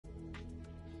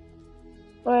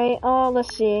Alright,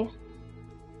 let's see.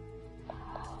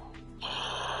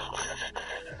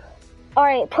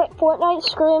 Alright, put Fortnite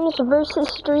scrims versus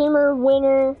streamer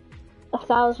winner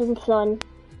 1,000 sun.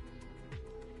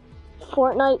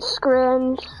 Fortnite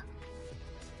scrims.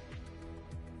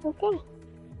 Okay.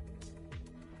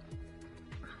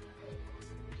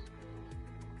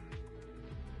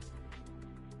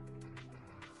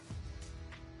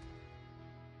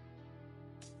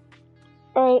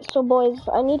 Alright, so boys,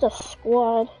 I need a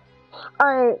squad.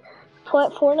 Alright,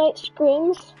 put Fortnite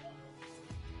scrims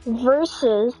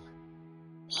versus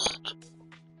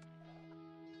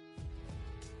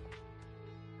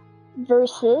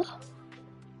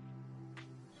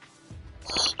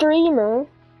streamer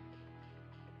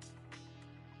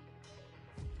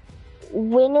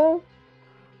winner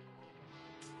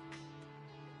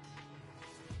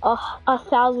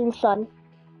 1,000 sun.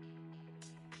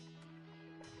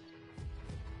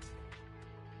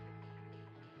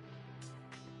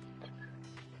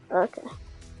 Okay.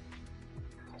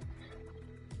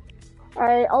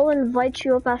 Alright, I'll invite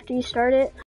you up after you start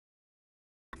it.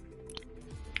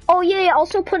 Oh yeah,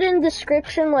 also put in the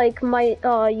description like my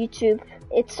YouTube.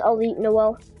 It's Elite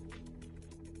Noel.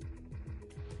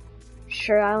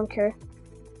 Sure, I don't care.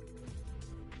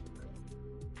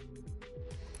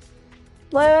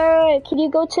 Wait, can you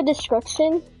go to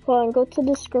description? Hold on, go to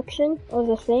description of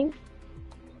the thing.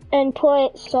 And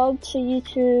put sub to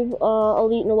YouTube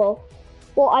Elite Noel.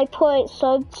 Well, I put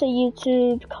sub to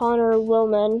YouTube Connor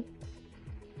Willman.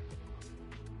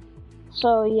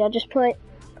 So yeah, just put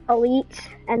Elite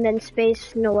and then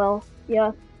space Noel.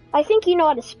 Yeah. I think you know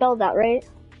how to spell that, right?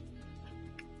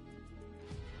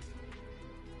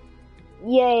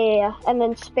 Yeah. And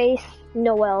then space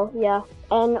Noel, yeah.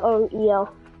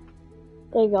 Noel.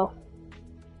 There you go.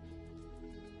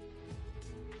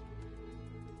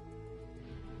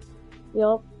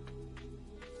 Yup.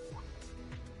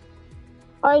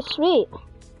 Alright, sweet.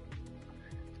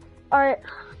 Alright.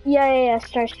 Yeah.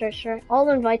 Start. I'll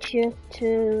invite you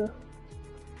to...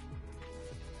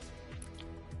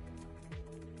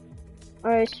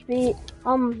 Alright, sweet.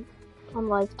 I'm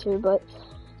live too, but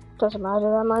it doesn't matter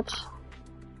that much.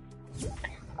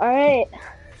 Alright.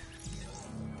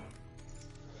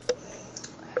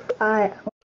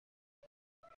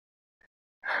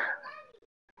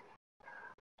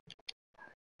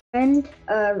 And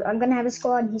I'm gonna have a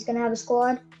squad, he's gonna have a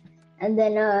squad, and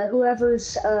then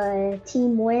whoever's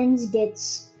team wins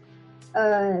gets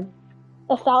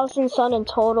 1,000 sun in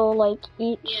total, like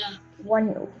each. Yeah.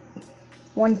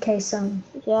 1K sun.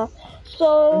 Yeah. So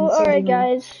alright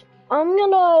guys, I don't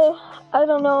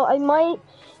know, I might,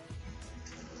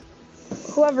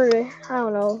 whoever, I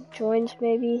don't know, joins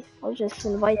maybe, I'll just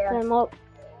invite them up.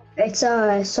 It's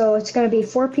so it's gonna be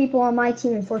 4 people on my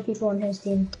team and 4 people on his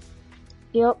team.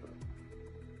 Yep.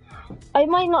 I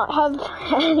might not have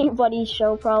anybody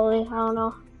show probably, I don't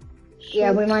know.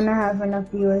 Yeah, we might not have enough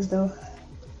viewers though.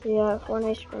 Yeah,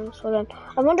 Fortnite scrims. So then,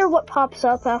 I wonder what pops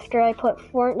up after I put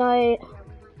Fortnite.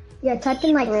 Yeah, type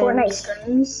in like Fortnite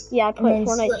scrims. Yeah, I put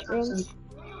Fortnite scrims.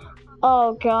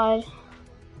 Oh god,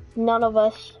 none of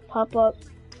us pop up.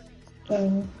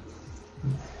 Dang.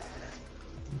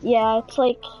 Yeah, it's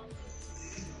like,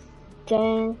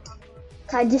 dang.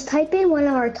 Just type in one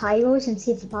of our titles and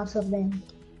see if it pops up then.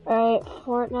 Alright,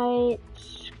 Fortnite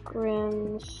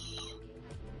scrims.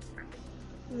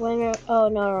 Winner. Oh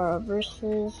no,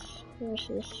 versus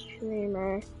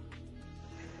streamer.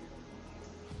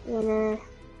 Winner.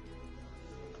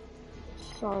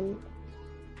 Sun.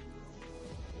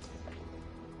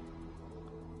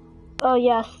 Oh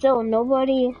yeah, still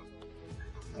nobody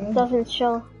doesn't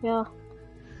show. Yeah,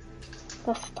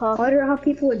 that's tough. I wonder how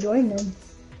people would join them.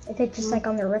 If it's just like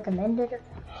on the recommended.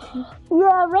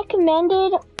 Yeah,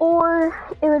 recommended, or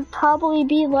it would probably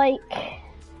be like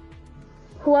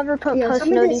whoever put post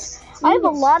noties. I have a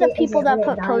lot of people that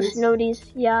put post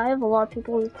noties. Yeah, I have a lot of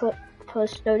people who put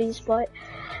post noties, but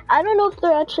I don't know if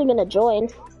they're actually gonna join.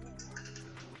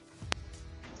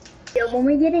 Yeah, when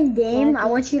we get in game, I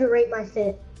want you to rate my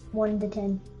fit 1 to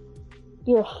 10.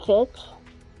 Your fit?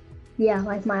 Yeah,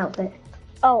 like my outfit.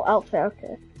 Oh, outfit.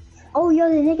 Okay. Oh, yo,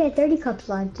 they think I 30 cups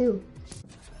live too.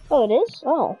 Oh, it is?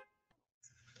 Oh.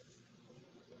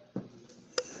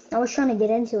 I was trying to get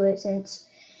into it since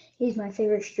he's my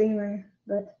favorite streamer,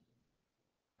 but...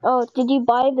 Oh, did you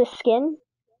buy the skin?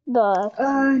 No,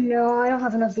 I don't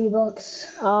have enough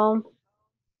V-Bucks.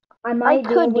 I might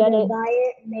be able to buy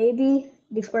it, maybe,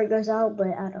 before it goes out, but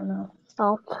I don't know.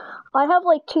 Oh. I have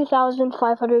like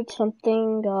 2,500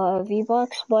 something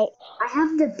V-Bucks, but... I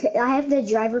have the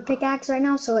driver pickaxe right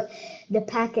now, so the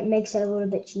packet makes it a little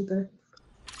bit cheaper.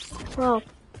 Oh.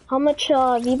 How much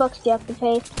V-Bucks do you have to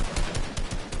pay?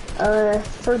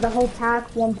 For the whole pack,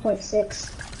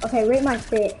 1.6. Okay, rate my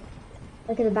fit.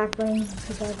 Look at the back bling.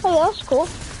 Oh, yeah, that's cool.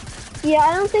 Yeah,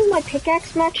 I don't think my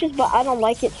pickaxe matches, but I don't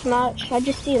like it to match. I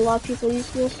just see a lot of people use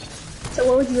this. So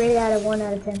what would you rate it out of 1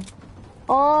 out of 10?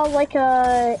 Like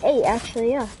a 8,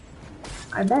 actually, yeah.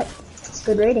 I bet. It's a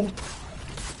good rating.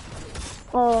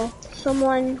 Oh,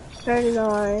 someone started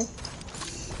our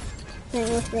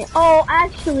thing with me. Oh,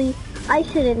 actually, I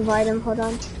should invite him. Hold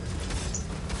on.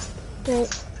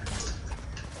 Wait.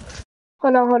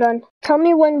 Hold on. Tell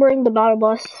me when we're in the battle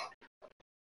bus.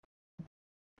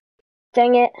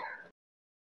 Dang it.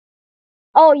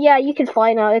 Oh, yeah, you can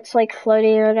fly now. It's like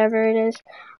floating or whatever it is.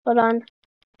 Hold on.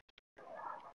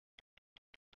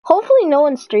 Hopefully no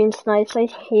one stream snipes. I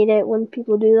hate it when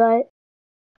people do that.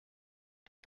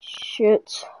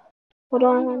 Shit. Hold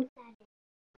on.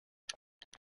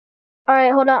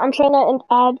 Alright, hold on. I'm trying to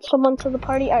add someone to the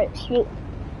party. Alright, sweet.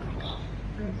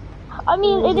 I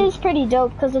mean, it is pretty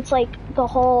dope because it's like the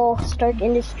whole Stark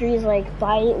Industries like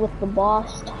fight with the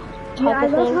boss. Yeah, I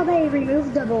love how they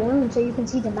removed the balloon so you can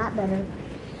see the map better.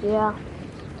 Yeah.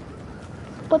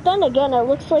 But then again, it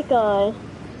looks like a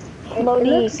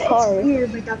floaty car. It's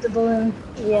weird without the balloon.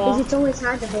 Yeah. Because it's always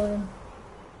had the balloon.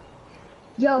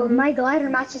 Yo, my glider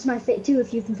matches my fit too,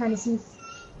 if you can kind of see.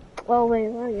 Oh, wait,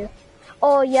 where are you?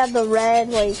 Oh, yeah, the red,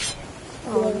 like,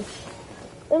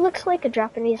 it looks like a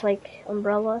Japanese, like,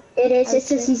 umbrella. It is, it's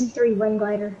a Season 3 wind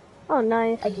glider. Oh,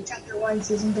 nice. Like Chapter 1,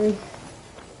 Season 3.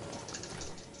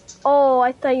 Oh,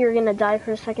 I thought you were gonna die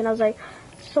for a second. I was like,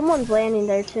 someone's landing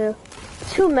there, too.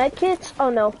 2 medkits?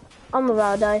 Oh, no. I'm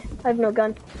about to die. I have no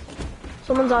gun.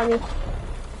 Someone's on me.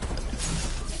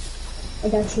 I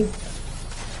got you.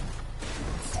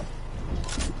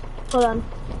 Hold on.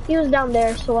 He was down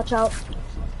there, so watch out.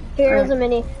 Here's a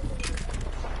mini.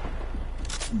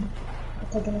 I'll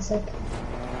take it in a sec.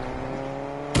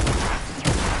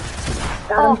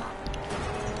 Oh.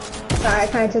 Sorry, I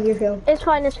kind of took your kill. It's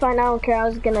fine. I don't care. I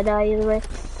was gonna die either way.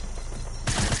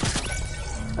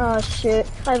 Oh, shit.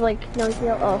 I have, like, no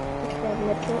heal. Oh, I have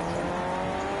medkit.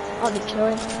 I'll be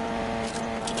chilling.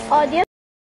 Oh, do you have...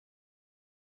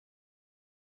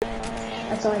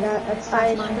 That's all I got. That's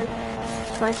mine.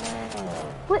 It's fine.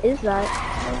 What is that?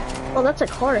 Oh, that's a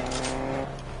car.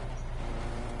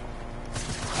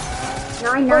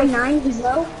 999, he's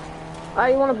low. Oh,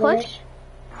 you wanna push?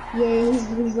 Yeah,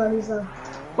 he's low.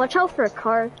 Watch out for a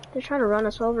car. They're trying to run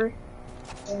us over.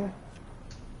 Yeah.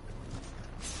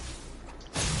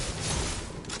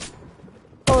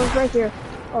 Oh, it's right here.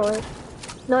 Oh, wait.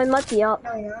 No, he might be up.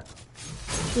 No, he's not.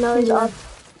 No,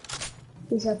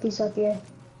 he's up. He's up, yeah.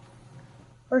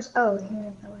 Where's, oh, he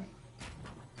went that way.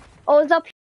 Oh, it's up.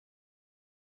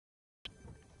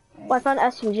 Oh, I found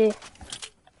SMG.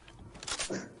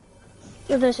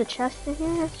 Yo, there's a chest in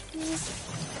here.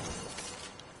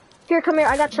 Here, come here.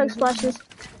 I got chug splashes.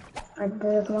 Alright,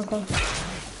 come on.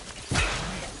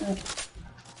 Alright.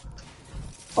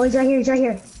 Oh, he's right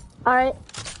here. Alright.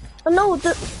 Oh no,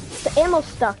 the ammo's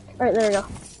stuck. Alright, there we go.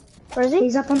 Where is he?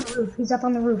 He's up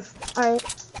on the roof. Alright.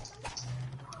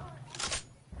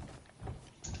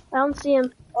 I don't see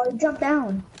him. Oh, he jumped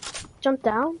down. Jump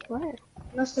down? Where?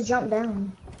 He must have jumped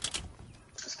down.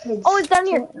 Oh, he's down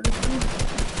here.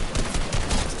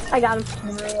 I got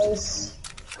him. Nice.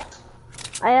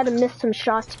 I had to miss some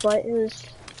shots, but it was...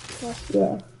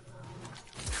 Yeah.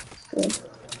 Good.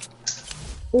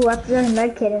 Ooh, I put a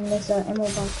medkit in this ammo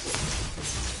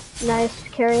box. Nice,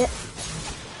 carry it.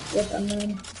 Yep, I'm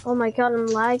in. Oh my god, I'm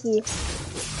laggy.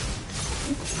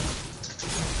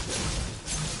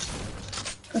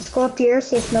 Let's go up here,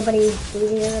 see if nobody's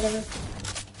bleeding or whatever.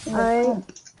 Alright.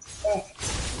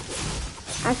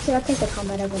 Actually, I'll take the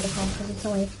combat over the comp because it's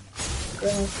only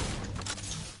good.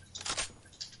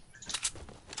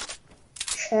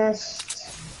 Chest.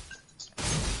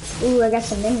 Ooh, I got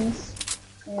some minis.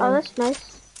 Oh, that's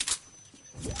nice.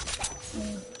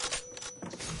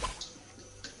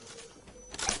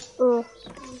 Oh.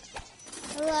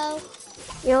 Hello.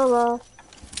 YOLO.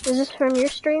 Is this from your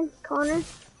stream, Connor?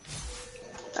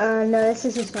 No, this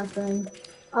is just my friend.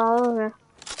 Oh, okay.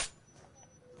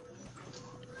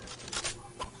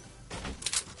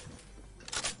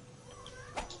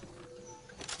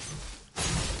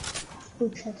 Blue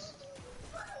chest.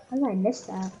 How did I miss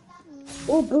that?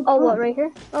 Ooh, blue pump. Oh, what, right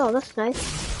here? Oh, that's nice.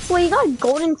 Wait, you got a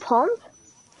golden pump?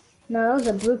 No, that was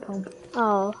a blue pump.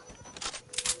 Oh.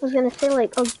 I was gonna say,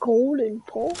 like, a golden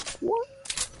pump? What?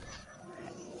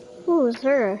 Ooh, is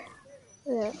there?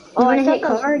 Yeah. Oh, you wanna hit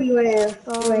car or do you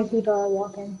wanna keep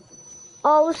walking?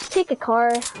 Oh, let's take a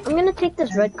car. I'm gonna take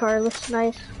this red car, it looks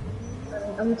nice.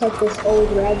 I'm gonna take this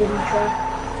old raggedy truck.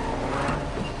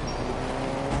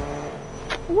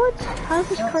 What? How's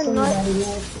this car not?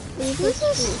 Who's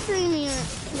a streamer?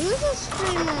 Who's a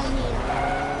streamer on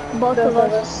here? Both of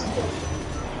us.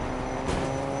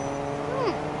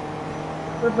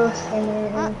 We're both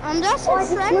streaming. I'm just a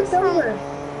friend from.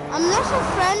 I'm just a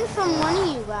friend from one of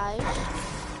you guys.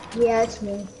 Yeah, it's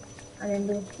me. I didn't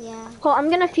do. Yeah. Well, I'm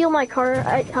gonna fuel my car.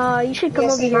 You should come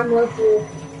over here. I'm low fuel.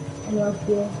 I'm low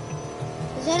fuel.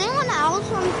 Is anyone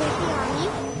else on Fishy Army?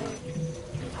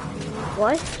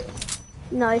 What?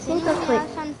 No, I think that's like.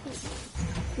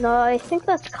 No, I think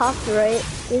that's copyright,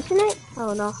 isn't it?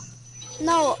 Oh no.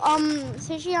 No,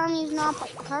 Fishy Army is not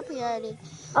copyrighted.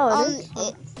 Oh, it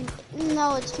is?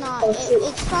 No, it's not.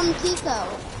 It's from Tico.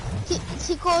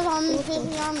 Tico's on the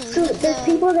Fishy Army. So there's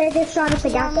people that just shot at the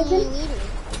gas station?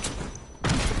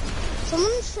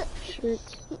 Someone should.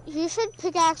 You should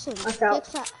pickaxe him.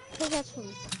 Pickaxe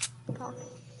him.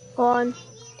 Hold on.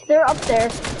 They're up there.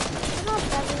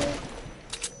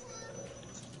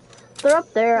 They're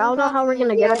up there. I don't know how we're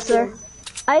gonna get up there.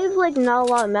 I have like not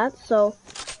a lot of mats, so.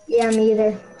 Yeah, me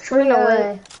either. We're gonna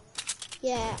wait.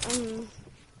 Yeah,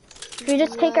 Should we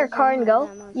just take our car and go?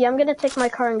 Yeah, I'm gonna take my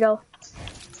car and go.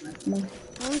 I'm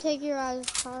gonna take your guys'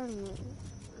 car and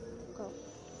go.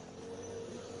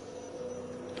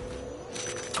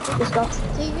 Let's go.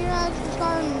 Take your guys'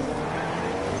 car and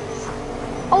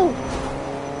Oh!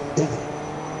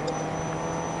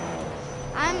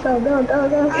 Go.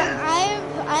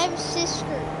 I have sisters.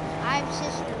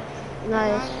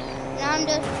 Nice. And I'm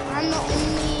the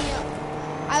only.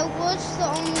 I was the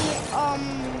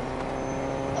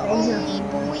only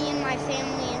boy in my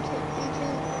family until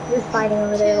You're fighting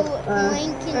over there.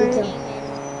 Lincoln came in.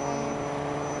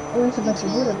 There's a bunch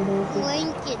of wood over there.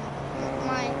 Lincoln,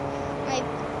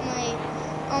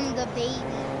 the baby.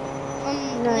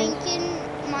 Nice. Lincoln,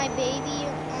 my baby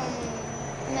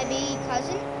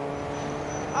cousin.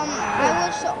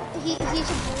 He's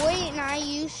a boy, and I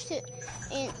used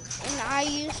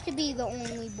to be the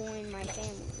only boy in my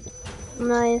family.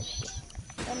 Nice.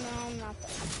 But now I'm not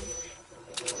that.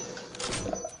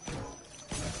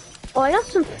 Oh, I got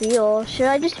some fuel. Should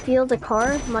I just fuel the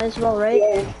car? Might as well, right?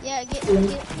 Yeah, get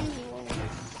fuel.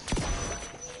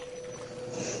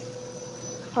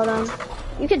 Hold on.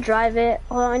 You could drive it.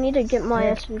 Hold on, I need to get my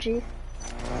SMG.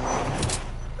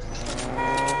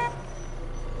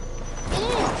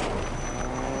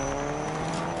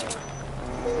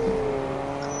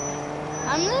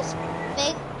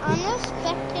 I'm just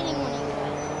spectating one of you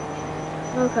guys.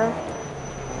 Okay.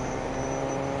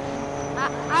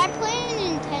 I play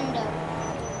Nintendo.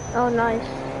 Oh, nice.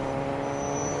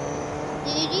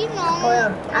 Did you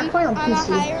know I'm a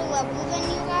higher level than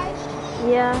you guys?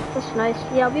 Yeah, that's nice.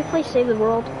 Yeah, we play Save the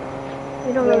World.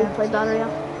 We don't really play Battle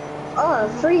Royale. Oh,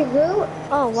 free loot?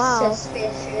 Oh, wow.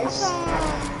 Suspicious.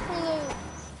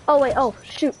 Oh, wait. Oh,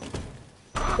 shoot.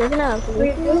 They're gonna have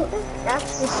free loot?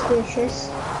 That's suspicious.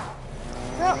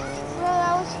 Bro,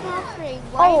 that was not free.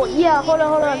 Oh, yeah, hold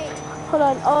on.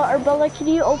 Arbella, can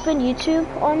you open YouTube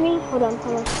on me? Hold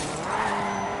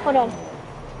on.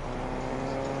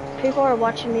 People are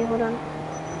watching me, hold on.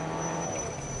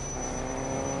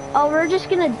 Oh, we're just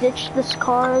gonna ditch this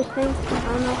car, I think. I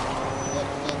don't know.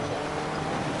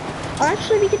 Or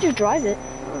actually, we could just drive it. I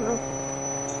don't know.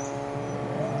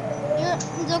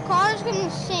 The car's gonna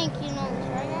sink, you know this,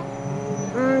 right,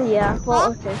 guys? Yeah.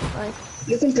 Well, okay, fine.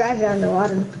 You can drive it on the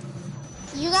water.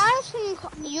 You guys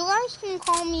can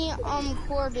call me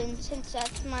Corbin, since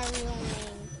that's my real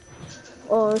name.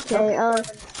 Oh, okay.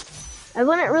 I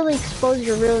wouldn't really expose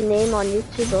your real name on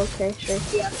YouTube. Okay, sure.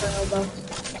 Yeah,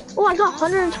 oh, I got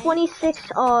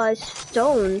 126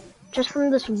 stone just from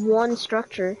this one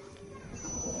structure.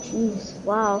 Jeez.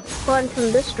 Wow. Fun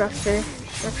from this structure.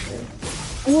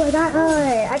 Oh, I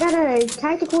got a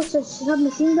tactical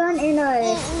submachine gun and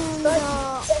nice.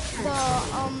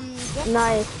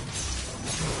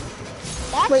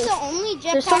 That's the only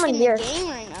jetpack in the game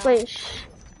right now. Wait,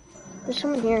 there's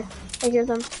someone here. I hear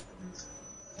them.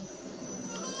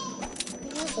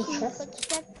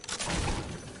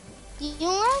 Do you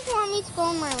guys want me to go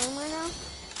in my room right now?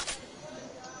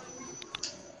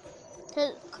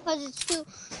 Cause it's too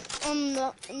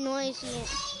noisy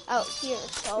out here.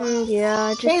 So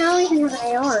yeah. Just... Dang, I don't even have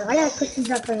an AR. I gotta put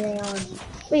some up for an AR.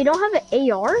 Wait, you don't have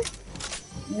an AR?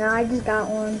 No, I just got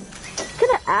one. You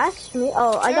could have asked me.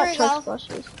 Oh, I got chest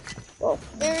flushes. Whoa.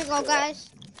 There we go, guys.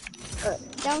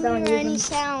 Don't hear any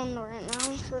sound right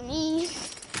now for me.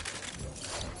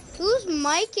 Whose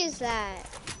mic is that?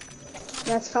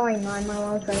 That's probably mine. My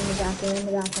mom's right in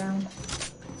the background.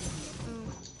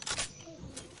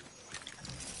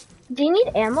 Do you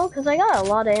need ammo? Cause I got a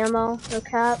lot of ammo. No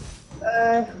cap.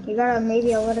 You got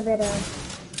maybe a little bit of.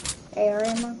 AR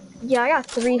ammo? Yeah, I got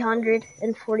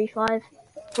 345.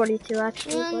 42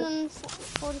 actually.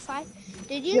 345.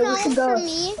 Did you Yeah, we know should go. for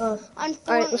me on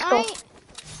Alright, let's go. Fortnite?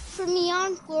 For me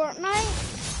on Fortnite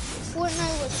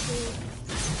was free.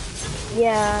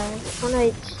 Yeah,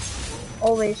 Fortnite's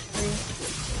always free.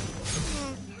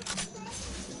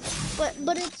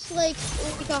 But it's like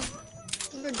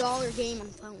 $100 game on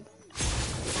phone.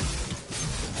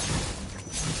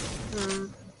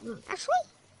 Actually,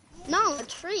 no,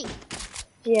 it's free.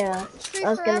 Yeah, It's free I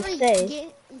was for gonna every say.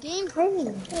 game.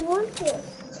 Hey, I want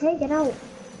this. Take it out.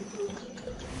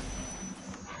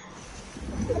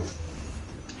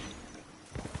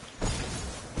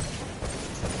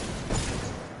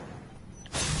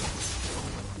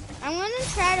 I'm gonna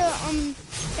try to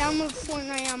download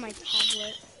Fortnite on my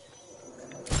tablet.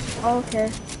 Okay,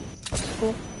 that's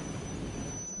cool.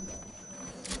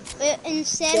 But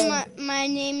instead, my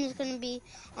name is gonna be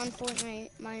on Fortnite,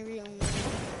 my real name.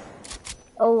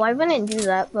 Oh, I wouldn't do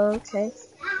that, but okay.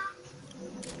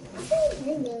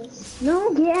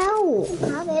 No, get out.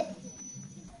 Have it.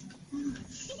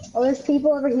 Oh, there's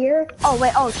people over here. Oh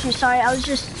wait, oh shoot, sorry, I was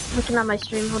just looking at my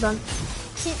stream. Hold on.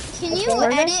 Can you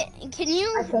edit? Can you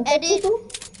edit?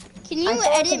 Can you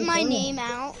edit my name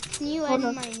out? Can you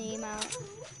edit my name out?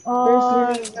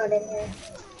 Your name's not in here.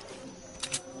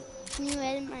 Can you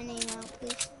edit my name out,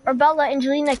 please? Or Bella,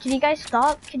 Angelina, can you guys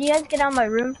stop? Can you guys get out of my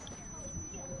room?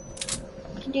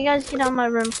 Can you guys get out of my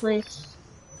room, please?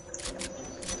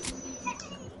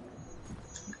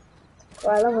 Oh,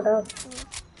 I leveled up.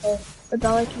 Oh. Or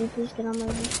Bella, can you please get out of my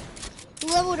room? Who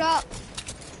leveled up?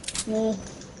 Me.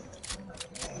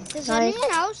 Does Nice.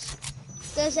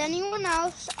 anyone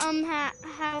else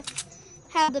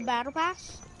have the battle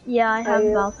pass? Yeah, I have the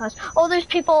battle pass. Oh, there's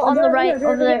people on the right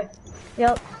over there.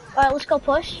 Yep. Alright, let's go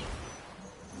push.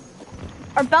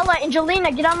 Or Bella,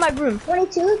 Angelina, get out of my room.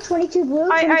 22 blue,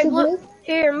 Alright, blue. look.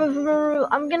 Here, move.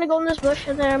 I'm gonna go in this bush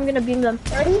and then I'm gonna beam them.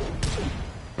 30?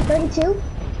 32?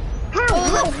 How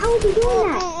is he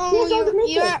doing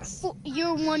that?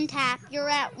 You're one tap. You're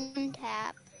at one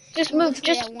tap. Just move,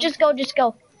 just go.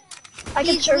 I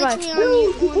can survive.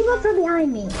 No, he came up from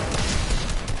behind me.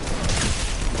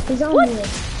 He's on me.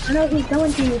 I know he's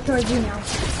going to you towards you now.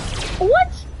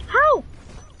 What? How?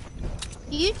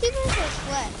 YouTubers are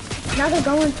sweat. Now they're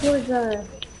going towards Bro,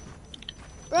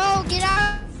 get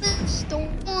out of the storm.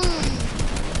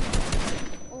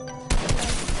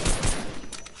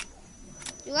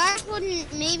 You guys would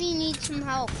maybe need some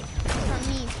help from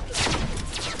me.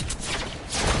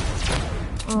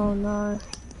 Oh no.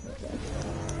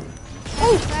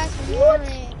 Oh, what?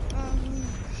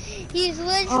 He's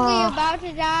literally about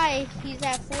to die. He's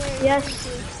at 4. Yes.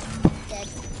 Dead.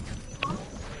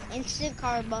 Instant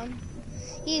carbon.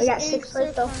 I got 6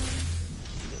 first though.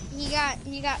 He got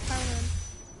carbon.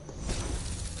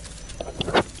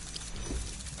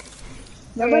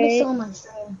 Nobody saw my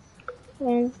stream.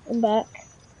 I'm back.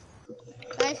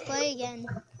 Guys, play again.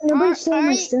 Nobody saw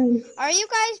my stream. Are you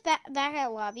guys back at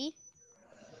lobby?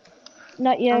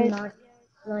 Not yet. I'm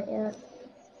not yet.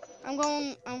 I'm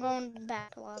going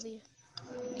back to lobby.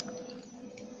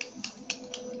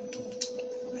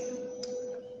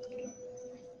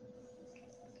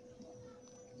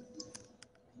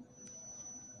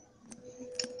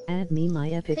 Add me, my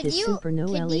epic is Super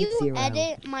Noel 80. Could you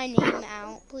edit my name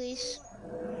out, please?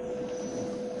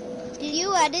 Did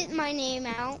you edit my name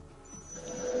out?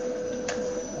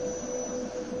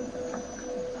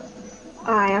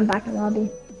 Alright, I'm back in lobby.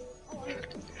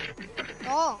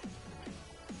 Oh.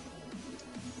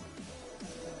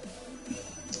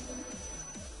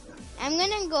 I'm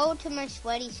gonna go to my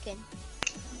sweaty skin.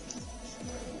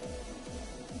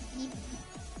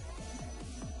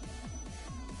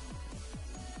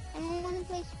 I don't wanna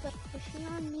play sweat pushing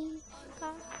on me.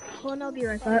 Hold on, I'll be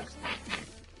right back.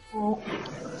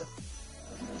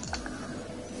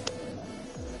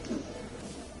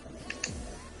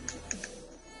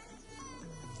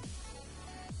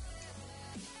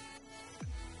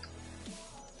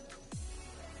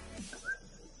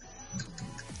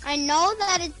 I know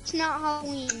that it's not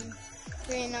Halloween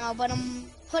right now, but I'm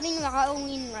putting the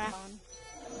Halloween wrap on.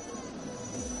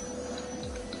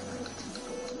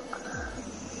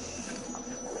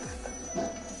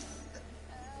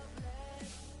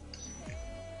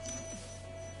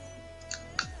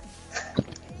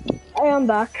 I am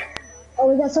back.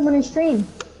 Oh, we got someone in stream.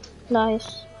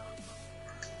 Nice.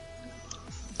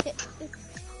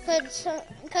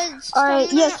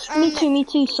 Alright, yes, me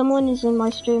too. Someone is in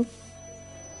my stream.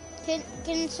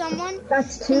 Can someone?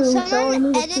 That's 2. So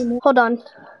edit? Hold on.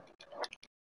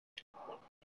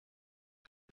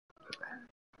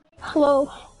 Hello,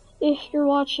 if you're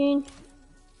watching.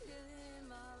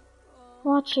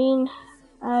 Watching.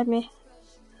 Add me.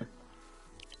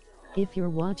 If you're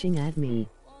watching, add me.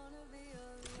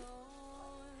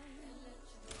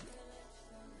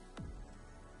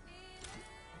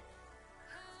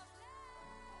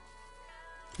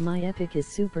 My epic is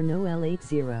Super Noel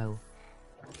 80.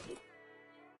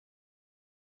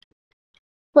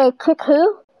 Wait, kick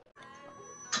who?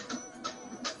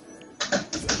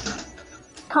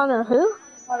 Connor who?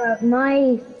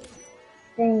 My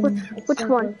thing. Which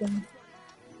one? Working.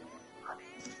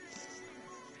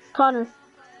 Connor.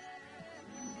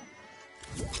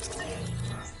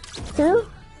 Who?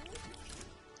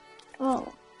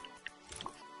 Oh.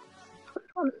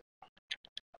 Which one?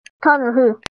 Connor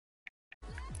who?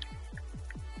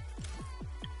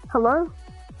 Hello?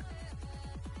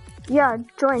 Yeah,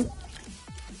 join.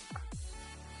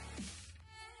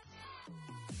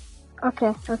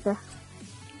 Okay.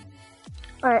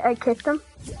 Alright, I kicked him.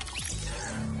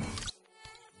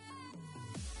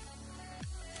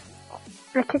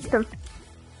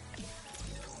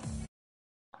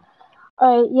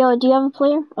 Alright, yo, do you have a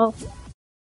player? Oh.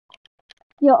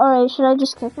 Yo, alright, should I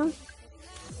just kick him?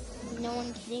 No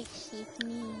one can kick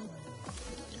me.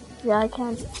 Yeah, I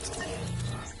can.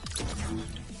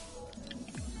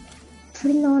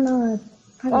 Putting on a...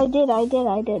 I did,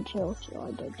 chill,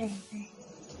 I did.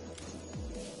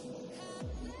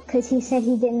 Because he said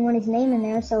he didn't want his name in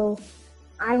there, so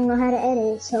I don't know how to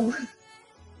edit, so...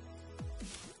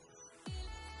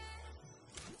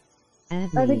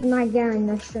 I think my guy in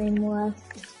the stream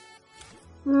left.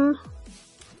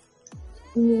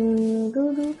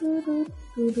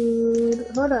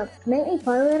 Hold up, make me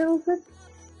play that real quick?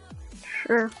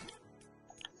 Sure.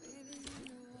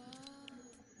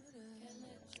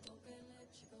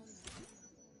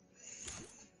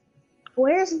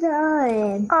 Where's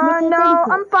the no,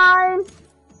 I'm fine.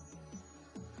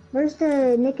 Where's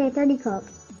the Nick A30 cup?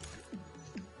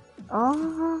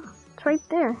 Oh, it's right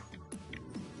there.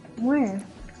 Where?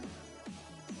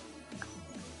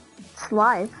 It's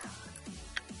live.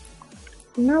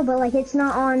 No, but like it's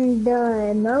not on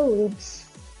the modes.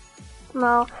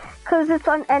 No, cause it's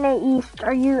on NA East.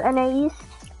 Are you NA East?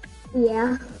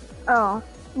 Yeah. Oh,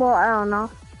 well, I don't know.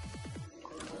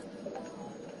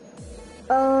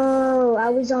 Oh, I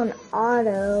was on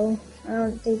auto. I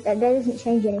don't think that doesn't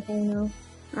change anything though.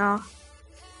 No.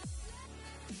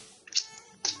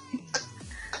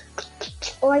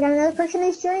 Oh, I got another person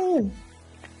in stream.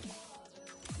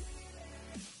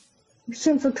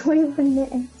 Stream for 21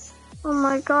 minutes. Oh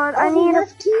my god, I need a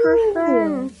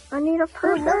person. I need a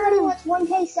person. Nobody wants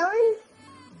 1K son?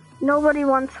 Nobody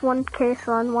wants 1K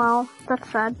son. Wow, that's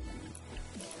sad.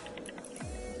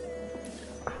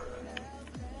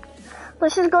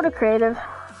 Let's just go to creative.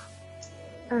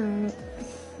 Do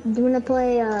you wanna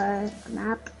play a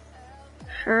map?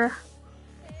 Sure.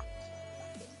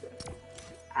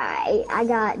 I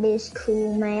got this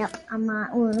cool map I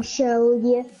might wanna show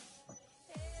you.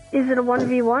 Is it a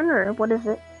 1v1 or what is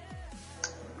it?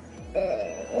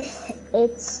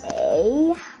 It's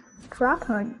a drop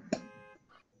hunt.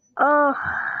 Oh.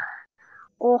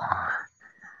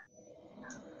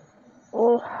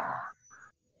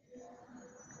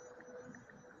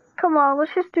 Come on,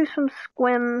 let's just do some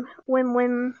squim.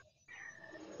 Win.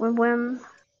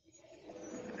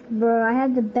 Bro, I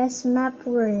have the best map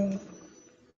for it.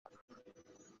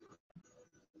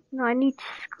 No, I need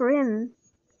scrim.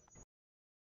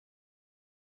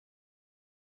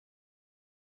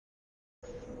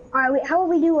 Alright, wait, how about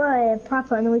we do a prop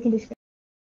hunt and then we can do scrim?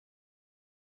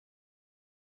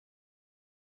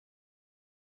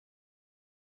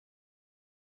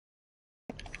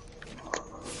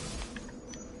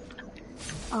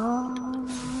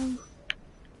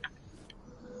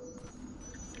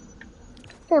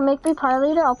 Here, make me pie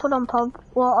leader. I'll put on pub.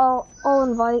 Well, I'll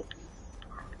invite.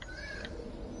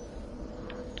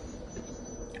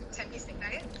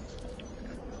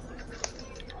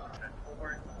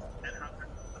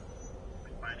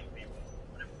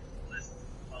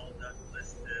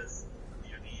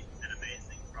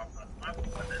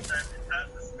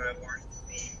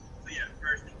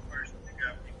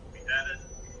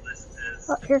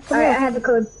 Here, come here. I have the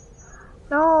code.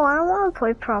 No, I don't want to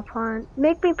play prop hunt.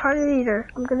 Make me party leader.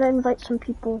 I'm gonna invite some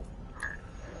people.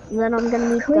 And then I'm gonna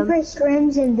meet them. Can we play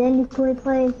scrims and then can we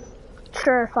play?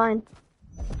 Sure, fine.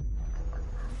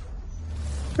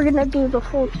 We're gonna do the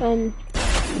full 10.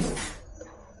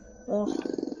 Ugh.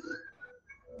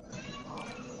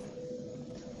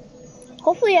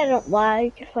 Hopefully I don't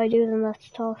lag. If I do, then that's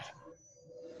tough.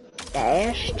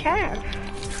 That's tough.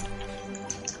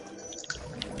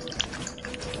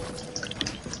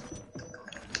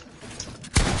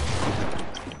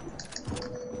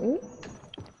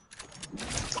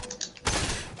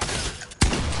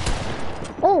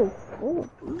 Oh.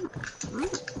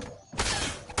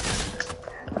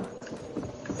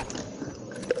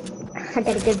 I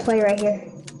got a good play right here.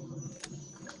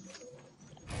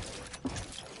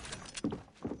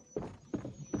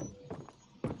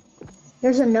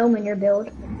 There's a gnome in your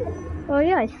build. Oh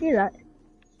yeah, I see that.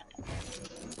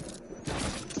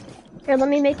 Here, let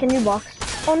me make a new box.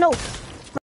 Oh no!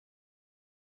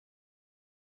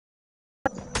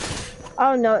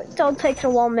 Oh no, don't take the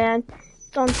wall, man.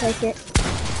 Don't take it.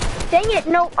 Dang it,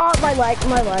 no! Oh, my leg.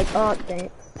 Oh, dang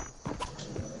it.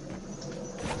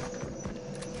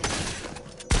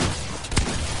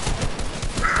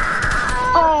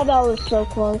 Oh, that was so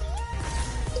close.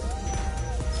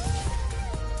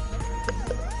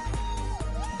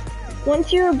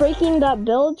 Once you were breaking that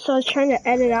build, so I was trying to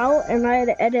edit out, and I had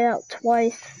to edit out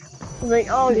twice. I was like,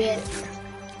 oh shit.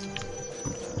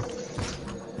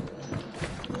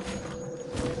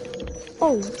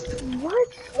 Oh, what?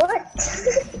 What?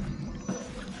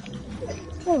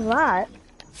 What was that?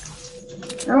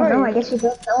 I don't know, I guess we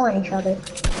both know on each other.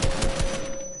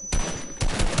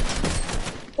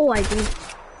 Oh, I do.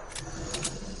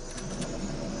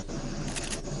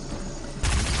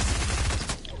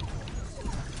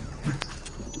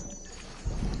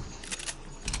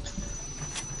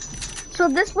 So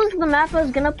this was the map I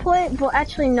was gonna put, but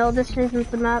actually no, this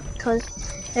isn't the map because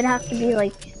it'd have to be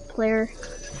like player.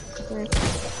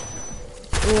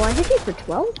 Oh, I hit you for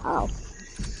 12? How?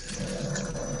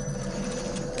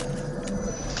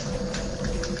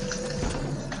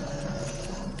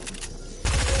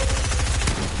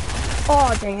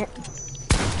 Oh, dang it.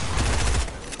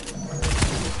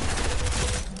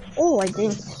 Oh, I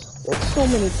didn't. That's so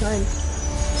many times.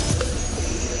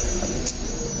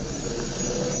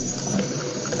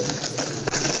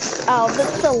 Oh,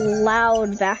 that's a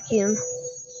loud vacuum.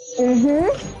 Do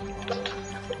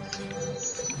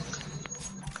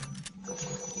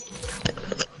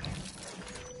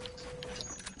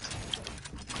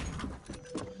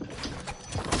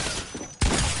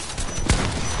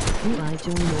I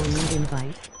join or need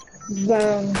invite?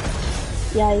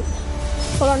 Yikes.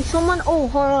 Hold on, someone, oh,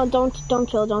 hold on, don't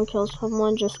kill,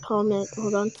 someone just comment,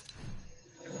 hold on.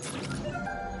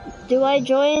 Do I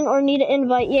join or need an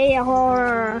invite? Yeah,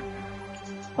 hold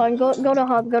on, go to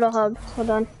hub, hold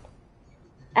on.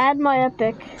 Add my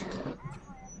epic.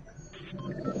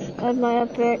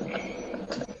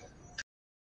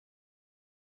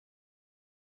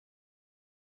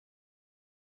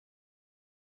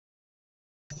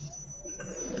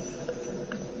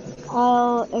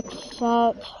 I'll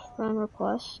accept friend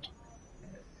request.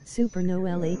 Super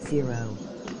Noel 80.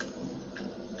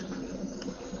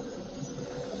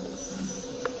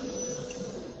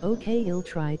 Okay, I'll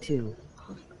try to.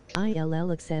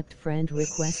 ILL accept friend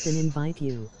request and invite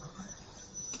you.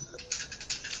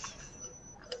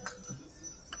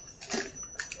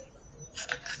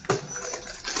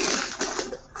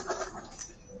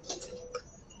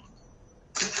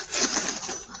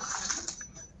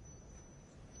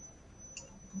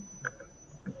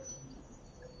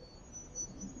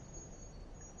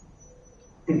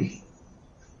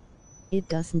 It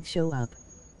doesn't show up.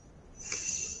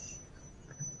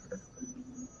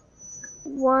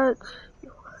 What?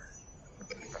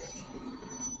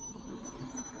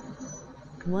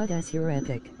 What is your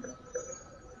epic?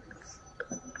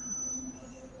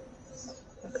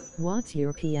 What's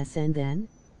your PSN then?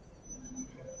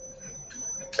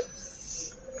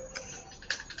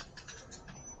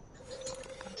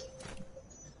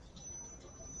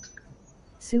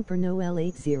 Super Noel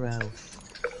 80.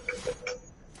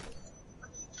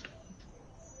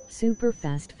 Super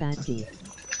fast fatty.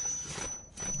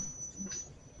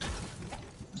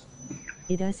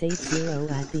 It is 80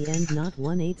 at the end, not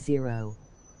 180.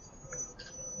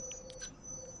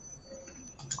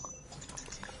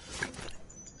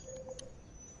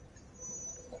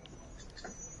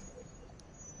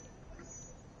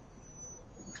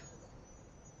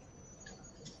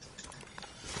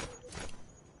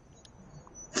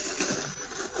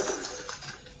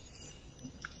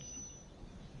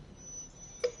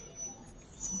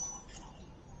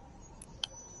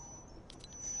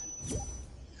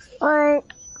 Alright.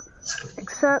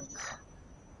 Accept.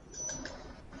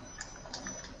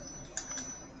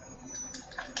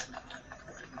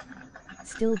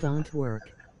 Still don't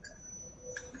work.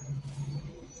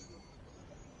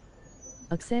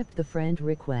 Accept the friend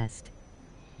request.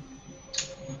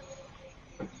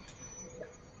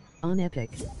 On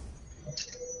Epic.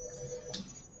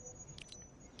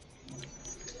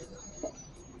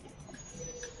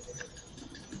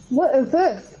 What is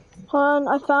this? Hold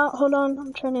on,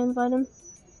 I'm trying to invite him.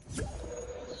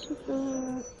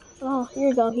 Super, oh, here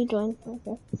you go, he joined,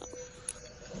 okay.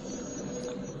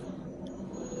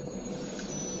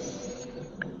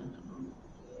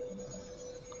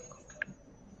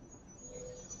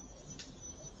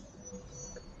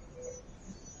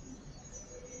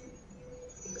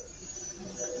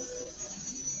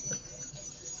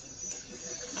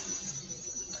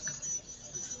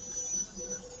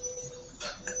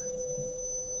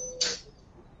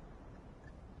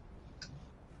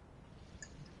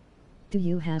 Do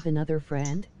you have another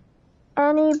friend?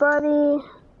 Anybody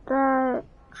that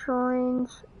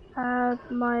joins add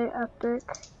my epic.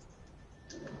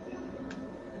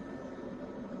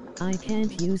 I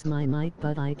can't use my mic,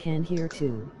 but I can hear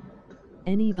too.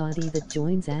 Anybody that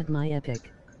joins add my epic.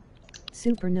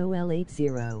 Super Noel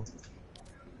 80.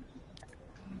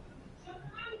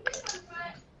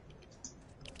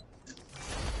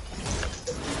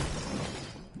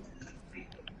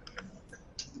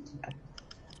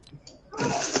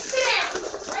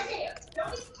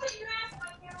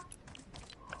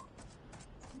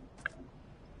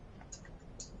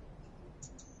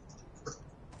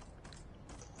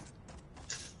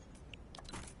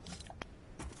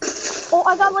 Oh,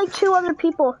 I got like 2 other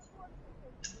people.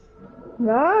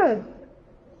 No.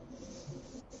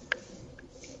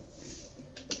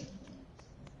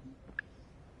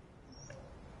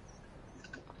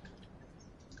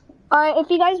 Alright, if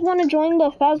you guys want to join the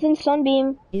 1000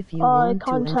 Sunbeam if you want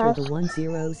contest, to enter the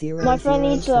 1000 my friend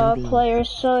needs players,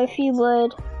 so if you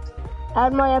would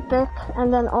add my epic,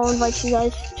 and then I'll invite you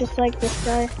guys, just like this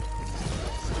guy.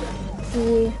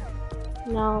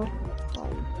 Now,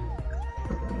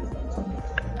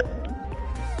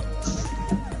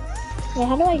 yeah,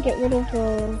 how do I get rid of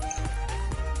the...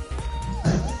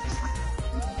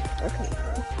 Okay,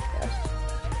 yes.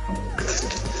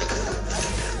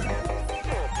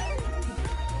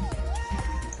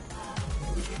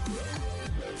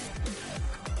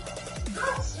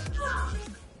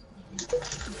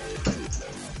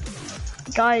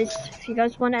 Guys, if you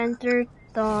guys want to enter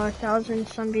the 1000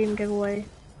 Sunbeam giveaway,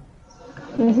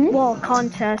 well,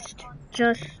 contest,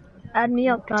 just add me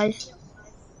up, guys.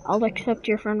 I'll accept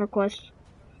your friend request.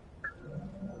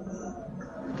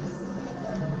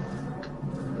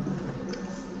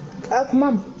 Oh, come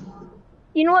on.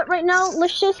 You know what, right now,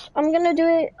 I'm gonna do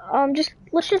it,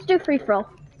 let's just do free for all.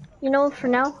 You know, for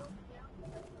now.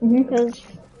 Because,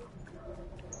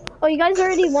 oh, you guys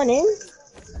already went in?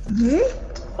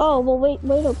 Oh, well, wait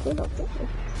up.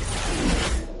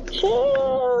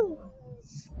 Chill.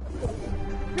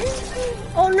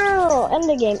 Oh no, end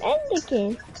the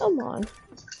game. Come on.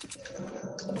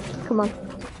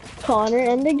 Connor,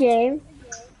 end the game.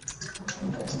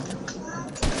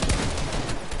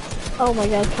 Oh my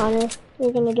god, Connor,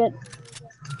 you're gonna get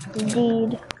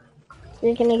D'd.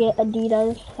 You're gonna get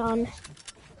Adidas, son.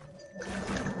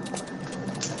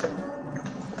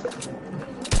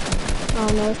 Oh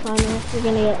no, Connor, you're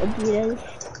gonna get Adidas.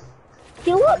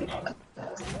 Heal up.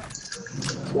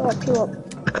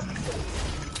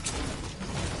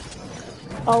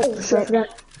 Oh, shit.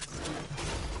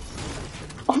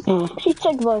 He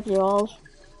took both your alls.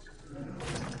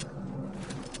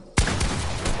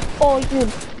 Oh,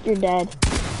 you're dead.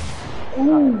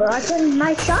 Ooh, but I couldn't,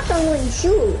 my shotgun wouldn't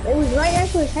shoot. It was right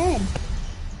next to his head.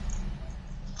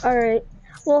 Alright,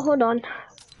 well, hold on.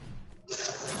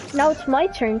 Now it's my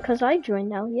turn, because I joined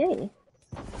now, yay.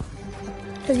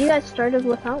 Because you guys started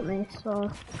without me, so...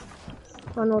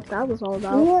 I don't know what that was all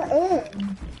about. You were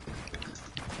in.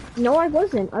 No, I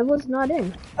wasn't. I was not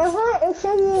in. It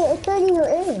said you were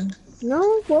in.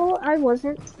 No, well, I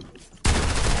wasn't.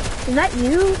 Is that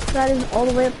you? That is all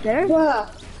the way up there? Yeah.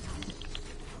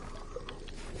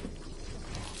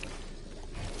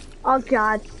 Oh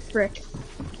god, frick.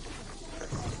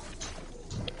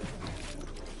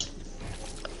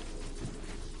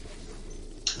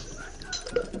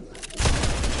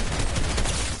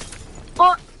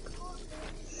 Oh!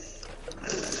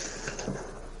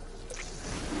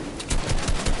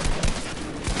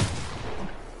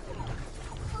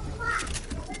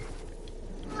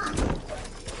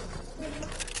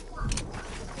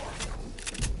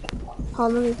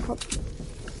 Let me pop.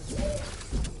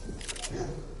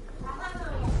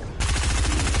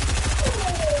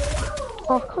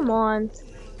 Oh, come on.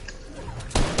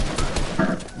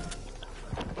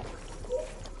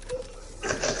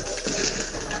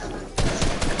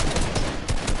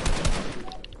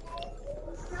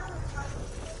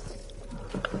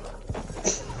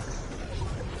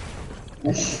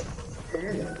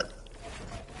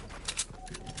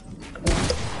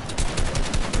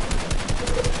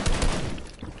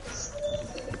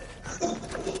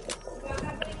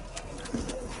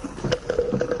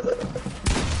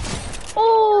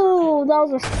 That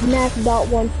was a smack dot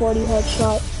 140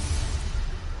 headshot.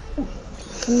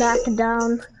 Smack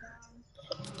down.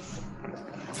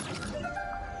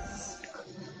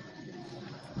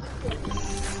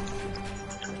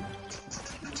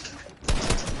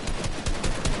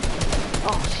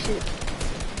 Oh shit.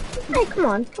 Hey, come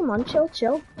on, chill,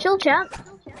 chat.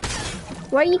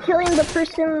 Why are you killing the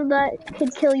person that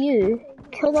could kill you?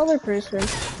 Kill the other person.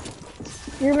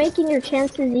 You're making your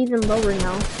chances even lower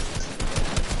now.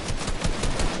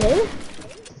 kid?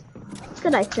 What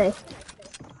could I say?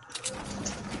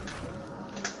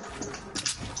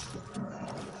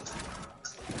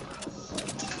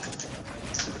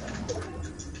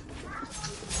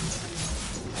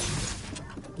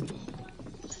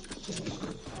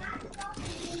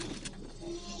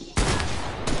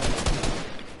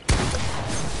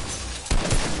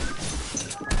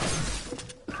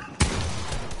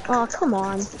 Oh, come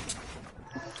on.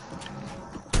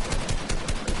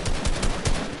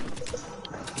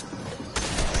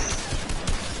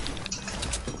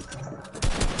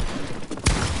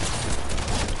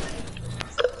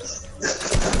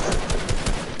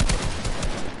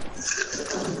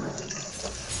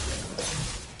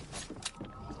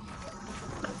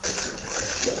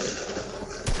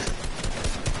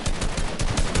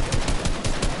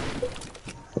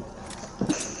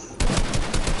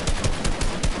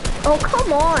 Oh,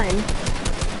 come on!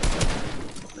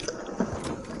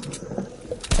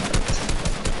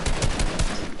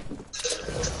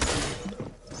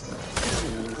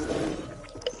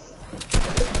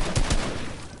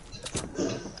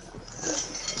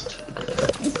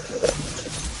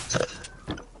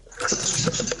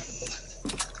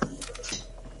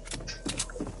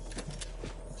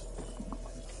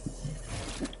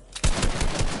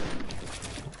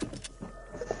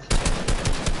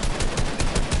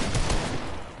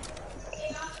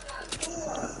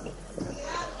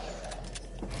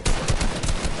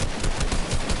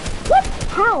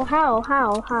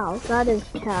 How? That is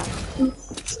cat.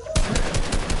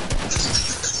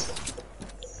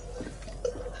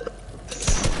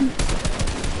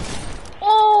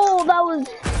 Oh, that was,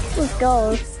 let's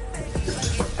go.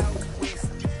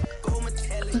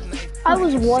 I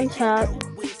was one tap.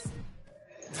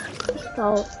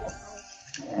 Oh.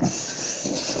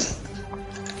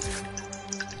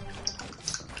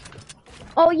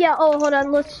 Oh yeah, oh hold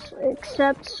on, let's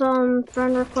accept some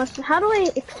friend requests. How do I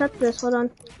accept this? Hold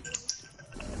on.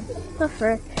 The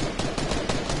frick?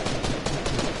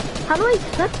 How do I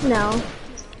accept now?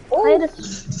 Oh.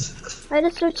 I had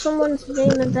to search someone's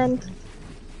name and then...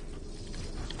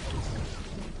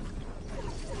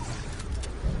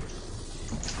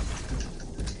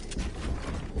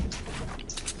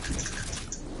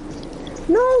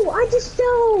 No, I just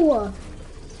fell!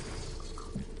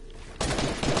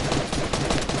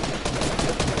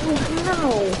 Oh,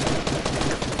 no.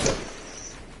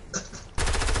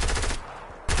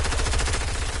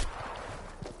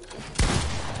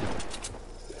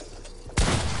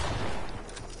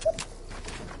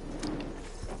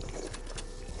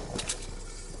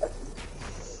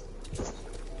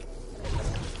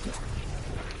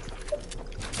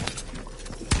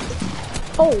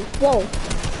 Oh, whoa.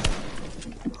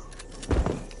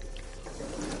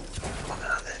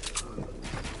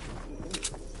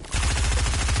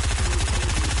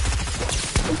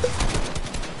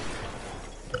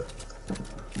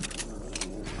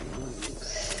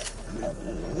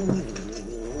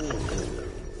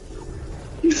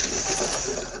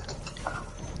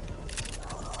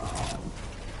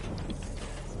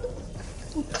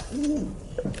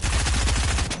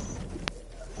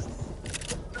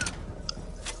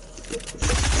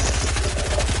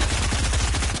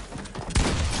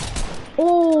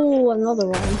 Oh, another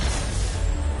one.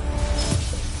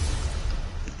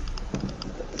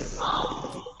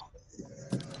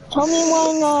 Tell me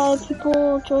when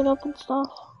people join up and stuff.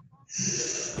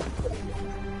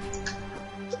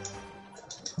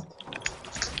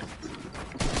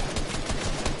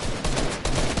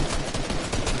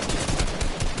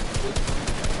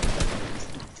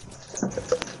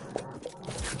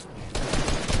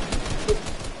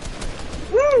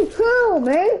 Cool,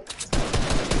 man.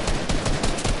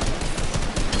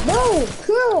 No,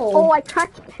 cool. Oh, I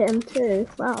cracked him too.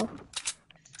 Wow.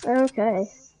 Okay.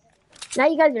 Now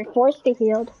you guys are forced to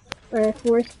heal. Or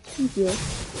forced to heal.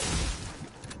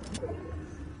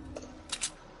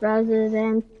 Rather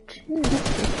than to.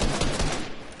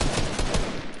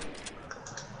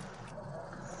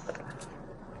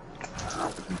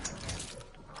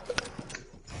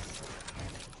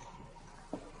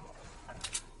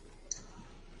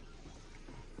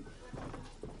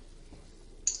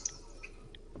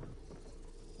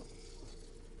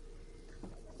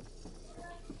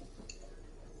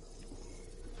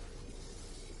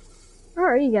 How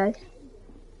are you guys?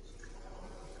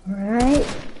 Alright.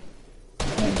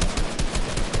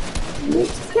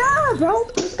 Yeah, bro,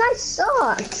 this guy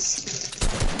sucks.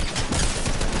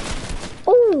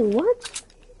 Oh, what?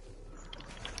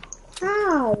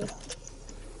 How?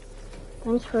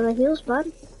 Thanks for the heals,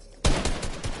 bud.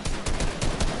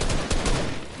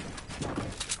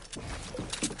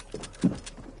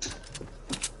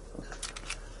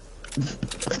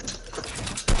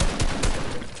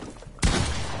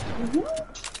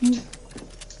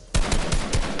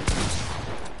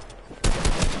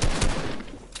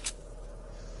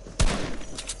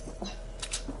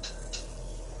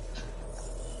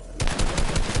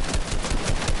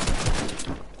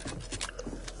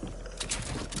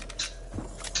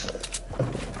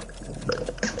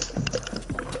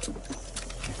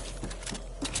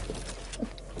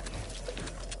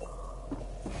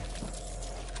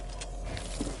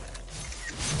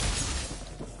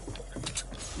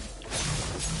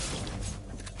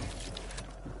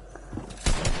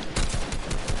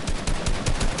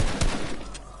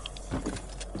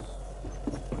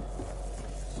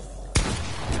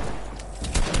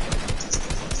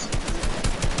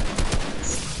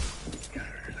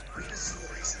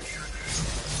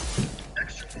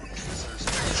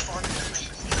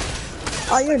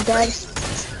 Oh, you're dead.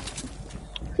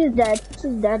 He's dead.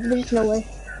 He's dead. There's no way.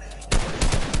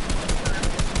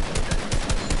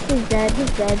 He's dead.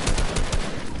 He's dead.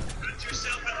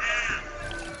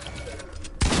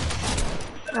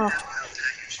 Oh.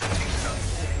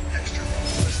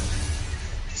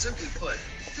 Simply put,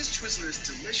 this Twizzler is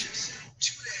delicious.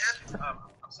 2.5.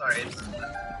 I'm sorry, it's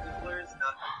Twizzlers,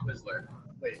 not Twizzler.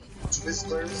 Wait,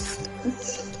 Twizzlers?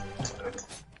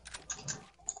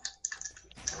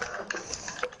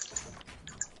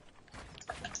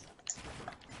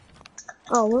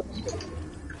 Oh, whoops.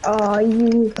 Oh,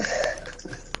 you.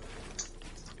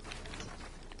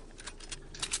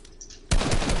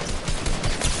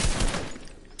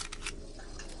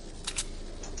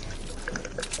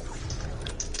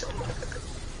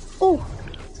 Oh.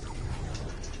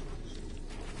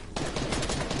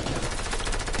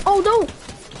 Oh, no.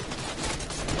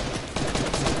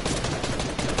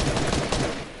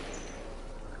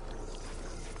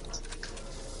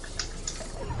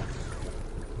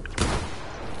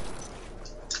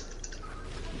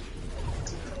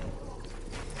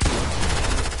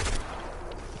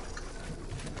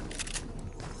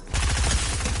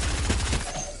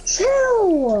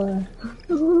 Chill.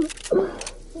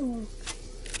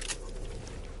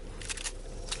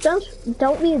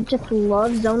 Don't we just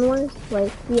love zone wars?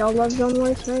 Like, we all love zone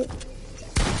wars, right?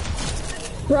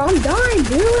 Bro, I'm dying,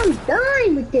 dude. I'm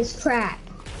dying with this crap.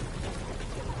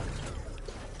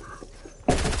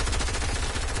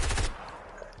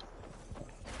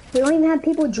 We don't even have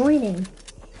people joining.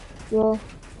 Well,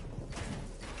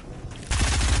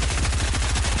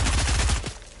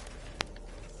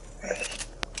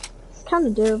 kind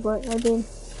of do, but I did.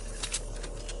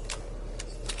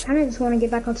 I kind of just want to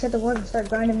get back outside the world and start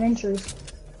grinding ventures.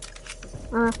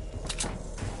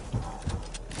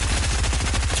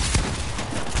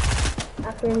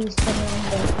 After these 10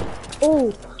 rounds.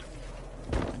 Oh!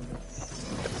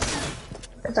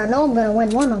 Because I know I'm going to win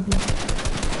one of them.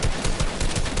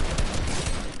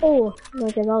 Oh,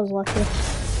 okay, that was lucky.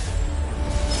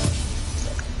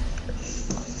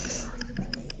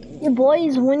 Your boy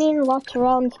is winning lots of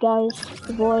rounds, guys.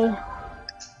 Your boy.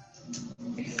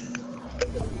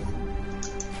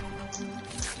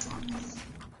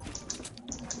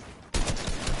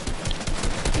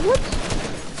 What?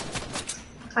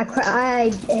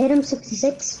 I hit him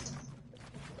 66.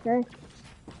 Okay.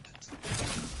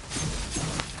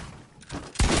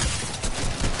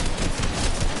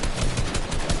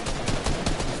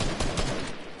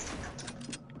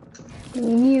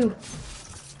 You.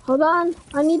 Hold on.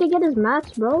 I need to get his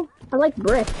mats, bro. I like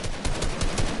brick.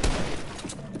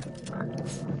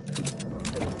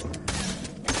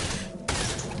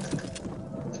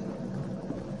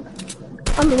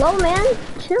 I'm low, man.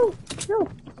 Chill. Chill.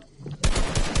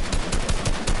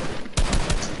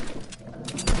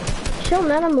 Chill,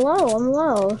 man. I'm low. I'm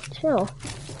low. Chill.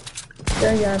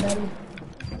 There you are, buddy.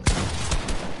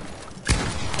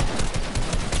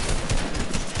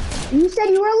 You said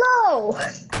you were low.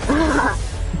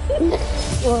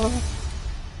 Well,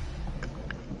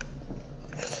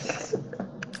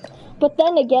 but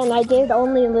then again, I did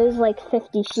only lose like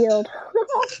 50 shield.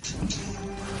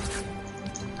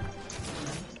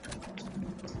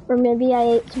 Or maybe I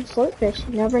ate some floatfish.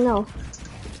 You never know.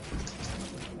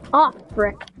 Ah,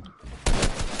 frick.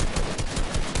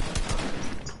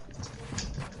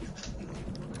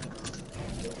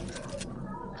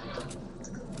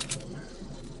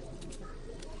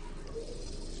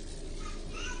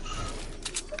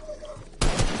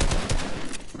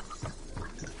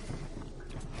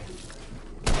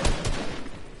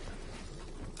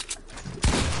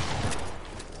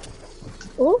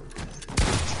 Oh.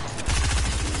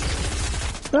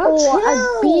 Oh,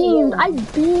 I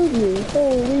beamed you.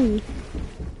 Holy.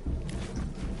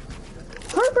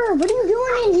 Harper, what are you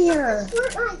doing in here?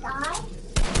 Fortnite guy.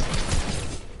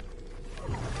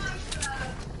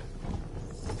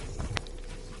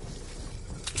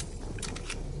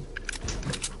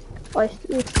 I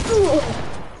see.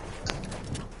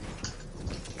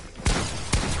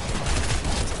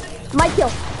 My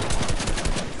kill.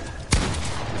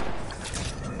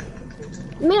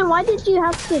 Man, why did you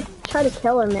have to try to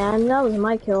kill her, man? That was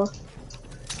my kill.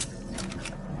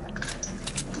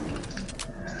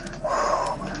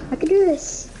 I can do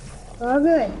this. Oh,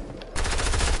 good.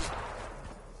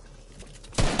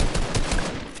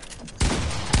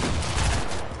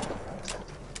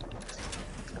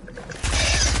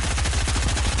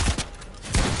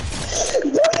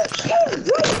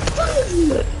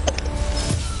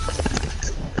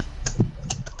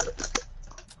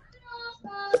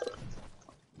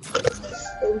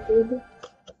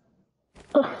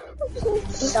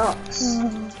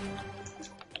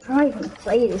 I don't even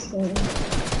play this game.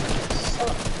 So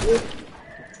weird.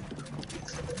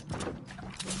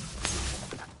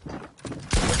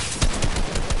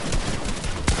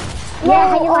 Yeah,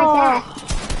 how you like that?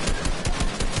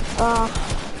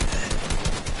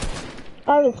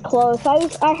 I was close.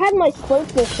 I had my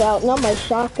slurpfish out, not my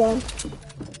shotgun.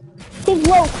 He's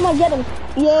low. Come on, get him.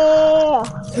 Yeah.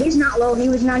 He's not low. He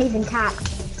was not even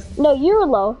tapped. No, you were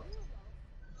low.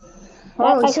 Oh,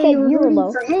 I so said you were you were rooting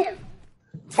low. for him?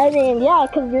 I mean, yeah,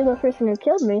 because you're the person who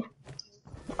killed me.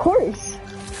 Of course.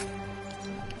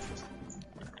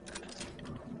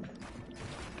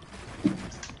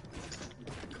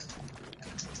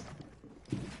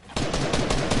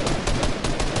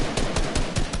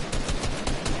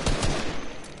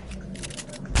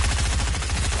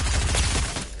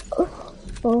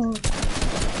 Oh.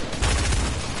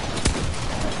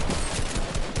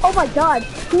 Oh my god.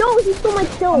 No, he stole my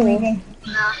kill. I'm leaving.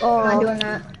 Nah, I'm not doing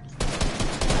that.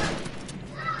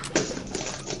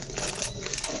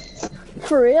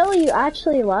 For real? You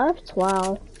actually left?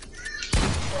 Wow.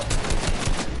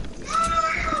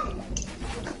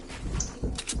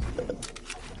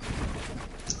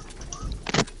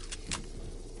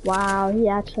 Wow, he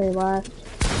actually left.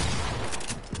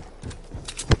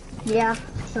 Yeah,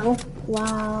 so?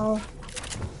 Wow.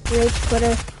 Rage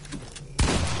quitter.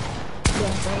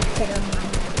 Yeah, rage quitter.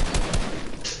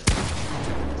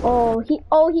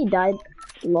 Oh, he died.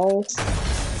 Lol.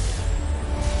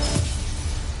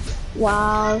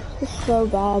 Wow, this is so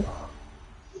bad.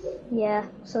 Yeah,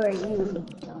 so are you.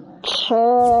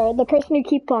 Sure, the person who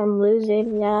keeps on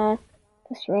losing, yeah,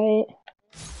 that's right.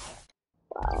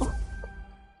 Wow.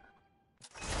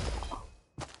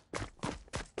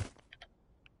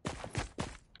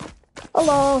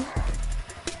 Hello.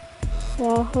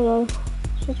 Yeah, hello.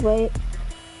 Just wait.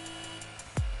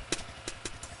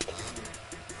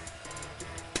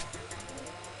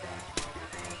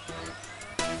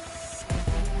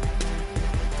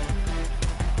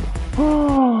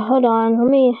 Hold on, let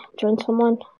me join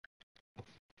someone.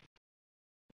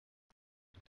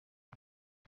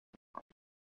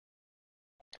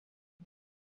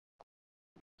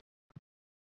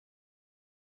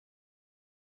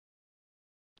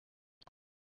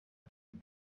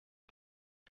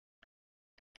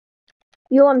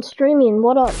 Yo, I'm streaming,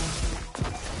 what up?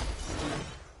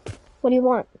 What do you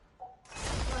want?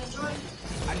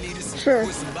 Sure.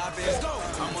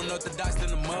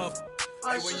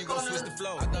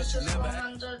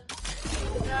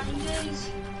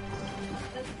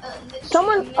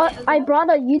 Someone, I brought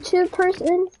a YouTube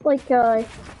person, like,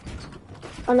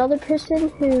 another person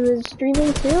who is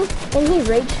streaming too, and he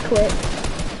rage quit.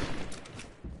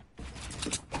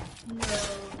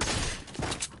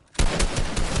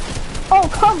 Oh,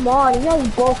 come on, you guys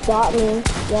both got me.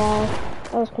 Yeah,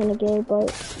 that was kind of gay,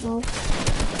 but, no.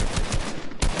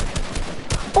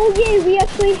 Oh, yay, we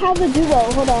actually have a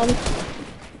duo, hold on.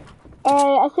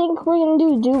 Alright, I think we're gonna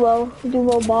do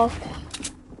duo box.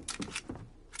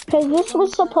 Because this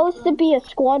was supposed to be a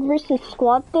squad versus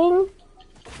squad thing,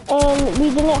 and we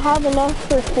didn't have enough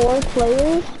for 4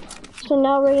 players, so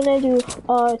now we're gonna do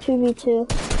 2v2.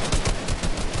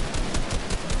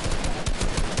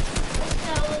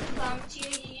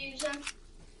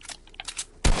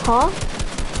 Huh?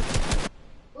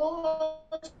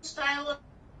 What style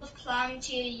of clan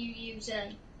tier are you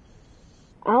using?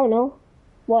 I don't know.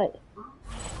 What?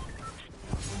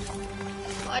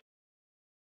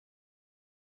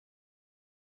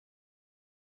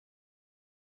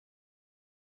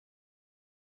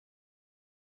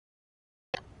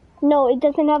 No, it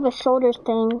doesn't have a shoulders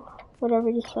thing. Whatever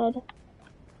you said.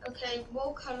 Okay,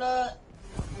 what color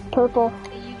Purple.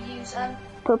 are you using?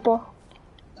 Purple.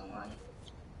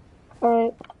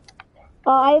 Alright.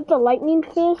 I have the lightning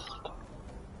fist.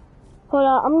 Hold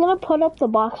on, I'm gonna put up the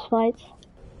box fights.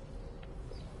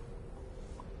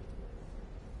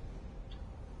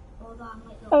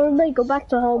 Everybody go back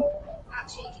to home.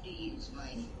 Actually, could you use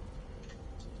mine?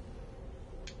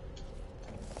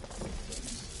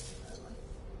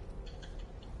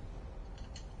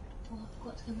 Oh, I've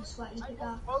got to get my sweaty big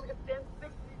ass. Well, it stands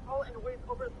 6 feet tall and weighs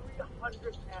over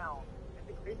 300 pounds. And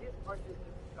the craziest part is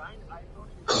this giant iPhone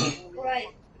is fully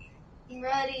Right, you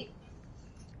ready?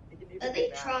 Are they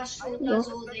trash talkers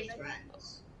or are they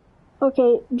friends?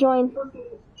 Okay, join.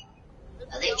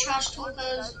 Are they trash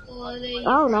talkers or are they I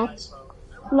don't know. friends?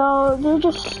 No, they're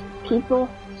just people.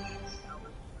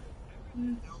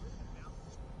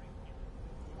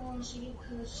 Honestly,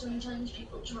 because sometimes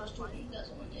people trash talk and get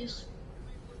on this.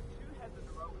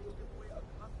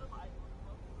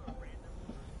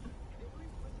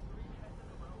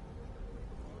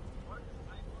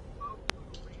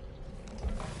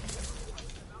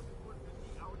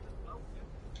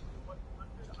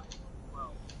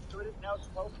 now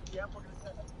 12 p.m. We're gonna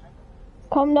set a timer.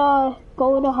 Come to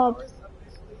go to hub.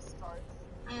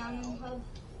 I am in hub.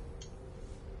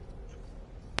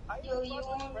 Yo, you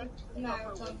on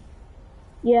marathon?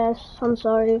 Yes, I'm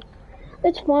sorry.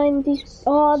 It's fine. These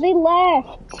they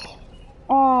left.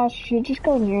 Ah, shoot, just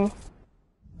go in here.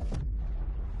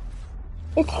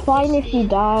 It's fine if you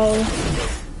die.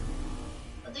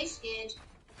 Are they scared?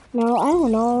 No, I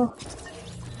don't know.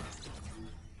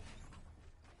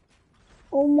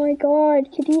 Oh my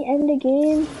god, could he end the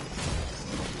game?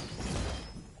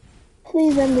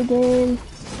 Please end the game.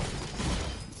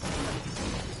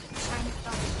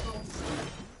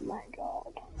 Oh my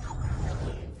god.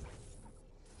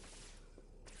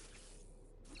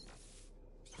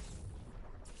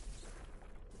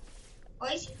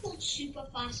 Why is he called Super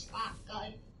Fast Fat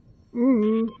Guy?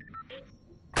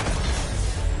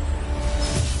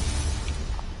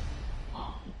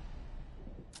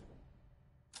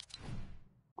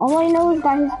 All I know is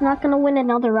that he's not gonna win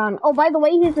another round. Oh, by the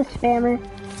way, he's a spammer.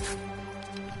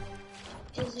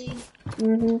 Is he?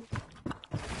 You'll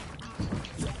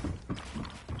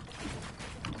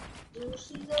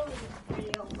see those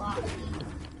real lucky.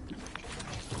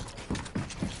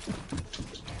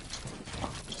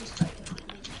 Just like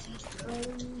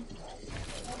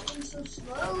I'm so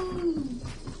slow.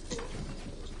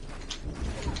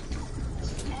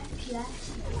 FPS.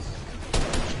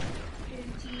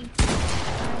 50, 30,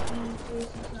 30,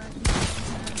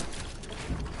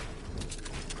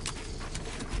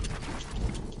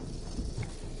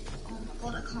 oh my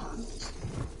god, I can't.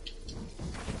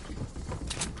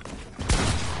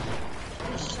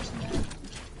 It's just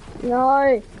me. No.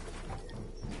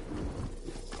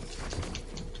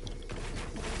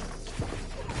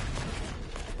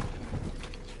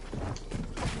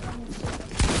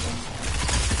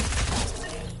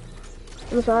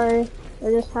 I'm sorry. I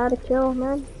just had a kill,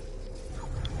 man.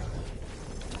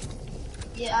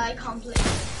 Yeah, I can't play.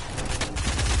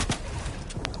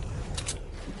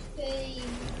 Hey.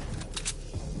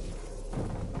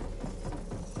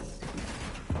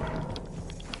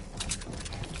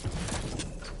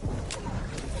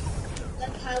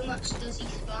 Like, how much does he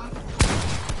spam?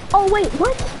 Oh wait,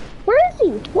 what? Where is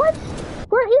he? What?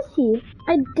 Where is he?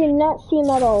 I did not see him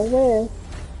at all. Where?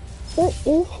 Where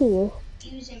is he?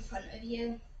 He was in front of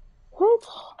you. What?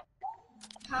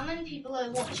 How many people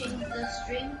are watching the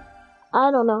stream? I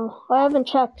don't know. I haven't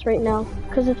checked right now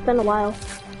because it's been a while.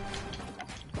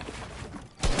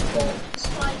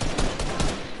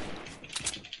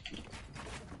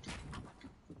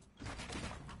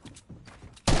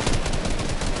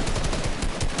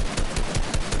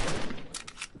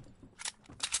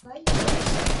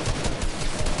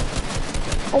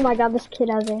 Oh my god, this kid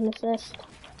has aim assist.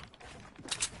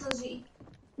 Does he?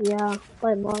 Yeah,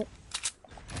 by a lot.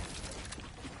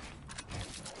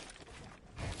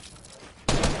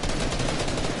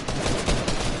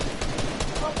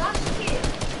 Oh, that's cute.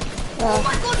 Yeah. Oh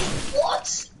my god,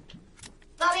 what?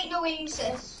 That ain't no aim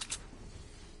assist.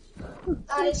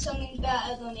 That is something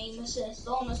better than aim assist,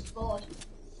 honest to god.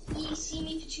 You see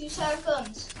me for 2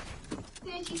 seconds.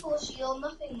 34 shield,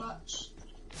 nothing much.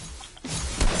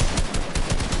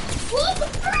 What the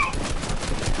frick?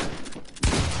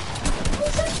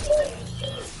 What's that doing?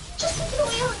 Just taking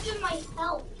away 100 of my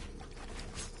health.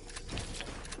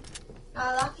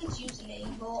 Nah, that kid's using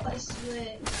aimbot, I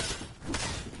swear.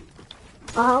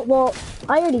 Well,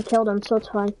 I already killed him, so it's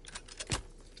fine.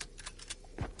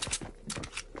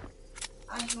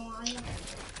 I know, I know.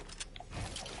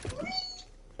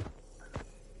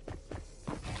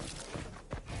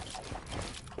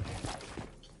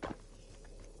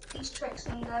 These tricks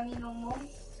don't get me no more.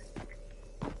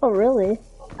 Oh really?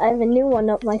 I have a new one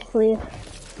up my sleeve.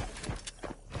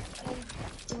 I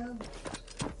don't.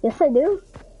 Yes, I do.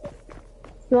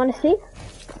 You want to see?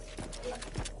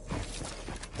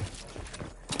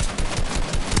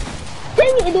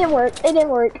 Dang it, it didn't work. It didn't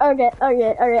work. Okay.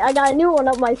 I got a new one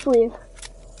up my sleeve.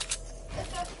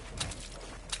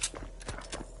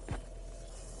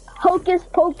 Hocus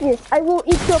pocus. I will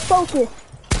eat your focus.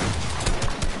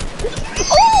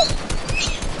 Oh!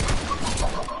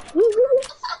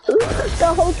 The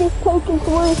hocus pocus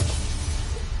worked.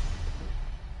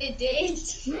 It did.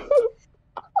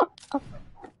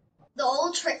 The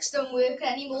old tricks don't work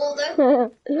anymore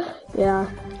though. Yeah,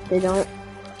 they don't.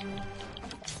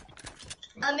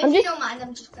 If you don't mind,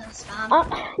 I'm just gonna spam.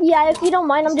 Yeah, if you don't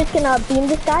mind, I'm just gonna beam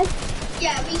this guy.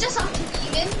 Yeah, we just have to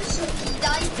beam him so he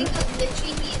dies because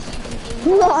literally he is using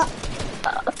beam. No,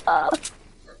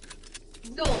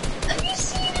 have you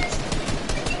seen his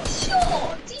freaking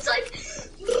shot? He's like,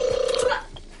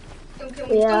 don't kill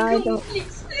me, yeah, don't kill me,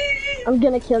 please. I'm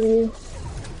gonna kill you.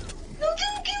 No,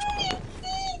 don't kill me.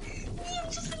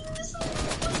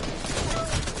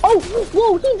 Oh,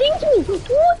 whoa, he dinked me.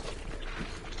 What?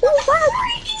 Oh, wow.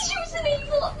 He's using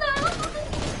aimbot now.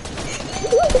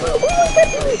 Oh my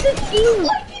god, this game.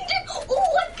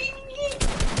 Oh, I beat him.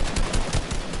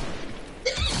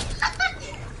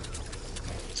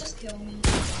 Just kill me.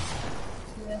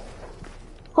 Yeah.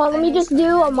 Hold on, let me just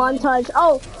do a montage.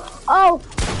 Oh,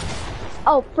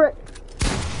 frick.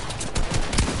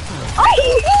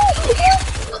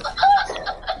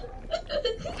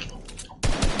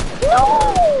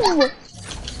 Oh!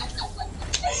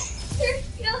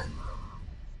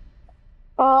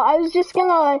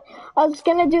 No! I was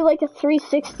gonna do like a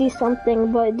 360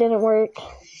 something, but it didn't work.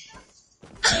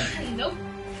 Nope.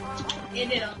 It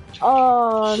didn't.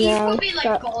 Oh, He's man. probably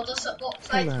like God or something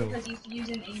like Hello. because he's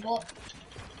using aimbot.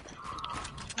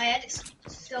 My edit's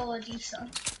still a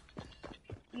decent.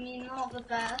 I mean, not the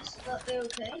best, but they're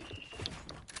okay.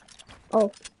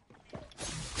 Oh.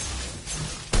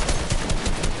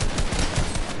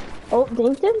 Oh,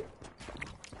 dinked him?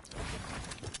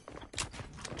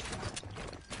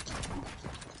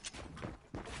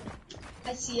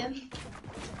 I see him.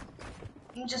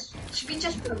 Should we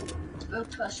just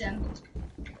push him?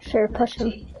 Sure, push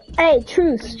him. Hey,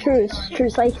 truce.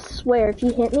 I swear, if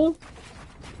you hit me.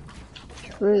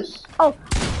 Truce. Oh,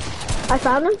 I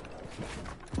found him.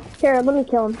 Here, let me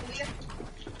kill him.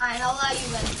 Alright, I'll allow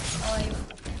you in.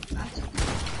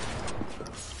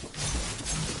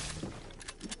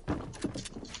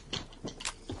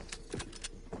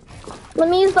 Let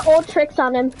me use the old tricks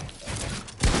on him.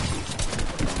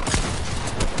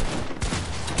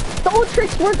 The old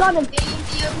tricks work on him.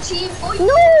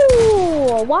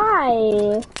 No!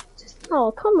 Why?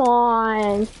 Oh, come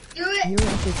on. Do it. Your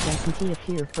epic doesn't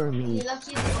appear for me.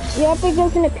 Your epic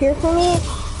doesn't appear for me?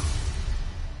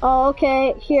 Oh,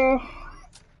 okay, here.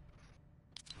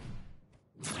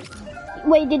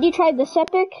 Wait, did you try this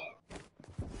epic?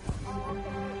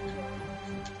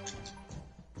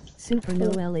 Super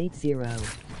Noel 80.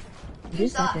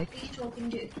 This epic. Who are you talking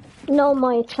to? No,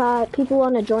 my chat. People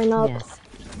want to join up. Yes.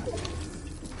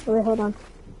 Wait, hold on.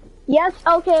 Yes,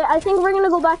 okay, I think we're gonna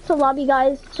go back to lobby,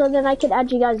 guys, so then I can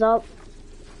add you guys up.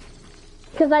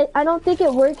 Because I don't think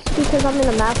it works because I'm in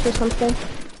a match or something.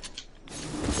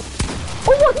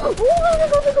 Oh,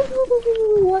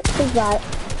 what is that?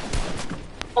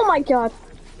 Oh my god.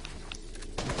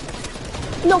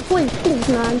 No, please,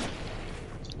 man.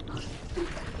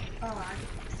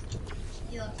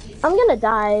 I'm gonna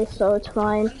die, so it's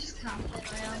fine.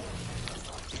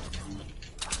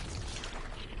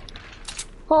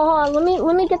 Hold on,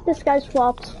 let me get this guy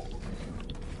swapped.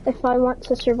 If I want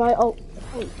to survive. Oh.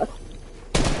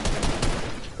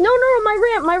 No,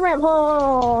 my ramp. Hold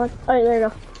on. Alright, there you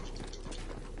go.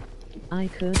 I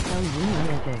could tell you my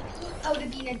epic. I would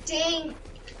have been a dang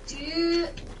dude.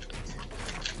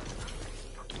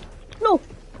 No.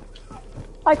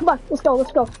 Alright, come on, let's go.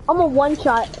 I'm a one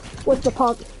shot with the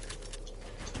pump.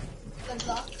 Good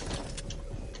luck.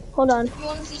 Hold on. You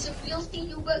want to see some real speed?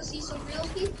 You will see some real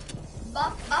speed.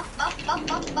 Bop.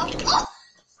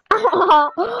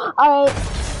 Oh!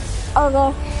 Alright.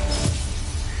 Okay.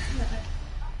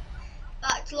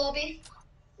 Back to lobby.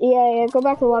 Yeah, go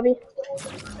back to lobby.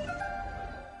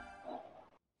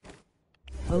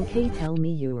 Okay, tell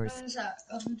me yours. 1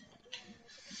 second.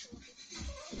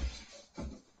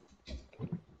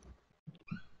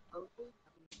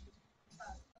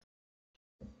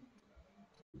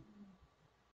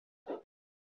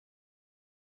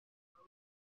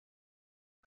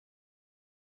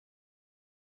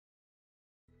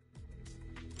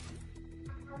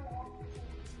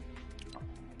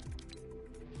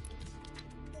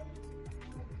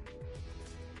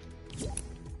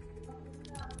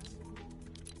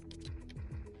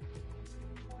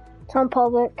 It's on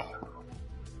public.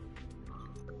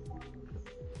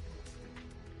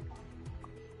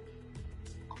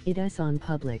 It is on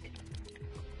public.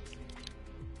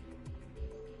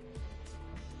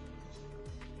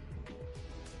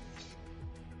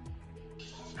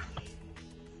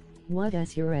 What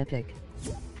is your epic?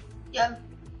 Yeah.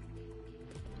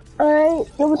 Alright,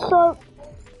 what's up?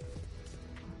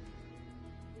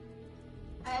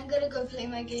 I'm gonna go play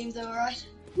my game though, alright?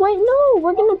 Wait, no,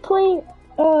 we're gonna play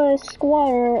squad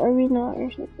or arena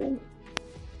or something.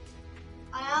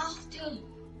 I have to.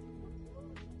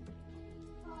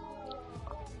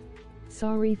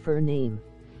 Sorry for name.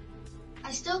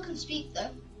 I still can speak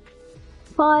though.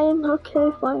 Fine,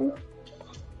 okay, fine.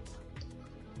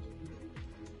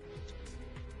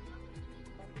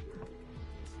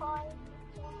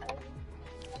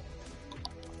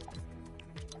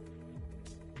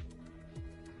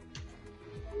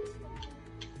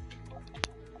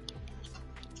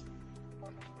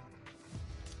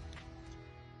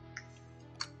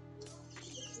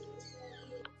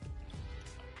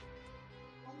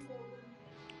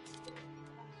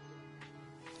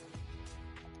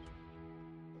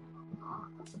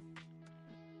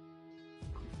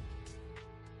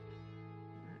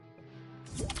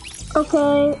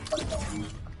 Okay.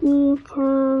 We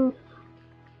can...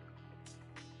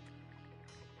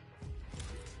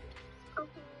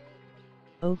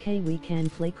 Okay, we can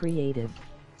play creative.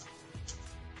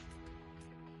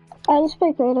 Let's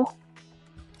play creative.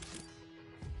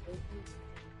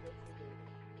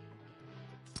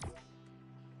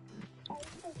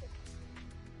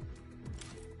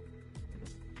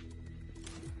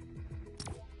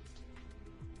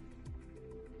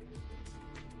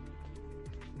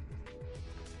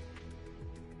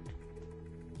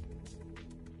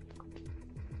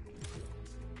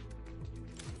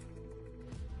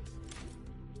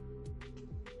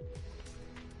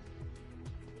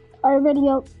 Already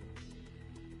up.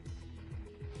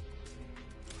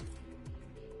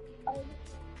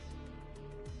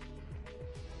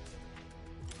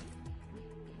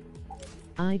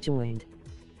 I joined.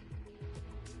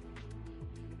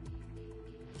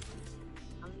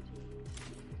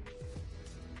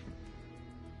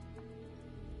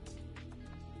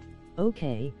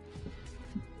 Okay.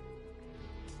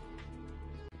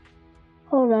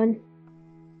 Hold on.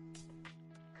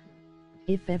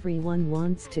 If everyone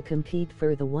wants to compete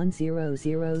for the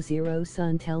 1000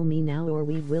 sun, tell me now or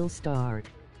we will start.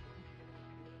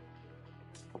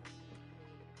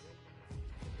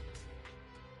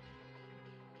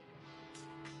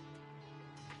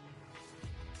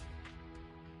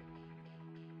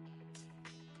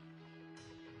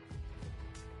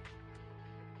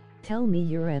 Tell me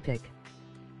you're epic.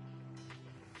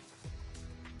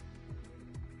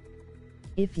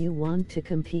 If you want to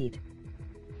compete.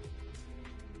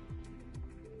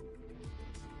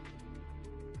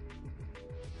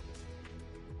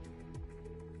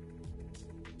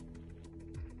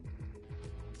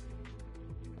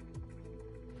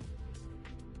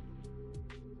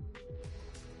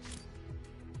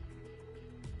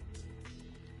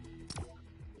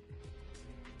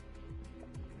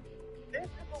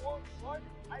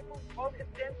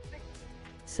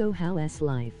 So how's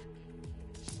life?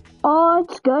 Oh,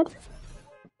 it's good.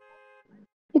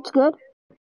 It's good.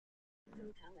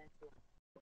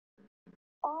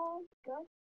 Oh, it's good.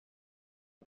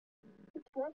 It's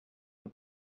good.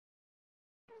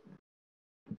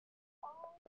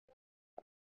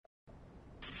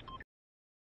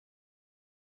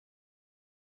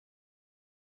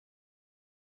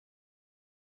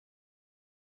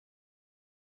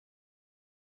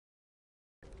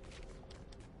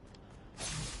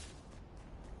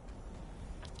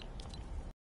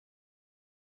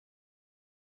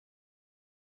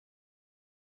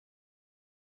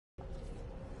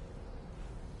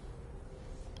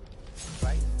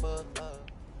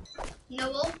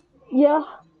 Noel, Yeah.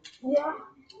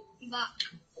 back.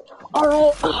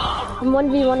 Alright. I'm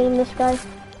 1v1ing this guy.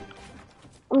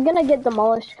 I'm gonna get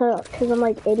demolished because I'm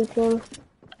like 80 ping.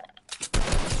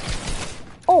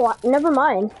 Oh, never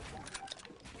mind.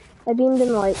 I beamed him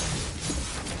like...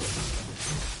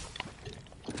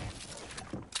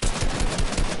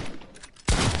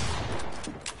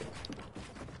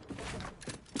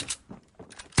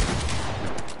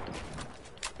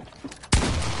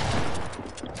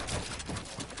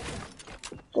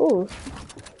 Ooh.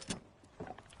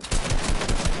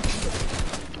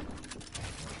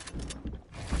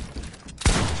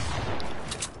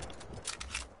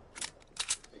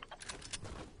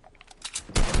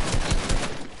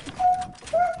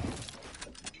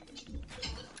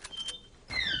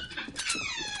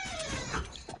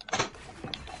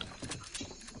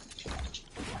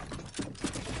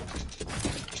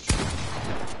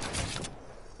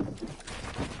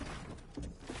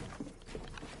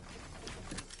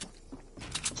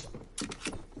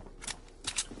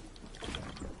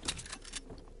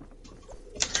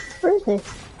 Where is he?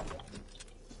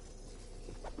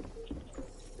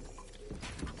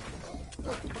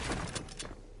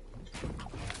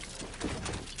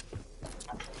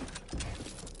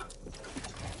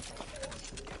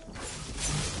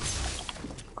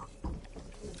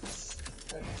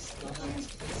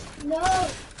 No.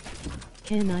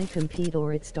 Can I compete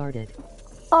or it started?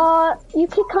 You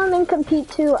can come and compete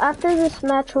too after this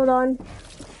match. Hold on.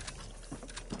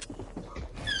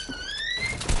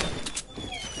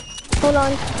 Hold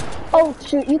on. Oh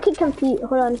shoot, you can compete.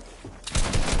 Hold on.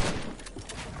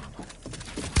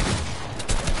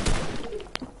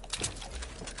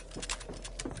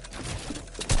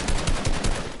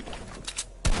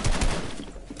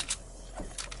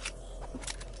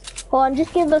 Hold on,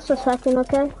 just give us a second,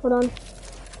 okay? Hold on.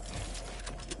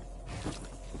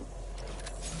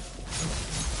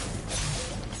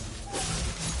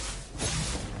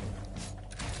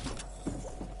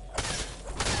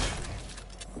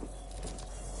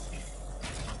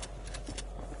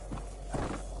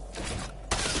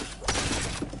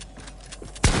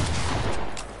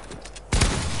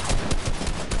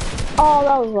 Oh,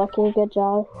 that was lucky. Good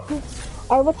job.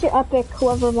 Alright, what's your epic?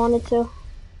 Whoever wanted to.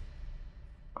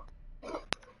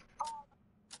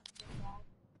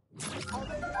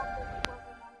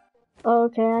 Oh,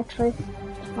 okay, actually,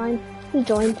 it's fine. He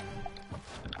joined.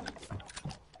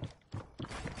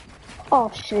 Oh,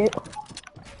 shoot.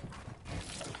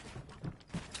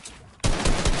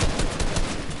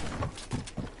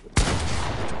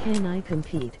 Can I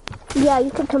compete? Yeah,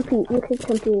 you can compete. You can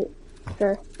compete.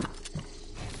 Sure.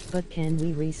 But can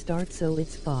we restart so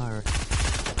it's far?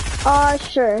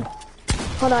 Sure.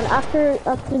 Hold on. After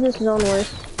this zone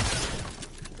wars.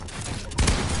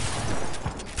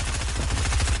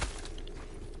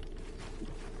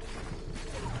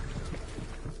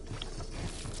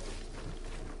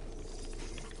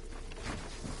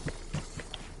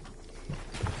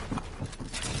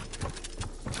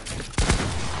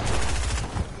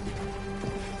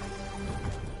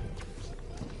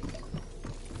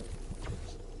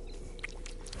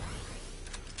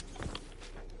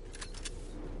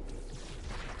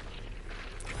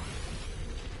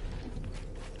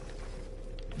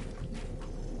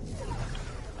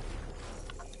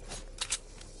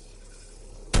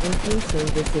 Okay, so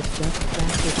this is just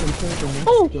practice until the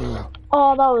next game.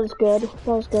 Oh, that was good. That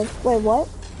was good. Wait, what?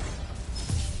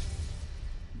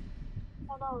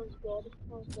 Oh, that was good.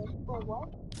 That was good. Wait, what?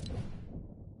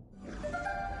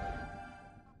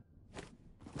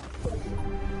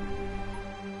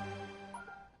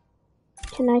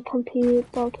 Can I compete?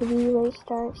 Well, can we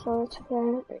restart so it's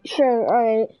fair? Sure,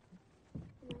 alright.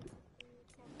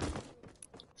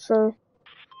 Sure.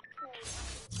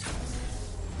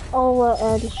 I'll let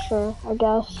Ed, sure, I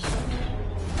guess.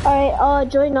 Alright,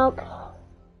 join up.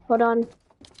 Hold on.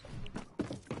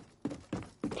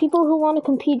 People who want to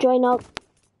compete, join up.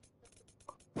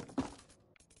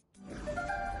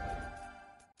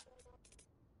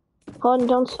 Hold on,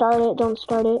 don't start it, don't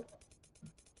start it.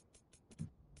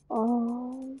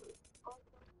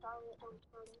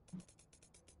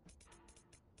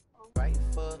 Right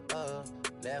foot up,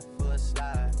 left foot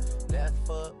slide, left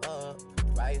foot up,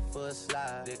 right foot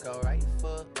slide. They go right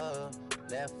foot up,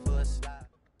 left foot slide.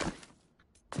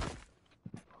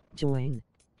 Join.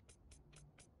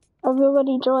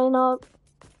 Everybody join up.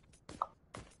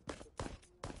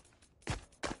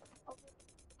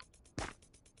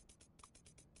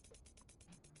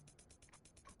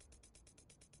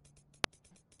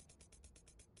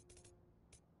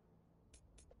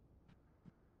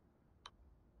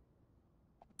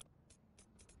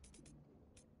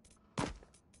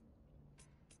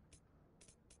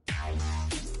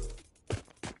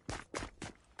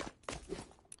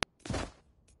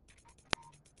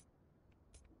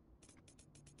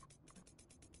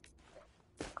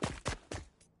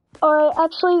 Alright,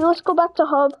 actually, let's go back to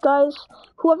Hub, guys.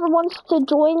 Whoever wants to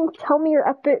join, tell me your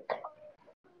epic.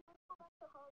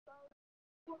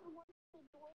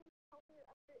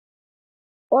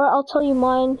 Or I'll tell you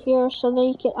mine here so that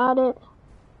you can add it.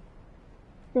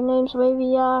 Your name's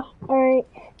Wavy, yeah. Alright.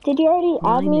 Did you already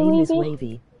add me, Wavy? My name is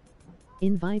Wavy.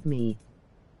 Invite me.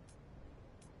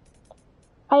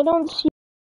 I don't see...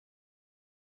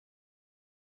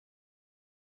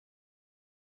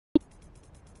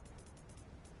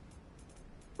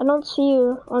 I don't see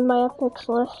you on my epics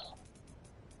list.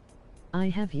 I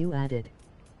have you added.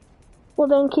 Well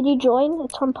then, could you join?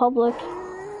 It's on public.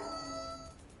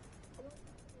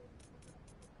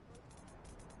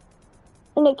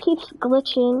 And it keeps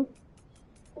glitching.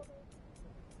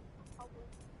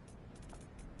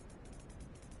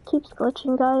 Keeps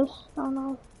glitching, guys. I don't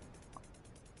know.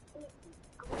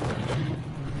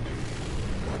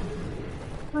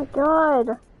 Oh my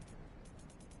god.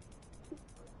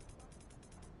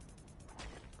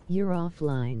 You're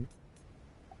offline.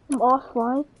 I'm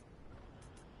offline?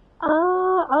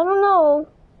 I don't know.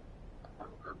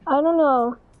 I don't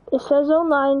know. It says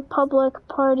online, public,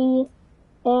 party,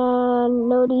 and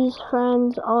Nody's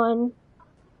friends on.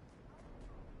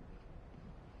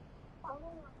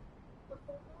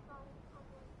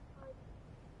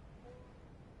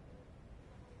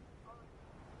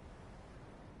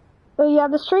 Oh yeah,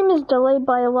 the stream is delayed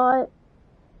by a lot.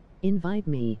 Invite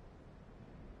me.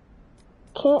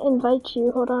 Can't invite you,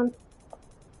 hold on.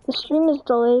 The stream is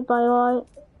delayed by a lot.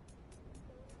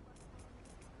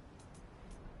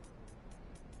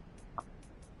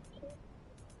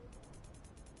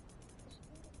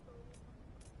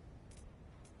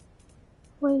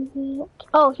 Wavy.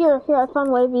 Oh, here, I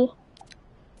found Wavy.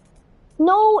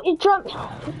 No, it dropped.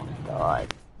 Oh my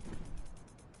god.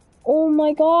 Oh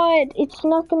my god, it's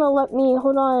not gonna let me,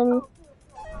 hold on.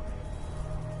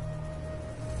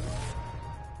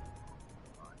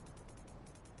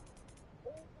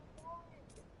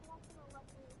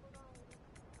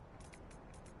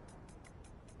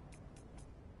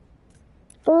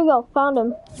 There we go, found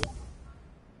him.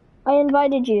 I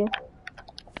invited you.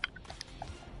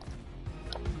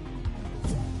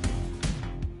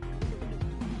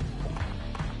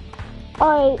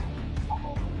 Alright.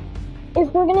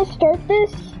 If we're gonna start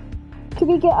this, could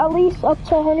we get at least up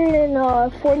to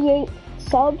 148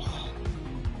 subs?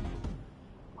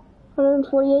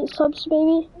 148 subs,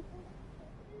 baby.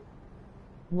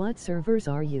 What servers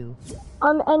are you?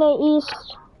 I'm NA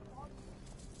East.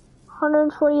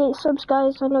 148 subs,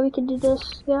 guys. I know we can do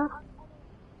this, yeah.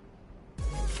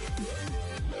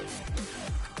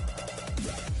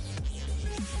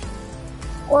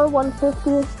 Or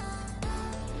 150.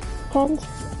 Depends.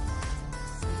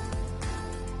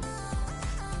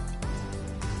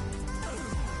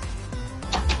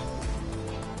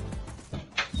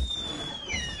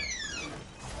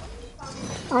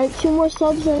 Alright, 2 more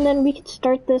subs and then we can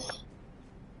start this.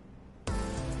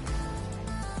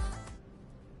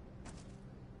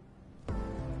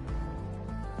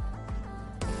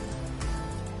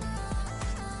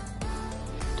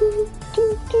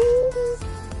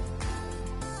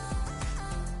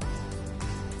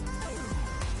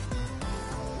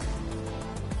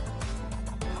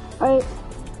 Alright,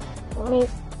 wait,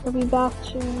 we'll be back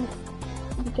to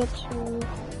get to...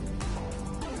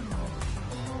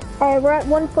 Alright, we're at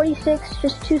 146,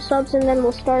 just 2 subs and then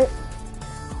we'll start.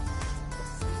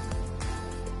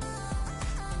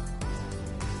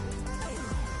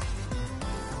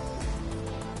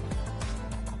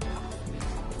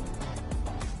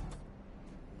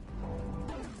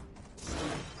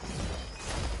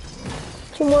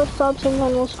 Two more subs and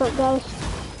then we'll start, guys.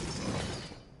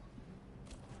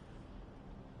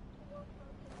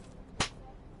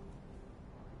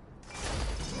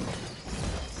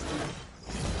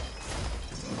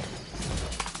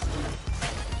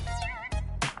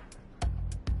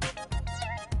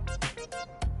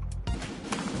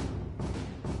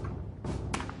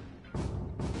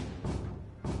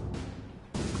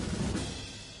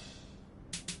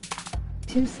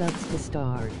 Two subs to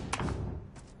start.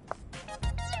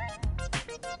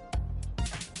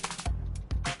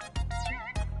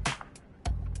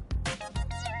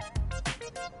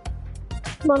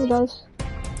 Come on, guys.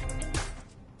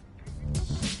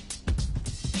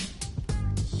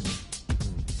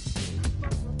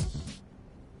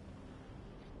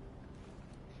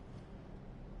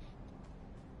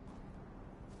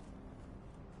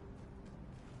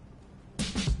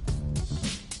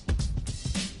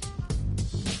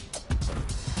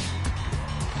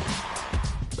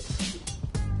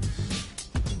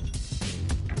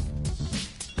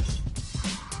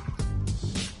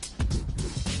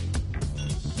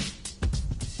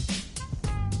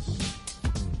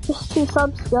 Just 2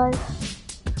 subs, guys.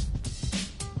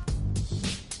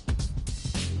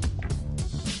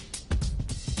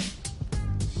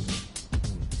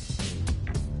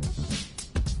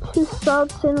 Two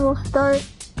subs and we'll start.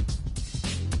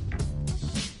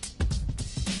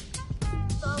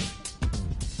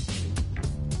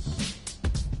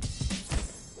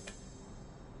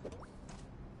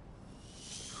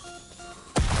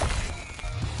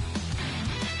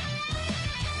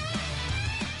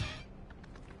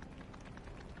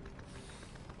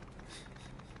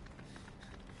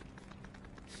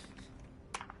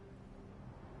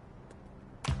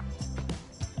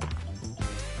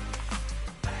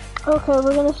 Okay,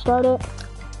 we're gonna start it.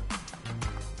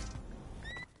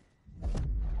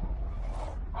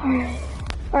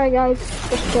 Alright guys,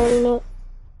 we're starting it.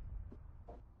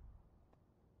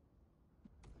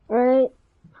 Alright.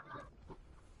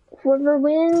 Whoever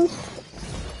wins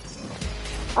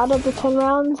out of the 10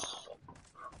 rounds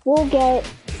will get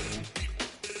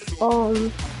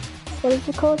what is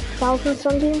it called? 1,000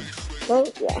 something?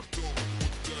 Right? Yeah.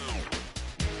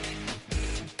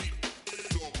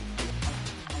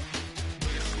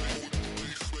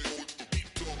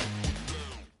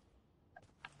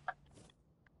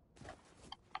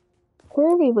 What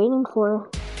are we waiting for?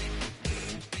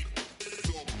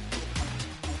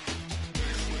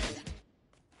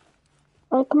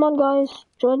 Alright, come on guys,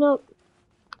 join up.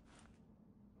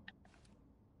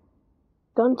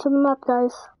 Going to the map,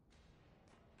 guys.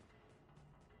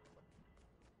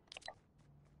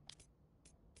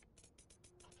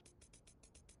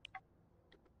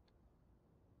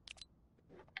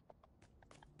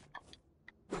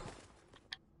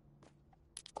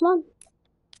 Come on.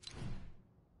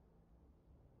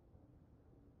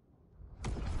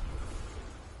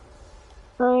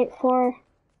 Alright, 4.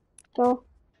 Go.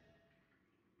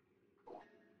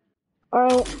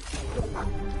 Alright.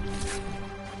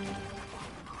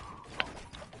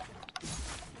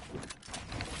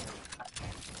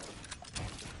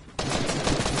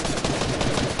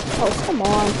 Oh, come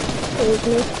on. Save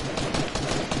me.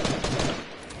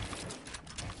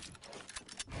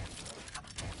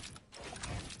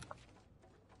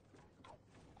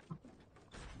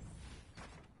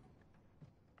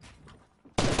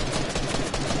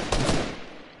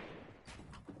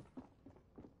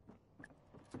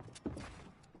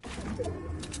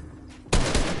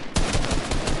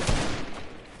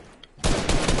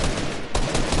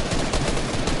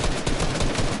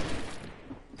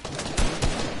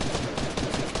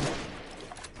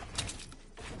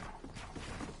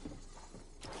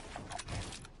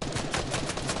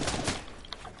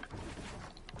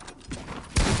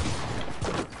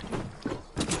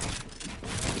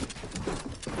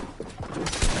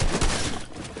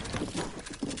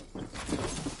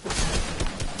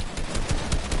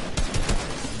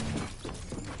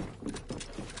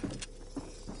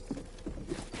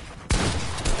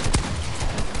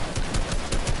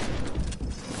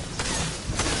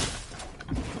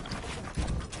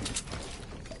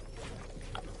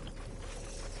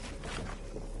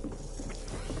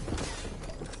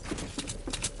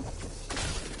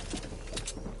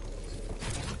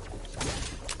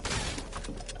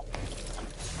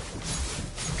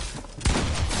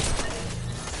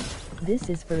 This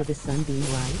is for the sunbeam,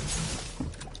 right?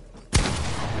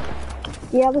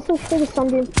 Yeah, this is for the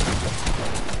sunbeam.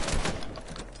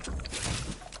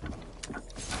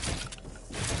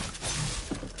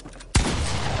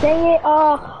 Dang it,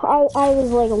 I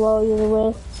was like low either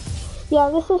way. Yeah,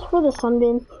 this is for the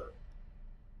sunbeam.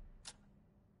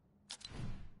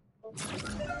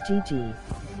 GG.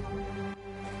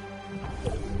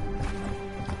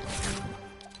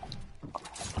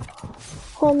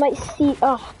 Oh, my seat.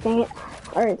 Oh, dang it.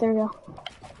 Alright, there we go.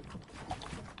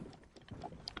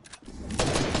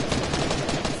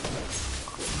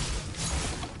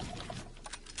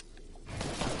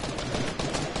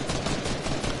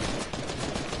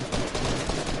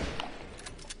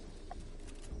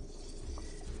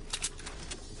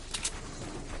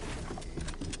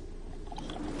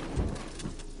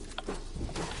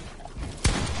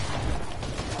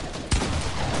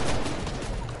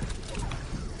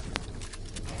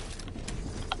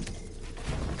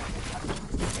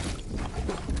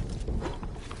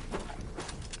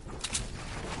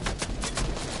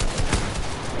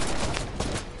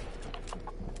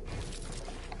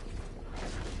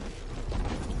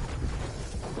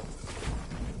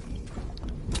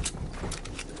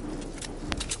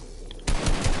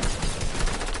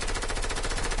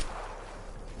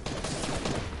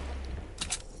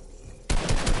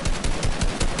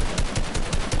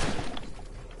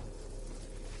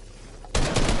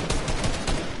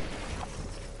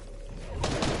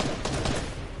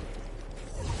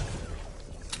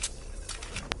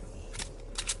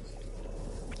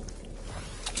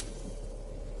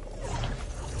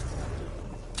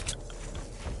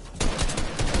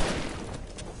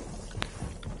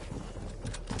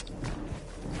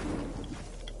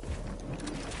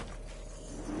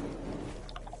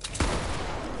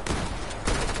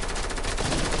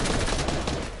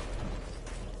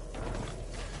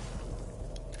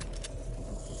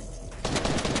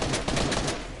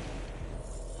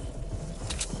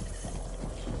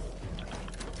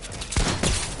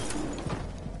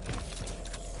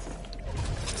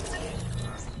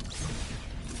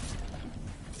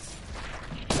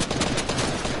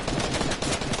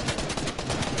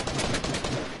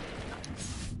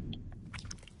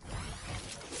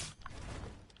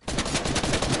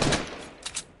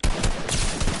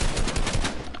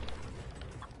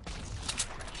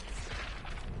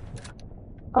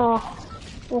 Oh,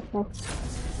 okay.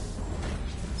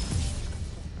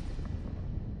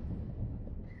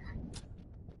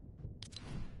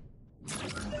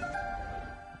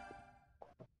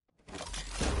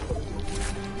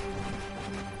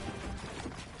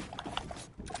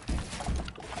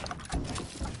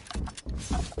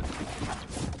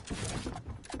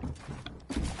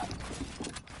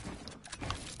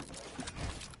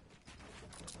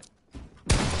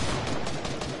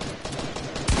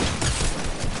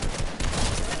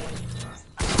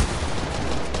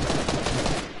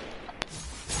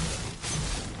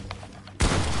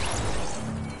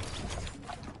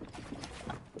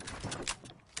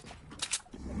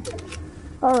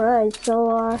 Alright, so,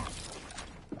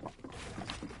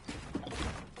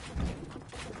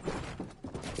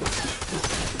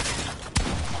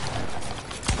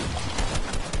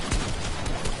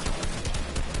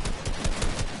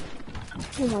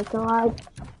 oh my god.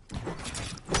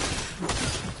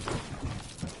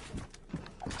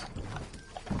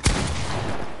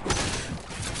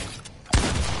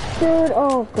 Dude,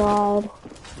 oh god.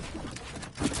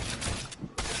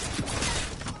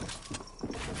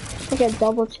 I get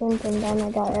double chinned and then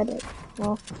I got edit.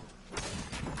 Well.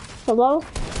 Hello?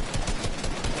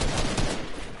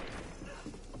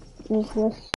 Who's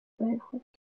this?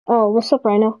 Oh, what's up,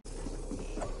 Rhino?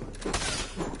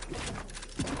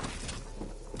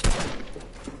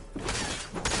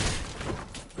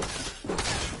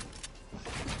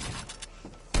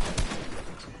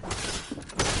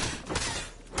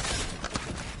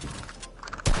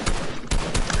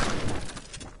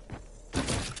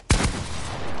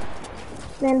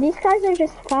 Man, these guys are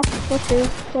just fast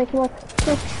clickers. Like, look.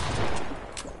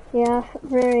 Yeah,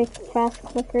 very fast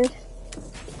clickers.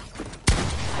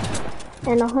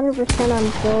 And 100% on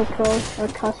GoPro or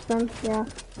custom. Yeah,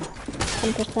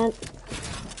 100%.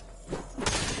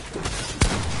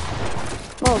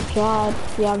 Oh god,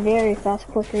 yeah, very fast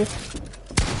clickers.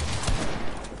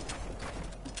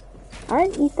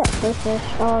 I'd eat that swordfish.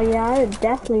 Oh yeah, I would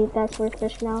definitely eat that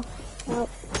swordfish now. Yep.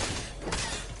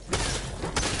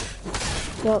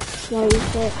 Yep, no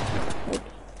use it. Like,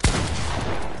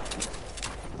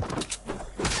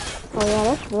 oh yeah,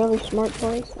 that's really smart,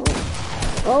 boys.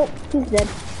 Oh, he's dead.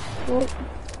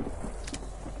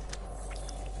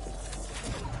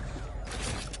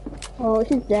 Oh,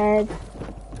 he's dead.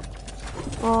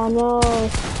 Oh no.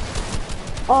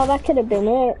 Oh, that could have been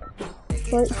it.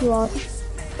 But he lost.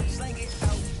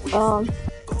 I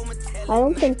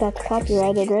don't think that's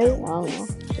copyrighted, right? I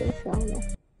don't know.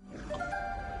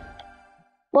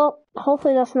 Well,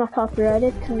 hopefully that's not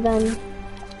copyrighted, because then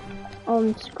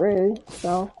I'm screwed,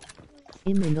 so.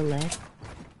 Him in the leg.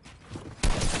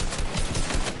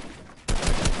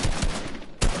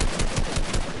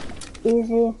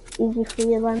 Easy for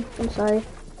you then. I'm sorry.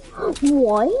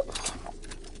 What?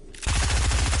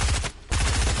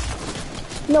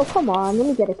 No, come on, let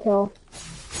me get a kill.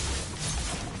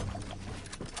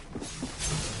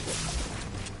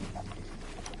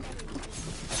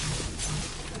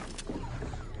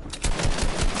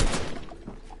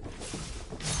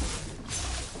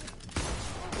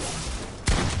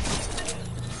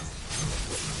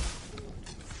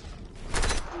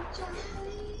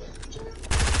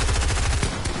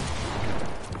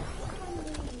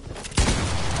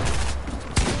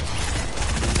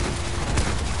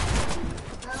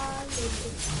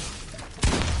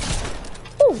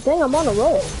 Dang, I'm on a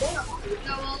roll.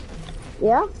 No,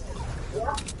 Yeah?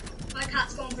 my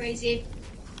cat's gone crazy.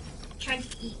 Trying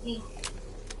to eat me.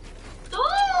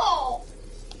 Oh!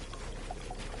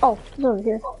 Oh, he's over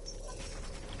here. No.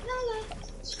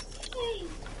 Hey.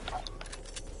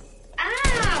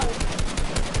 Ow!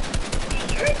 Hey,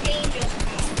 you're a dangerous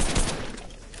cat.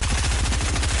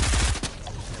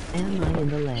 Am I in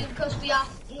the leg? Because we have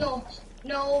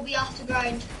no, we have to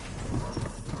grind.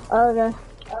 Okay.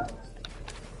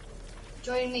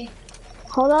 Join me.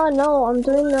 Hold on, no, I'm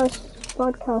doing this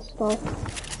podcast stuff.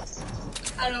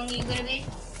 How long are you gonna be?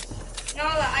 No,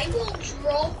 I will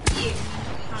drop you.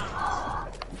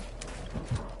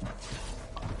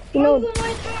 You know,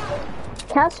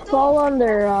 cats fall on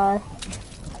their,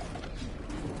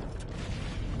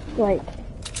 like,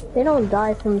 they don't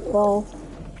die from fall.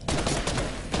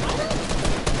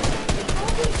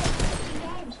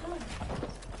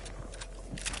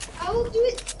 I will do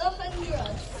it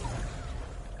 100.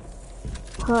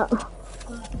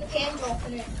 Okay, I'm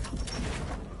dropping it.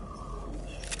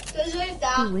 Because with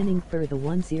that, Winning for the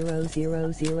 1000 I know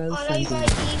you Sunday. might even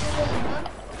win.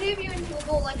 Maybe you into a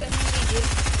goal like I normally do.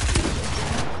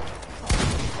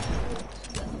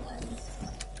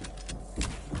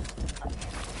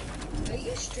 Are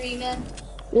you streaming?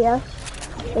 Yes.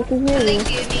 I can hear you.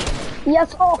 Thank you,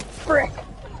 Yes, oh, frick.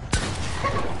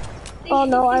 Oh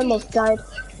no, I almost died.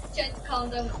 Trying to calm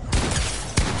down.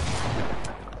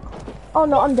 Oh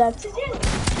no, I'm dead.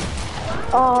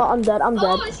 Oh, I'm dead.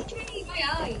 Oh, is he trying to eat my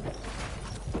eye?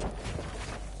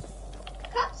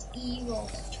 Cat's evil.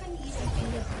 He's trying to eat my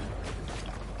finger.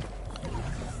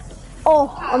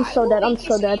 Oh, I'm so dead. I'm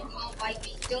so dead. You can't bite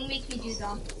me. Don't make me do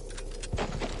that.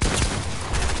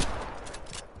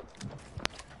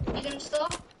 You gonna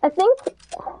stop? I think.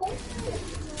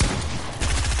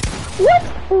 What?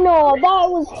 No, that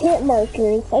was hit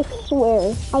markers. I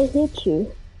swear, I hit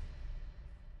you.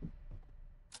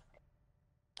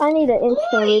 I need an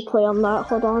instant replay on that.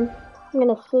 Hold on. I'm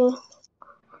gonna see.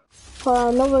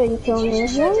 Nobody can kill me.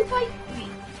 What?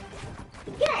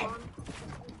 Yeah.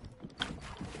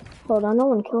 Hold on, no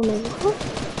one killed me. What?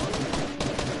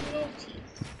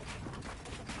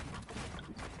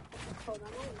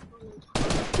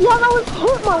 Yeah, that was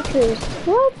hit markers.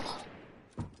 What?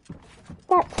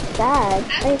 That's sad.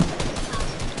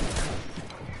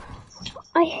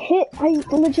 I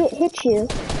legit hit you,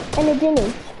 and it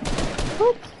didn't.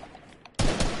 What?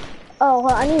 Oh,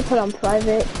 well, I need to put on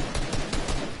private.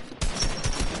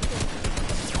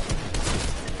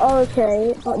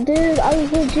 Okay, dude, I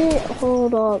was legit.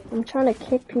 Hold up, I'm trying to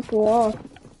kick people off.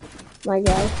 My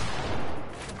guy,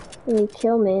 you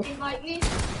kill me. Invite me.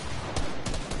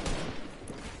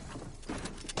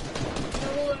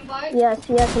 No invite. Yes,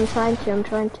 I'm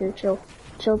trying to.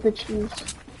 Chill the cheese.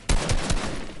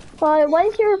 Why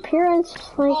is your appearance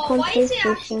like on Why is it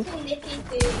PlayStation? actually nipping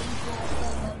 30?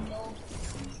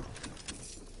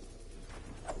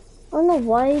 I don't know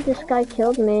why this guy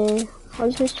killed me. I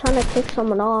was just trying to kick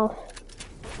someone off.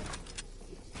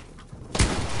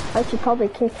 I should probably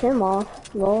kick him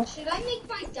off. Well, Should I make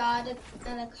my dad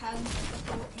an account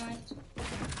for Fortnite?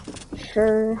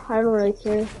 sure, I don't really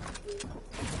care.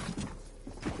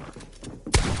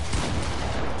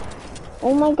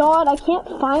 Oh my god, I can't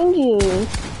find you.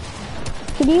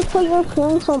 Could you put your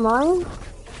appearance on mine?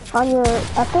 On your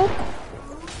Epic?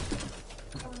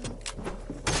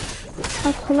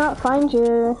 I cannot find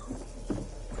you.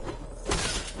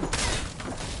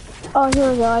 Oh,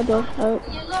 here we go, I did. Right.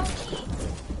 You're lucky.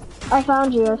 I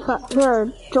found you.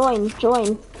 Here, join.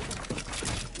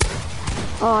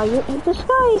 Oh, this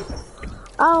guy.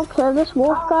 I don't care, this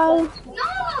wolf guy. No!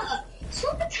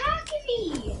 Stop attacking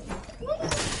me!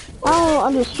 I don't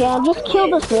understand. Just kill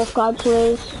this wolf guy,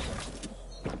 please.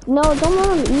 No, don't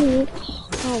let him eat.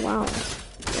 Oh, wow.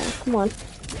 Yeah, come on.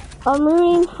 I'm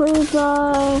rooting for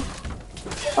the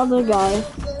other guy.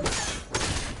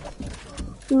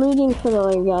 I'm rooting for the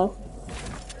other guy.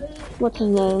 What's his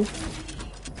name?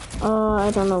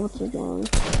 I don't know what's his name.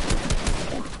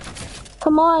 Okay.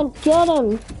 Come on, get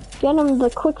him! Get him, the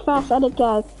quick, fast edit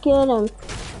guy. Get him.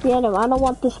 I don't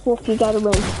want this wolfy guy to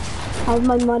win. I have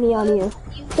my money on you.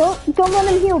 Don't let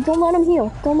him heal. Don't let him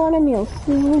heal.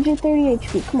 He's legit 30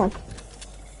 HP.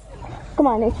 Come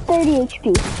on, it's 30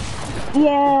 HP.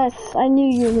 Yes, I knew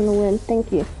you were gonna win.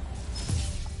 Thank you.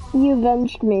 You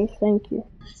avenged me. Thank you.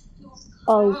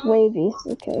 Oh, he's wavy.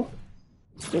 Okay.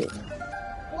 Sweet.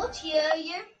 What year are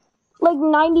you? Like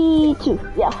 92.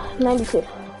 Yeah, 92.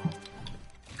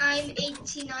 I'm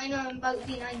 89 or I'm about to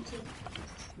be 19.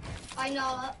 I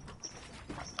know that.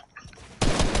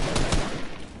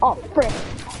 Oh, frick.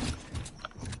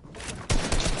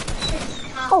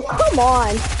 Oh, come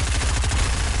on.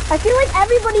 I feel like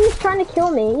everybody's trying to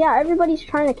kill me. Yeah, everybody's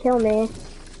trying to kill me.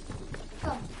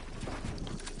 Oh.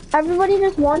 Everybody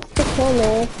just wants to kill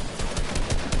me.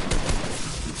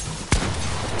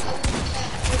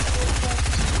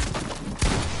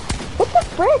 What the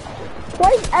frick? Why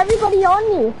is everybody on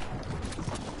me?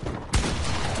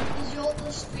 Because you're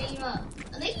the streamer.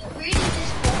 I think you really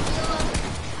this popular.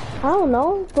 I don't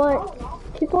know, but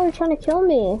people are trying to kill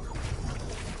me.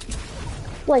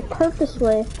 Like,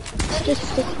 purposely.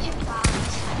 Just to...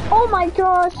 Oh my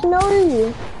gosh,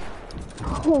 no!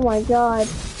 Oh my god.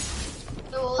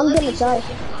 No, I'm gonna die.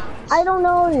 I don't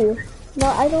know you. No,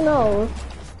 I don't know.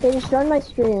 They just run my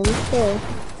stream, too.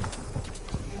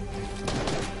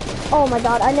 Oh my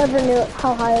god, I never knew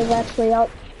how high I was actually up.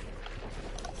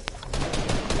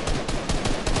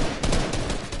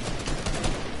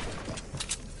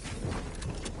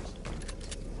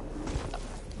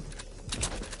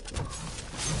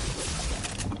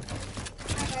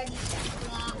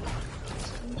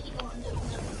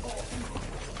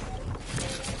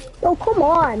 Oh, come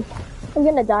on. I'm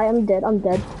gonna die. I'm dead. No.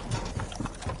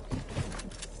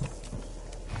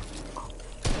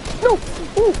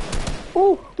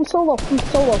 Ooh, I'm solo.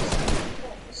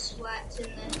 Sweat in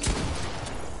this.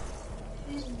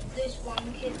 This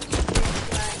one kid is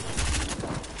sweat.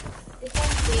 This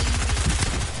one's baby.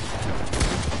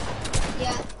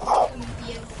 Yeah,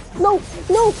 No.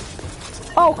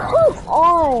 Oh, come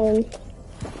on.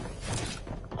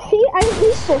 See, I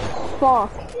hate this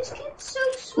fox. This kid's so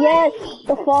sweaty. Yes,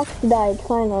 the fox died,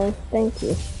 finally. Thank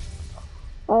you.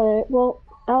 Alright, well,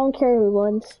 I don't care who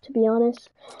wins, to be honest.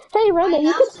 Hey, Rhino,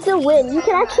 you can still win. You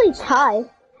can actually tie.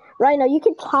 Rhino, you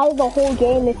can tie the whole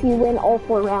game if you win all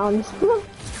 4 rounds.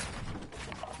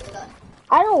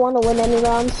 I don't want to win any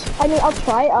rounds. I mean, I'll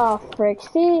try. Oh, frick.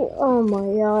 See? Oh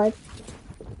my god.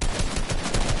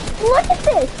 Look at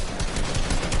this!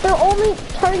 They're only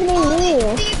targeting me.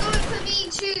 They're going for me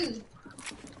too.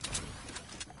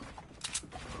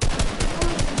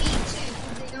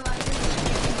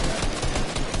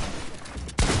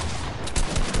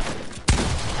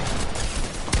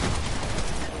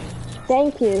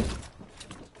 Thank you.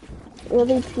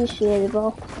 Really appreciate it,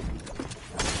 bro.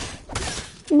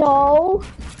 No,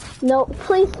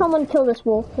 please someone kill this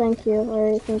wolf. Thank you.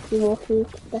 Alright, thank you, Wolfie.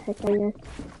 Get the heck out of here.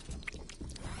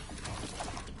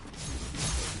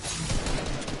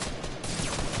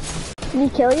 Did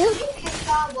he kill you?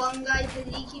 That one guy, did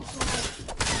he keep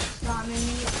spamming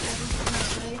me every time I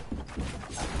play?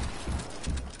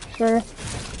 Sure.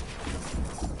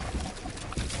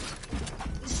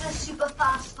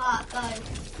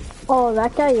 Oh,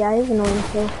 that guy, yeah, he's annoying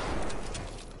too.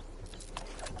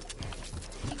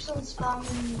 Keeps on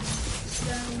spamming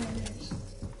exterminators.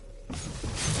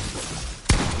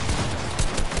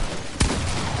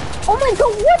 Oh my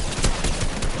god, what?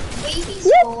 Wavy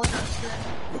What? scored us then.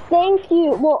 Thank you.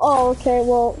 Well, oh, okay,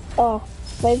 well,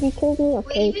 Wavy killed me?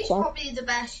 Okay, Wavy's so. probably the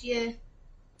best here.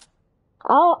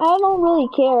 I don't really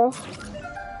care.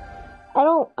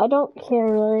 I don't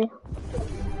care really.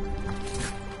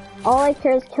 All I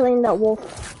care is killing that wolf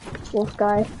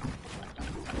guy.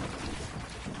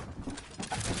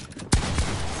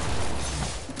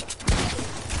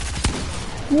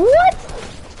 What?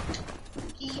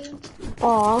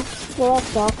 Aw, well that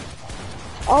sucks.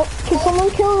 Oh, can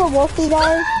someone kill the wolfy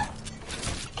guy?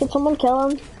 Can someone kill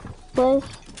him, please?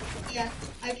 Yeah,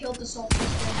 I killed the salty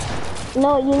guy.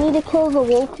 No, you need to kill the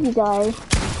wolfy guy.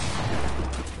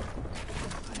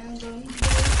 I am going to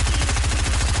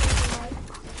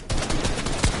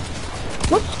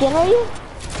What skin are you?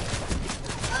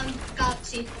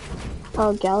 Galaxy.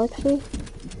 Oh, Galaxy?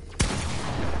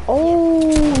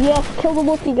 Oh, yes, kill the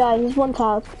wolfy guy. He's one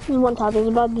tap. He's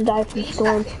about to die from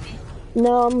storm.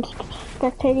 No, I'm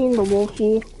spectating the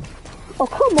wolfy. Oh,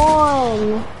 come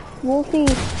on!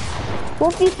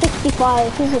 Wolfie's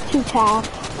 65. He's a 2-tap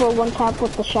for 1-tap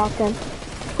with the shotgun.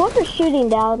 Whoever's shooting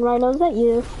down, Rhino, is that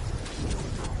you?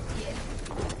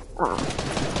 Ah.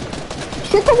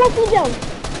 Shoot the wolfie down!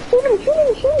 Shoot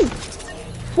him!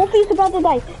 Wolfie's about to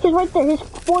die. He's right there. He's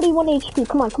 41 HP.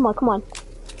 Come on.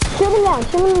 Shoot him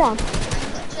down.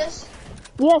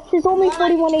 Yes, he's only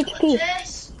 41 HP.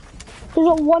 He's a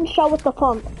 1-shot with the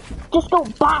pump. Just go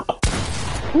back.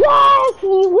 Yes!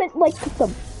 He went like the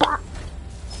back.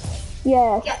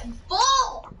 Yes. Get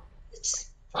ball!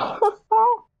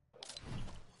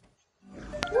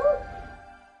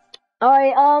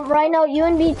 Alright, Rhino, you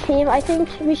and me team. I think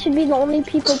we should be the only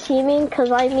people teaming,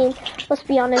 cause I mean, let's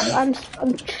be honest, I'm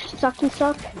sucky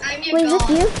suck. Wait, is this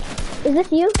you? Is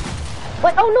this you?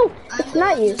 Wait, oh no, it's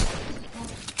not you.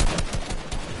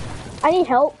 I need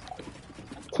help,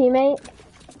 teammate.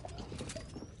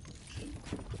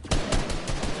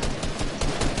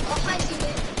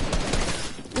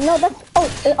 No, that's,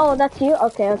 oh, that's you?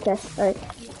 Okay, alright.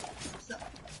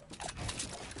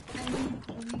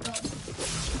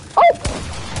 Oh!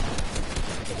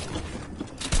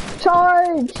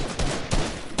 Charge!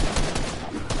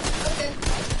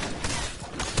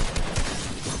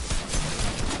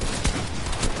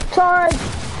 Charge!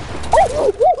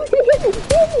 Oh!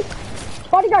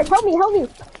 Bodyguard, help me!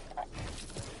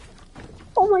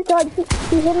 Oh my god, he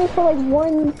hit me for like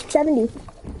 170.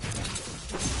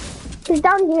 He's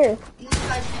down here. This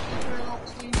guy's making for a lot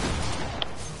too.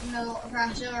 I'm in a lot of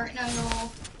pressure right now,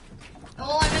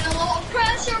 Oh, I'm in a lot of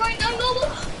pressure right now, no!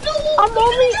 I'm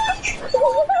only...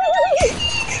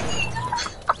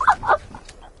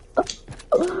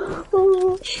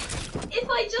 If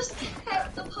I just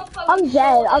kept the pump, I'm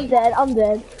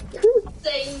dead.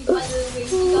 Same, by the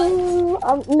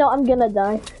way, No, I'm gonna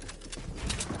die.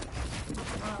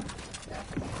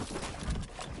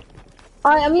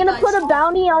 Alright, I'm gonna put a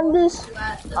bounty on this,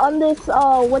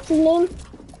 what's his name?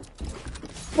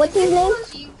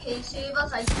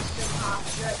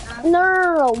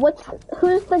 No.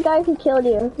 Who's the guy who killed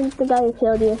you?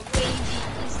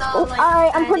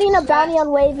 Alright, I'm putting a bounty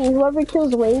on Wavy. Whoever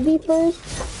kills Wavy first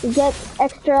gets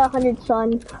extra 100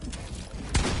 sun.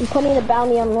 I'm putting a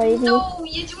bounty on Wavy. No,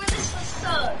 you're doing this for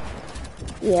sun.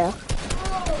 Yeah.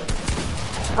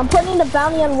 Oh. I'm putting a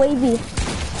bounty on Wavy.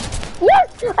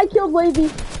 Yes! I killed Wavy.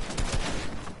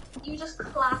 You just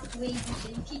clapped Wavy, so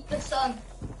you keep the sun.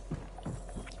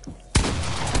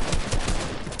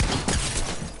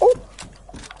 Oh!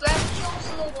 Grab kills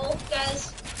to the wolf,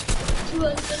 guys.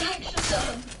 200 extra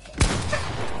sun.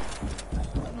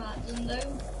 Imagine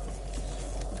though.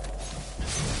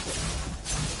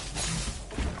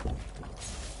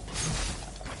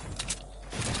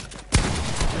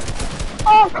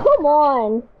 Oh, come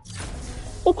on!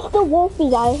 It's the wolfy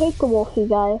guy. I hate the wolfy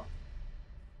guy.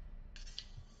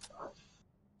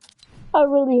 I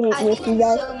really hate wolfy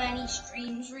guy. I've been in so many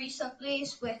streams recently,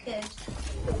 it's wicked.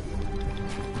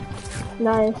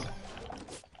 Nice.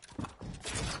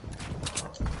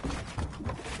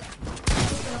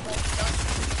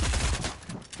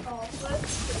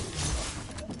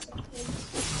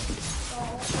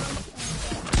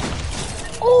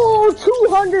 Oh,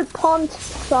 200 pumped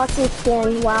soccer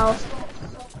skin. Wow.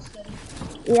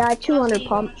 Yeah, 200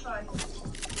 pump. I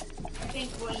think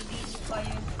Wavy's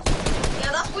playing.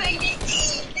 Yeah, that's Wavy.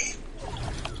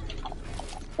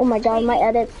 Oh my god, my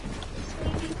edits.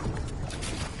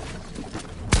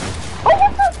 Oh,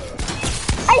 what the?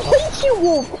 I hate you,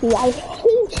 Wolfie. I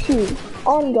hate you.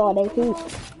 On God, I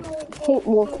hate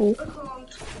Wolfie. I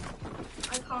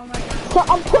can't right now. So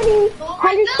I'm putting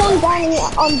 100 sun bounty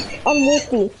on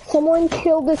Wolfie. Someone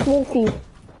kill this Wolfie.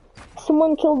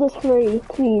 Someone kill this furry,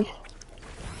 please.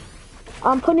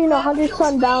 I'm putting 100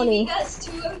 sun bounty.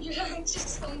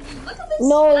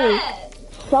 No,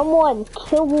 someone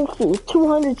kill Wolfie.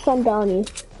 200 sun bounty.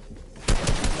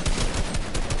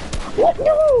 What?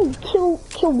 No! Kill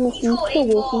Wolfie. Kill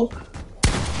Wolfie.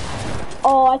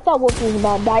 Oh, I thought Wolfie was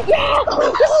about to die. Yeah!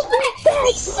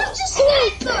 He's such a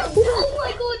snake though! Oh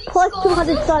my God, he's Plus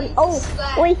 200 sun.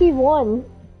 Oh, wait, he won.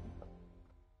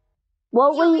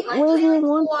 Well, wait, he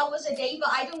won? 4 hours a day, but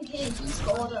I don't care. He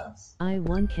scored us. I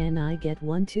won. Can I get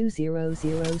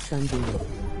 1200 Sunday?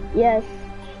 Yes.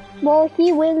 Well,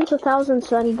 he wins 1,000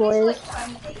 sun, boys.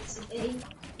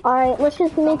 Alright, let's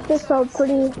just make this a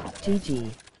pretty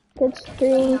GG. good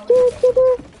stream.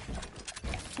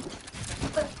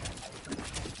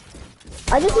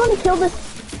 I just want to kill this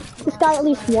guy at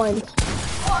least once.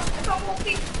 Oh,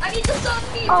 I need the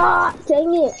sunbeam! Ah,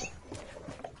 dang it.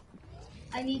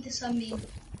 I need the sunbeam.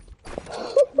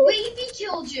 Wavy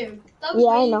killed you. That was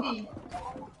Yeah, Wavy. I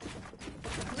know.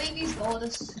 Wavy's got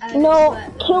us. No,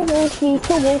 kill Wolfie,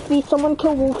 kill Wolfie. Someone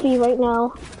kill Wolfie right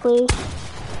now, please.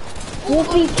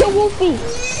 Wolfie, kill Wolfie.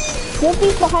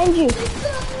 Wolfie's behind you.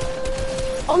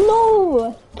 Oh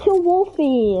no, kill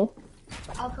Wolfie.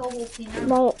 I'll kill Wolfie now.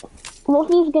 No,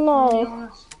 Wolfie's gonna...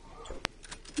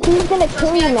 He's gonna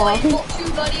kill you now.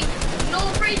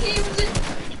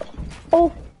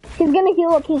 Oh, he's gonna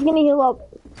heal up, he's gonna heal up.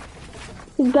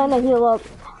 He's gonna heal up.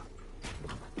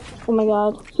 Oh my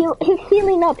God. He's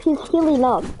healing up, he's healing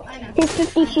up. He's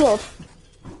 50 shield.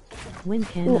 When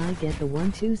can I get the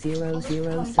 1200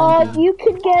 Sunday? You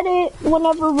could get it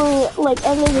whenever we're like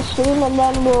ending the stream, and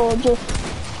then we'll just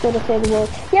go to save the world.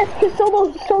 Yes, he's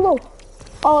solo.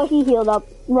 Oh, he healed up.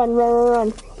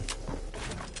 Run.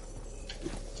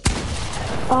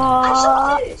 I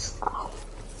shot first.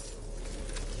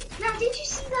 Now, did you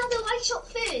see that though? I shot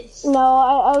first. No,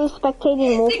 I was spectating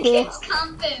The mostly. kid's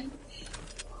camping.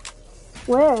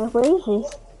 Where is he?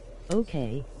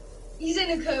 Okay. He's in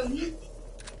a cone.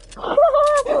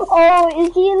 Oh,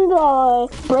 is he in the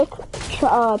brick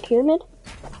pyramid?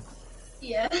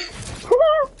 Yeah.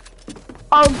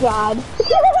 Oh God.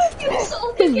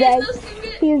 He's dead.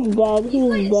 He's dead.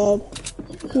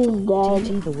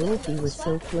 GG, the Wolfie was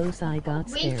so close I got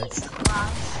scared. Wavy's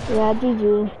class. Yeah,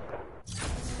 GG.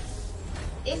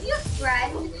 If your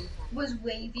friend was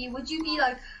Wavy, would you be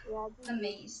like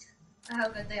amazed at how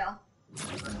good they are?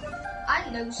 I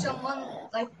know someone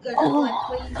like good at like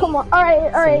Wavy. Come on.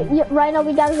 Alright. Yeah, right now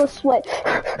we gotta go sweat.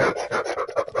 I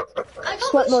got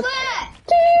Sweat the mode.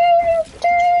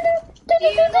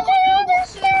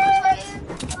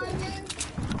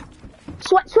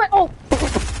 sweat. Sweat. Oh.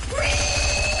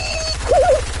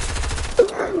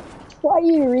 Why are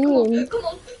you reading? Come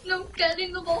on. No, get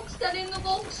in the box.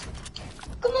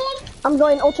 Come on. I'm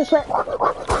going ultra sweat. Come on,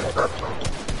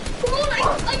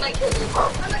 I might kill Wolf.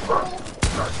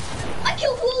 I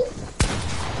killed Wolf.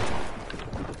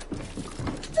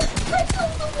 I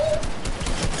killed the Wolf.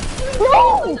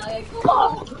 No!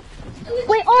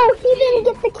 Wait, oh, he didn't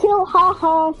get the kill.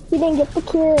 Haha, he didn't get the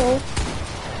kill.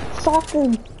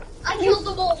 Soccer. I killed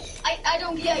the Wolf. I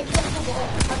don't care, I killed the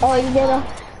Wolf. Oh, you gotta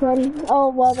run. Oh,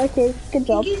 well, okay, good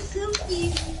job. He's so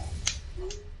cute.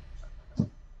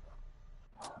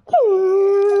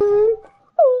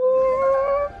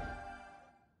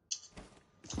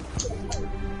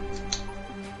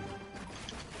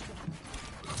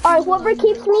 Alright, whoever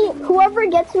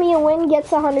gets me a win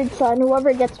gets 100 sun.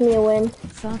 Whoever gets me a win.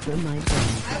 Soccer, my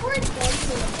friend. I already played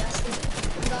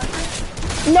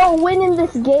yesterday. No, win in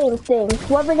this game thing.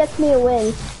 Whoever gets me a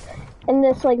win in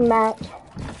this like match.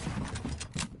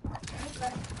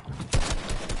 Okay.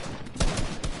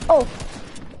 Oh.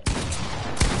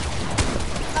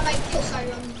 I might kill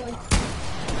Siren, boy.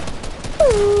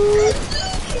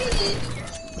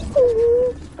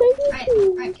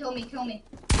 Alright, kill me.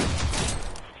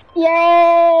 Yay!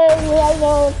 I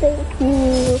know, thank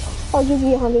you. I'll give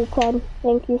you 100 sun.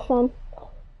 Thank you, son.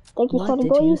 Thank you, What son.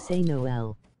 did you say,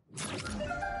 Noel?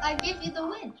 I give you the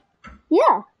win.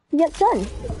 Yeah, you get sun.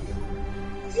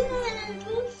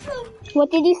 What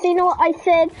did you say, Noah? I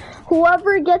said,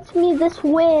 whoever gets me this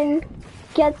win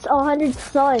gets 100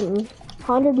 sun.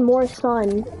 100 more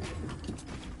sun.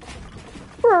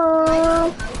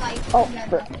 Oh,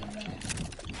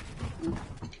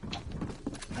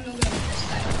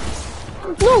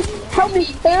 no! Help me!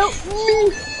 Help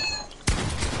me!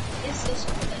 It's this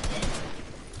one that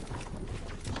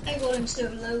did. I got him so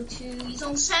low too. He's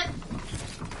on 7.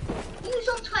 He was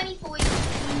on 24.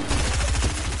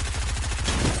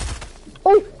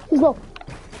 Oh, he's low.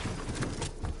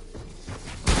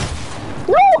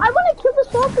 No, I want to kill the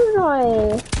soccer guy.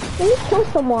 Let me kill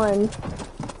someone.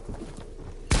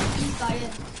 He's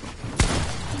dying.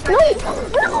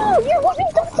 No, you're moving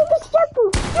to the soccer.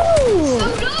 Oh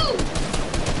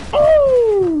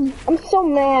no! I'm so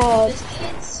mad. This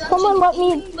kid's such Someone let me.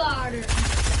 barter.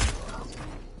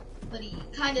 But he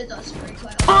kinda does very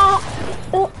well.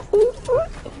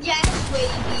 Yes,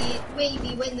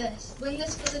 Wavy, win this. Win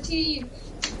this for the team.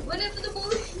 Win it for the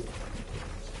boys.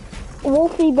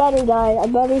 Wolfie better die. I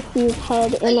better see his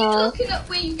head in Are you a looking at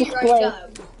Wavy display. right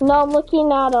now? No, I'm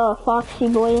looking at a Foxy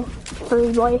boy,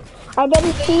 furry boy. I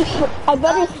better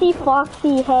see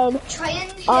Foxy head Try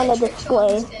and on a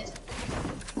display.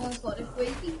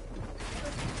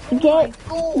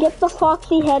 Get the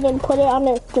Foxy head and put it on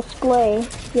a display.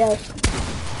 Yes.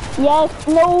 Yes,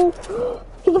 no.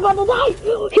 He's about to die.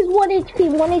 He's 1 HP.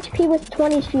 1 HP with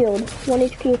 20 shield. 1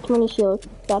 HP with 20 shield.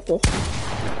 Got this.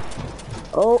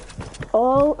 Oh.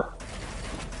 Oh.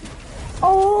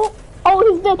 Oh. Oh,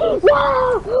 he's dead.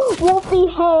 Yeah! Wolfie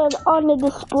head on the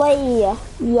display.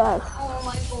 Yes. Oh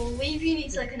my god. Wavy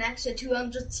needs like an extra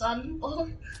 200 sun. Oh.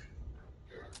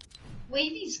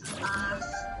 Wavy's class.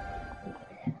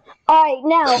 Alright,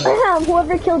 now,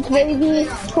 whoever kills Wavy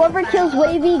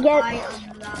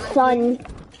gets sun.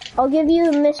 I'll give you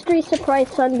a mystery surprise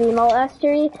sunbeam. I'll ask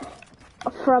you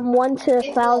from 1 to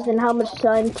 1,000 how much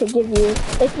sun to give you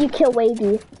if you kill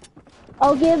Wavy.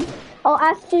 I'll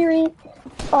ask Siri,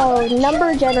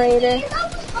 number generator.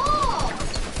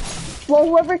 Well,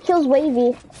 whoever kills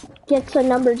Wavy gets a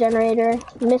number generator.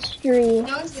 Mystery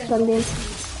sunbeam.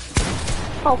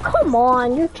 Oh, come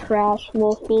on, you're trash,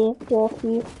 Wolfie.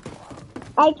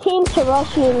 I came to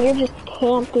rush you and you're just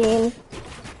camping.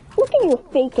 Look at your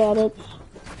fake edits.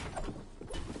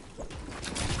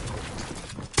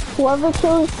 Whoever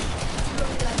kills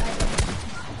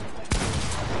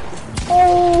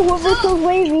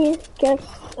Wavy gets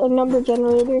a number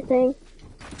generator thing.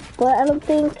 But I don't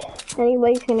think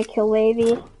anybody's gonna kill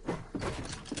Wavy.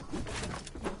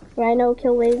 Rhino,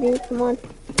 kill Wavy, come on.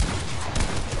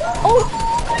 Oh!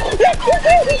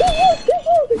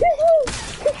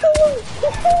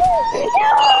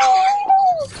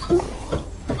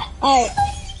 Alright.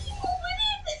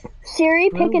 Siri,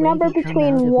 pick a number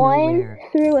between 1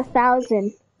 through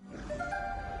 1,000.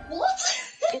 What?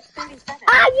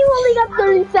 You only got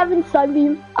 37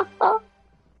 sunbeams. I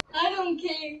don't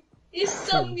care. It's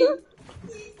sunbeam.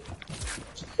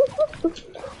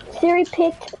 Siri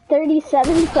picked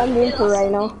 37 sunbeams for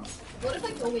Rhino. What if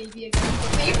I kill Wavy again?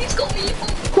 Wavy's got me.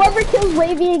 Whoever kills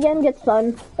Wavy again gets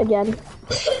sun again.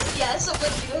 Yeah,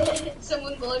 someone do it.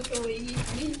 Someone will kill Wavy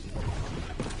for me.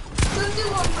 Don't do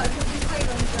 500.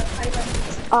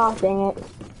 Oh, dang it.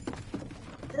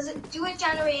 Does it do a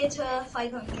generator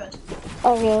 500?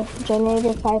 Okay,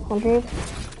 generator 500.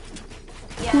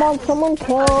 Yeah, Come on, someone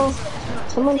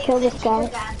kill this guy.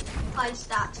 5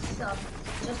 stats stuff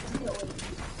just to kill Wavy.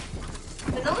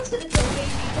 But no one's gonna kill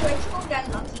Wavy. We're still get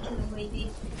lucky killing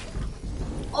Wavy.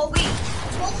 Oh wait,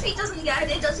 Wolfie doesn't get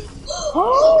it, does he?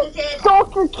 Soccer kid.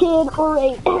 Soccer kid,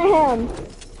 alright.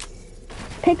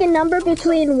 Pick a number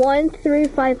between 1 through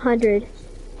 500.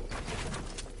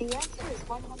 The answer is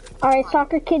 100. Alright,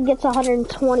 soccer kid gets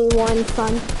 121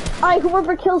 sun. Alright,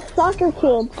 whoever kills soccer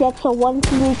kid gets a 1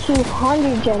 through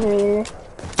 200 generator.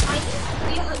 I need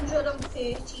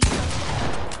 330 something.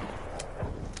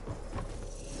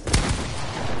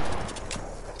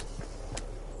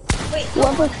 Wait,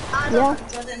 Whoever, yeah.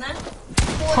 100 in it.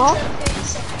 Huh?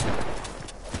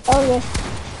 436. Okay.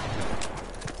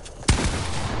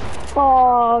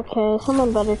 Oh, okay.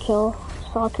 Someone better kill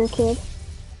soccer kid.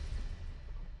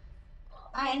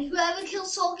 And whoever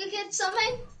kills Soccer Kid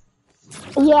something?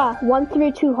 Yeah, 1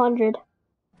 through 200.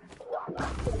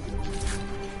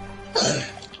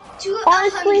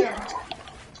 Honestly,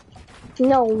 100.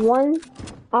 no, 1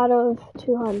 out of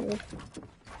 200.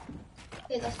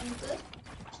 Okay, that's not good.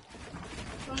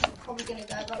 I'm probably gonna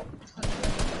go about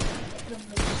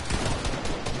 100.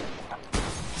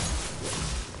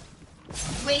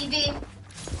 Wavy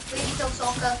kills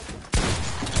Soccer.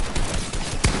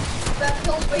 Whoever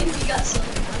kills Wavy gets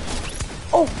something.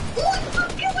 Oh!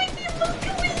 Look at Wavy!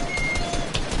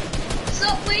 What's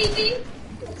up, Wavy?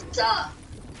 What's up?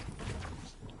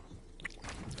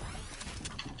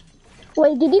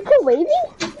 Wait, did you kill Wavy?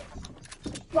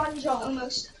 One job.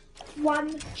 Almost.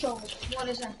 One job. What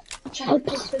is that? Check the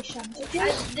position. I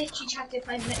literally checked it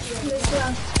 5 minutes ago.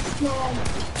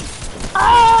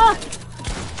 Ah!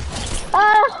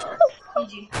 Ah!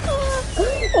 GG.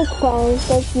 It's fine,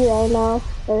 thank you, Rhino.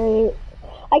 Alright.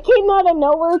 I came out of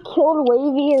nowhere, killed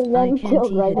Wavy, and I then can't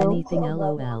killed eat Rhino. anything,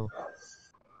 lol.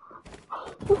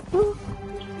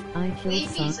 I killed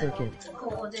Soccer Kid.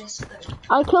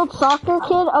 I killed Soccer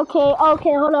Kid?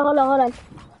 Okay, hold on.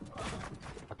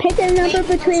 Pick a number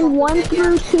between 1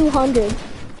 through 200.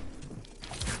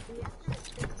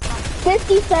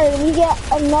 57, you get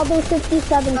another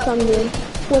 57 from you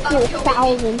with your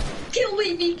 1,000. Kill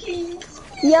Wavy, please.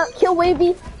 Yeah, kill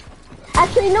Wavy.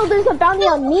 Actually, no, there's a bounty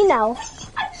on me now.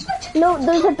 No,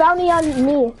 there's a bounty on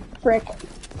me. Frick.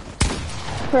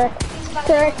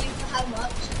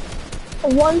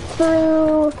 1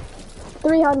 through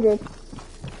 300.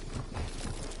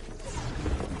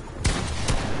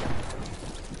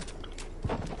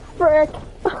 Frick.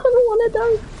 I don't wanna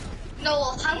die.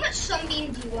 No, how much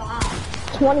sunbeam do you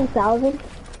have? 20,000.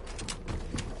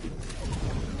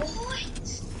 What?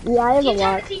 Yeah, I have a You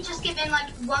lot. technically just give in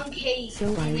like 1k. So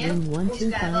I win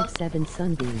 1257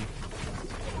 Sunbeam.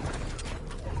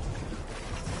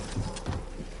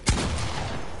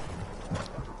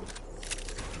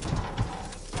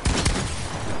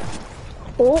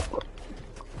 Oh.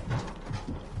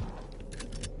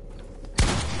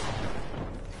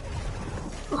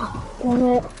 Damn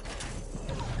it.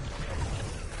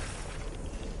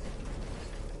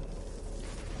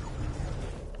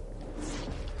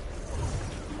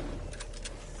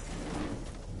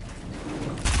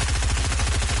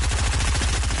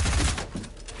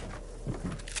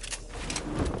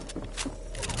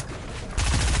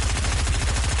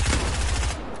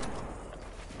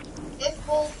 If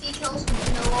both he kills me,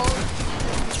 no all.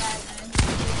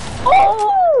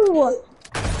 Oh!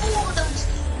 Oh, that was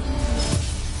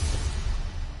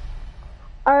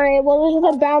Alright, well,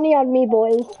 there's a bounty on me,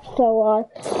 boys. So,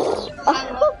 how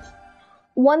much?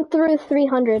 1 through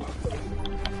 300.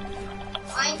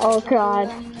 Oh, God.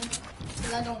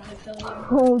 Because I don't want to kill you.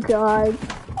 Oh, God.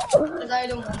 Because I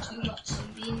don't want too much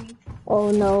sunbeam.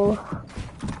 Oh, no.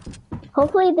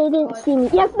 Hopefully they didn't see me.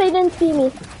 Yes, they didn't see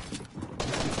me.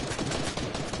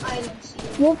 I don't see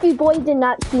you. Wolfie boy did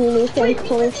not see me,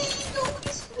 thankfully.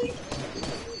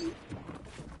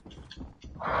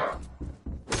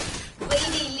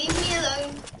 Lady, leave me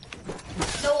alone.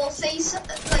 No, I'll say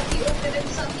something like you open up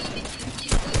something if you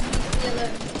leave me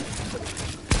alone.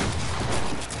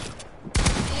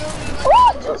 You open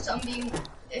up just sunbeam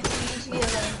if you leave me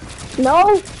alone. No?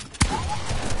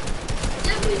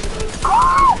 Yeah, please don't. Oh!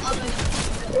 Oh, no.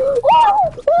 Oh!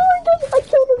 Oh my God! I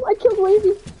killed him! I killed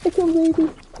Wavy!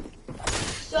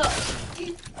 So,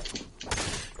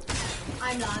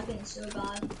 I'm lagging so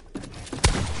bad.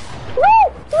 No!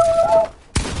 No!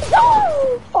 No!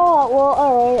 Oh, well,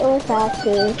 alright, it was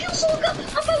faster. Kill Soccer! I'm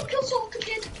about to kill Soccer,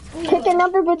 kid! Pick a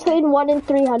number between 1 and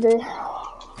 300.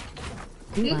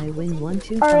 Do I win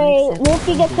 1257? Alright,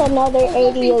 Wolfie gets another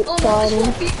 88 stun.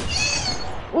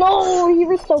 No, you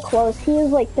were so close. He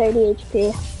was like 30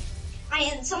 HP.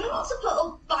 And someone wants to put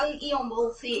a bounty on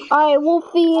Wolfie. Alright,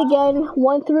 Wolfie again.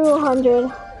 1 through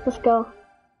 100. Let's go.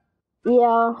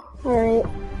 Yeah, alright.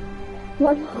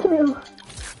 1 through.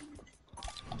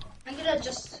 I'm gonna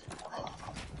just...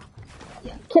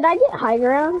 yeah. Can I get high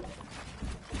ground?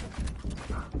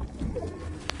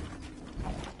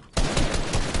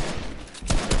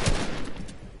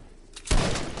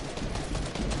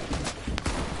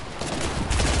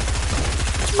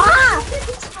 Ah!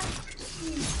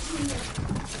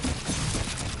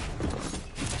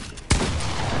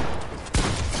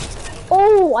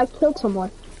 Oh, I killed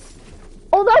someone.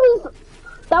 Oh,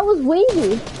 that was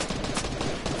Wavy.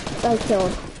 I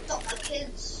killed. Soccer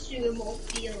kids do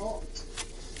Wolfie a lot.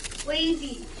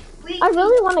 Wavy. I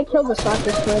really want to kill the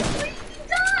soccer kid.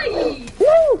 Die!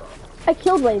 No! I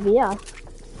killed Wavy, yeah.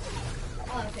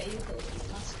 Oh, okay, you killed him.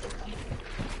 That's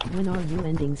good. When are you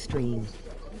ending stream?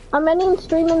 I'm ending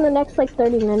stream in the next like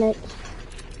 30 minutes.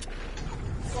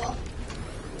 What?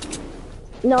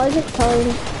 No, I was just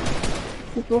telling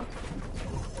people.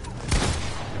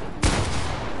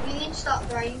 We need to start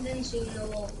grinding so you know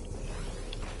what.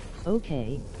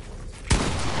 Okay.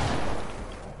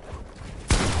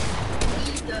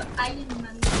 Leave the Iron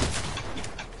Man.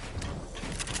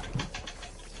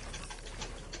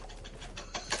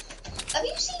 Have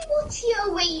you seen what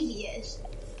tier Wavy is?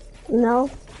 No,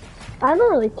 I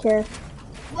don't really care.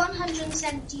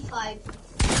 175.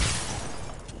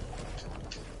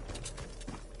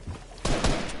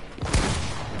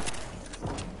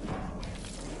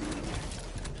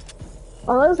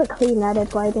 Oh, that was a clean edit,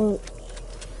 but I didn't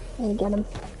get him.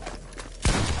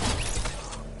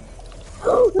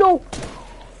 No!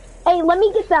 Hey, let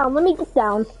me get down.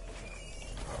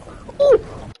 Ooh.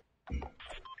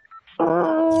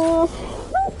 No.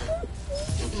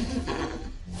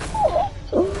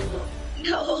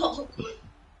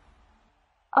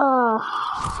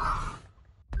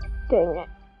 Dang it.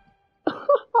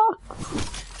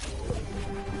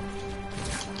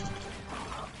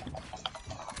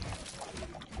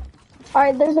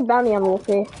 Alright, there's a bounty on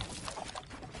Wolfie.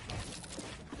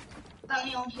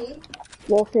 Bounty on who?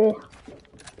 Wolfie.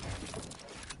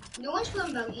 No one's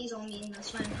putting bounties on me, and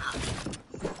that's why I'm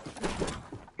happy.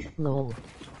 Lol.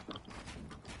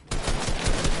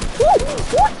 What?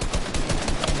 What?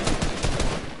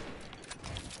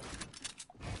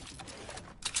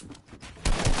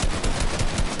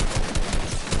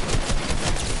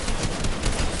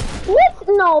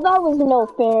 No, that was no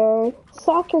fair.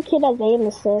 Soccer Kid has aim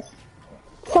assist.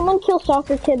 Someone kill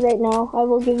Soccer Kid right now. I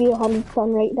will give you 100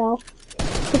 sun right now.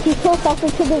 If you kill Soccer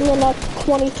Kid in the next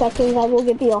 20 seconds, I will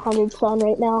give you 100 sun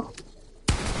right now.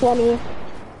 20,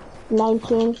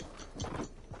 19,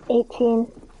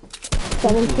 18,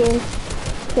 17,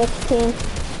 16,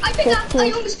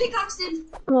 I almost pickaxed him.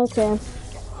 Okay.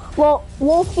 Well,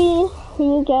 Wolfie,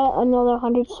 you get another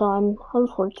 100 sun.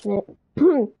 Unfortunate.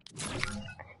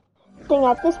 Thing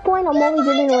at this point, I'm only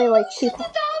giving away like 2.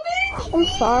 I'm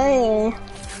sorry.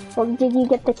 Well, did you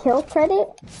get the kill credit?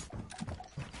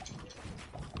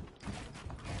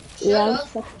 Yeah.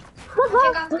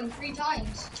 Pickaxed him 3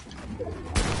 times.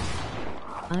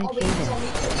 I Oh, wait, hate he's it. on me.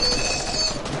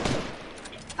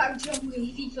 Bounty on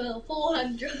Wavy for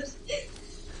 400.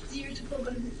 0 to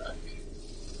 400.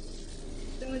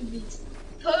 Someone needs.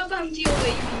 Put a bounty on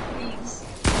Wavy, please.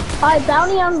 Alright,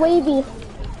 bounty on Wavy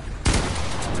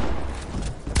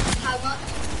How much?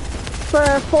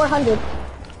 for 400.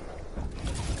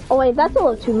 Oh wait, that's a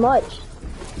little too much.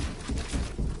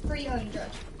 300.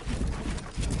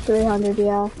 300,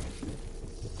 yeah.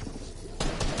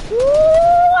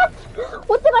 What?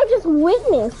 What did I just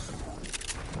witness?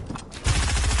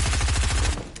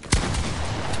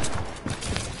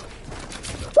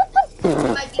 What the?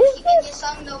 Might be keeping your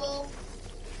son, Noel.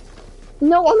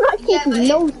 No, I'm not Yeah, taking but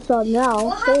no sun now.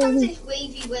 What happens Holy- if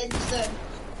Wavy wins though?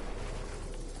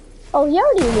 Oh, you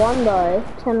already won the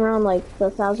 10 round, like, the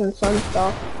 1,000 sun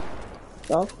stuff.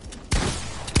 So.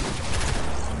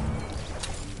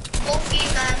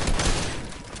 Wolfie, man.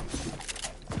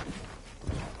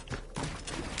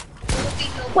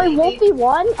 Wait, Wolfie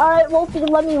won? Alright, Wolfie,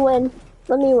 let me win.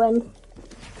 Let me win.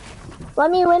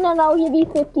 Let me win and I'll give you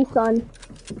 50 sun.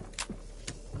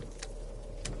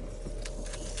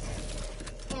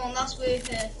 Come on, that's worth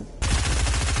it.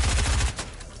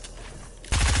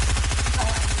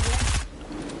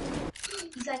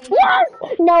 Yes!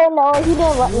 No, he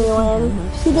didn't let me win.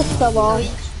 He just fell No,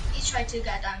 off. he tried to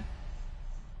get down.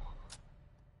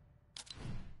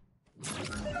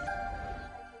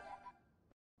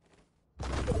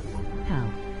 How?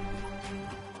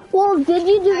 Well, did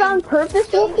you do that on purpose,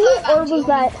 Don't Wolfie? put a Or bounty was on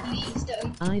that... me, please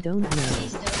don't. I don't know.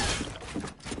 Please don't.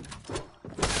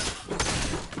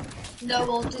 No,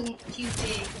 we'll do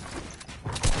QT.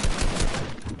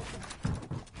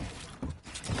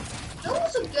 No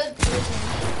one's a good person.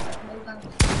 No bounty.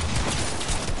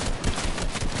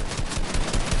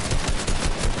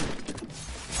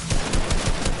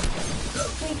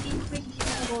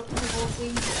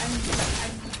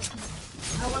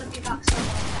 I want to be back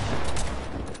somehow.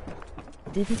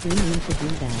 Didn't we mean to do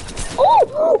that?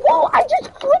 Oh, I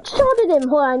just flick shotted him.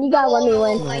 Hold on, you gotta let me I'll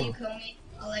win. let you kill me.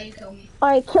 I'll let you kill me.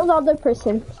 Alright, kill the other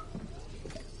person.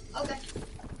 Okay.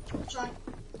 Try.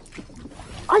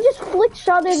 I just flick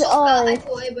shotted, I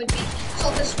thought it would be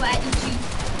soccer sweating too.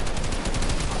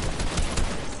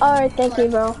 Alright, thank you,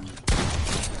 bro.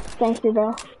 Thank you,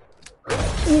 bro.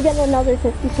 You get another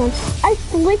 50 cents. I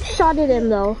flick shotted him,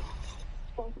 though.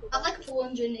 I have like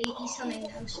 480 something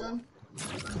now, son.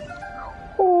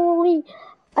 Holy.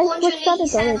 I flick shotted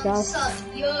the other 487 guy.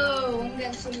 sun. Yo, I'm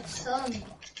getting so much sun.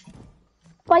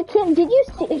 But I can't, did you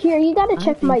see, here, you gotta I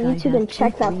check my think I YouTube have and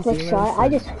check that flick 230 shot. I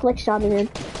just flick shotted him.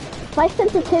 My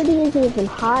sensitivity isn't even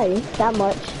high, that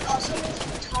much. Oh,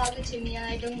 someone's targeting me and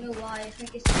I don't know why. I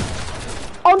think it's...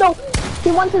 Oh no! He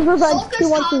wants his revenge. He Soccer's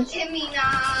wants his... targeting me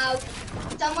now.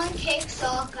 Someone kick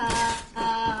Soccer.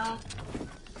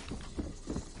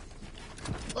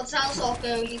 Well, tell Soccer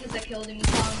only because I killed him. He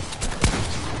can't.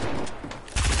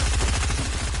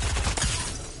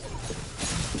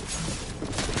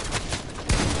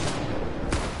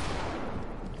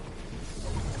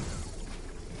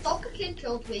 Soccer kid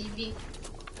killed Wavy.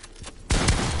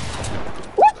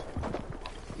 What?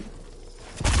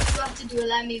 You have to do it,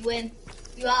 let me win.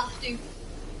 You have to.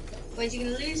 Wait, you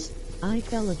gonna lose? I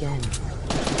fell again.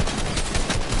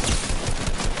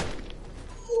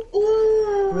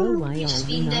 Ooh, Bro, why you are just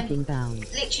we beamed not him. in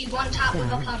bounds? Literally one tap with a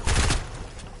Damn. pump.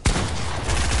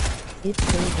 It's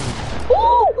so bad.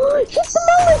 Oh! Get the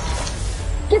molly!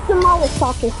 Get the molly,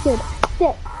 Soccer. Good.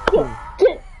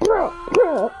 Get.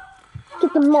 Bro.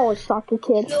 Get the most, soccer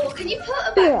kid. No, can you put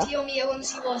a bounty on me? I want to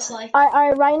see what it's like.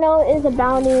 Our Rhino is a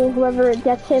bounty. Whoever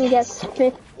gets him gets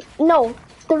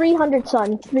 300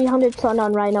 sun. 300 sun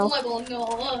on Rhino. Oh my god, no.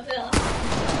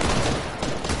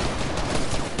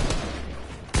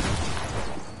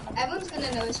 Everyone's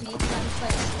gonna notice me because I'm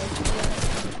quite slow, to be honest.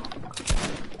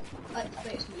 Like,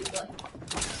 very smoothly.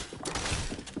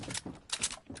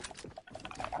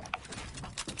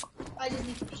 I just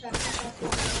need to check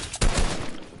myself.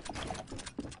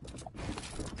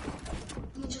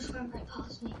 You just ran right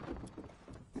past me.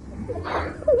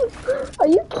 Are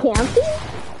you camping?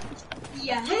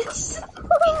 Yes!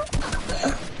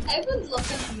 Everyone's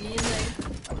looking at me and like...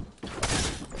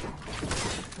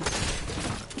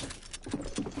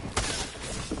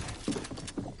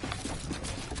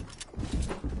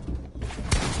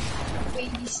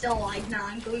 Baby's still alive now,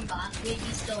 I'm going back.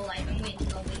 Baby's still alive, I'm waiting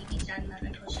for baby stand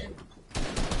and push it.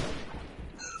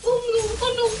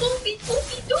 Oh no, Wolfie,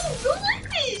 don't like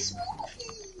this!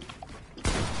 Wolfie!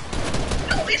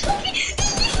 No, it's Wolfie!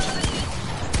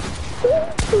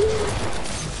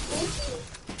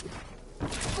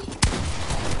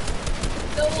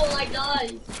 No, I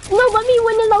died. No, let me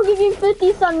win and I'll give you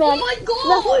 50 sun, man. Oh my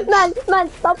god! Man,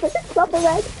 stop it,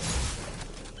 man.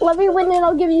 Let me win and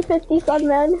I'll give you 50 sun,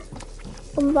 man.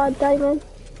 I'm about diamond.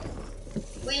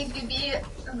 Wait, you beat it.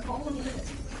 I'm on it.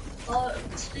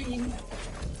 Stream.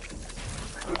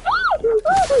 I'm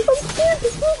scared.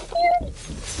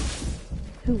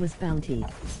 Who was bounty?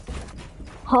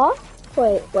 Huh?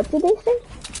 Wait, what did they say?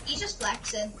 He's just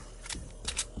flexing.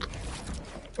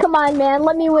 Come on, man.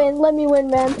 Let me win,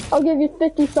 man. I'll give you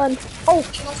 50 sun. Oh.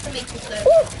 He wants to make you float.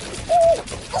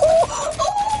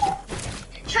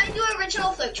 Try and do an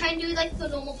original float. Try and do like the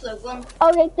normal float one.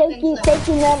 Okay, thank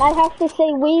you, man. I have to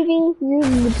say, Wavy, you're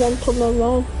the gentleman,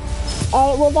 man.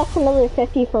 Alright, well, that's another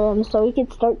 50 for him, so he can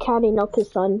start counting up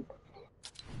his sun.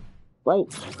 Like.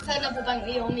 Put another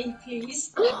bounty on me,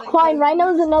 please. Fine,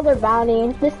 Rhino's another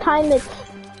bounty. This time it's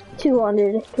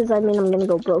 200, because I mean, I'm gonna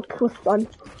go broke with sun.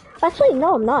 Actually,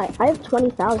 no, I'm not. I have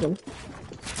 20,000.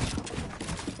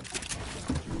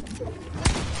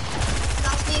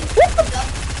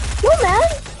 No, man!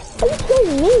 Are you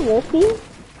kidding me, Wolfie?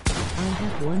 I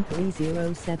have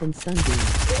 1307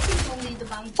 sunbeams.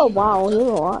 Oh wow, you're a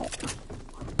lot.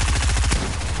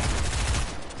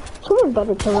 Someone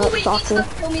better turn out soccer.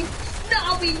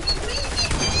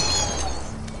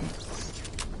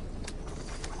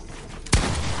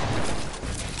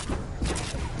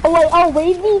 Oh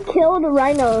wait, Wavy killed a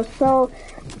Rhino, so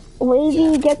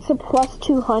Wavy gets a plus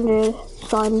 200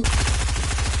 sun.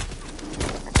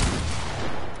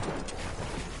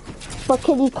 But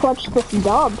can he clutch this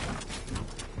dub?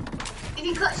 If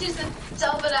he clutches the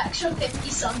dub, an extra 50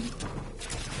 sun.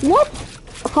 What?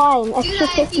 Fine, extra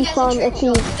 50 sun if he...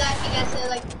 Do that if he gets a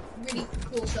like really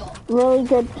cool shot. Really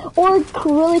good. Or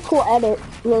really cool edit.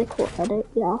 Really cool edit,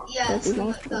 yeah. Yeah, that'd be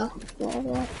nice. like that.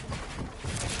 Yeah.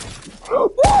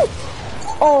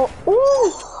 Oh,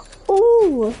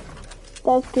 ooh.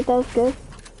 That was good.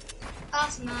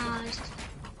 That's nice.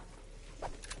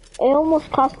 It almost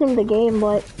cost him the game,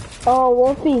 but... Oh,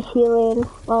 Wolfie's healing.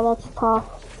 Oh, that's tough.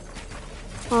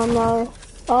 Oh no.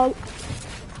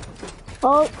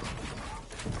 Oh.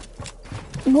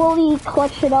 Will he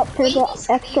clutch it up for the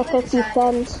extra 50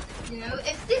 cents? You know,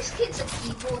 if this kid's a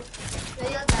keyboard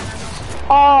player, then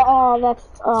I'm not.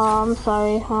 I'm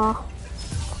sorry, huh?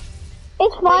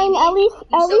 It's fine, at least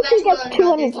he gets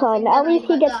 200 sun. At least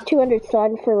he gets 200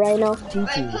 sun for Rhino. Right, put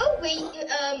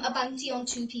a bounty on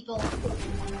 2 people.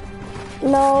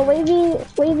 No, Wavy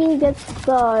gets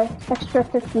the extra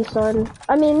 50 sun.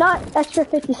 I mean, not extra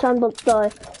 50 sun, but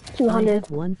the 200. I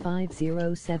have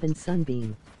 1507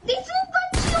 sunbeam. There's no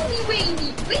bounty on me,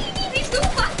 Wavy! There's no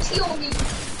bounty on me!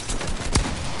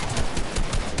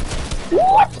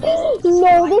 What?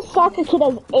 No, this soccer kid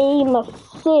has aim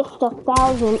assist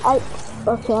 1,000.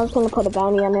 Okay, I was gonna put a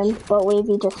bounty on him, but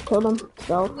Wavy just killed him,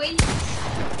 so.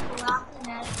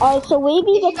 Alright, so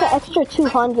Wavy gets an extra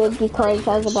 200 because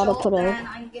I was about to put a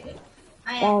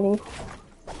bounty.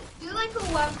 Do like a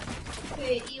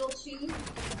 130 or 2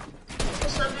 or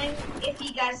something if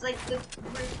you guys like the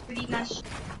pretty nice.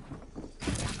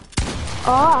 Oh,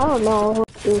 I don't know.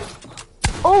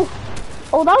 Oh,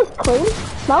 that was clean.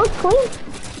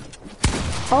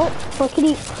 Oh, what could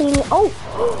he clean it? Oh.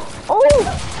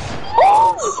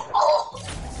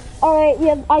 Alright,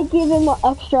 yeah, I gave him an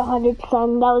extra 100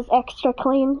 sun. That was extra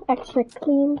clean.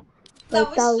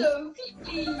 That was so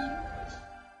clean.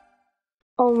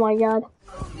 Oh my god.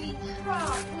 Holy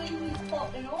crap,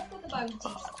 starting off with the bounties.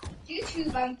 Do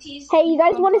 2 bounties. Hey, you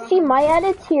guys want to see my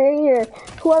edits? Here.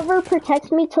 Whoever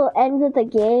protects me till end of the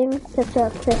game gets a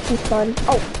 50 sun.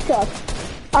 Oh, God.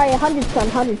 Alright, 100 sun,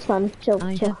 100 sun. Chill,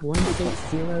 I chill. have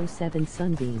 1607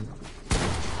 sunbeam.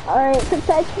 Alright,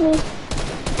 protect me.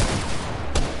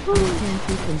 I can't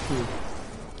be compete.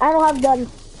 I don't have guns.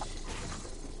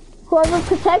 Whoever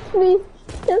protects me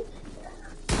gets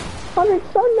 100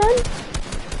 sun, man.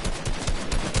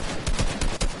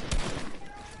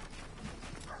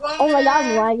 Oh my God,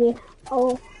 I'm laggy.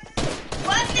 Oh.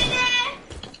 1 minute!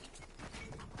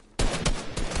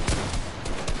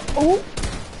 Oh.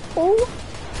 Oh.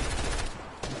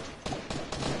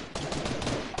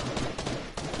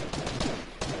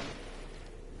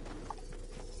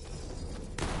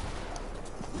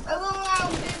 I will now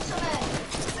do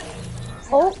something.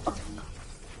 Oh.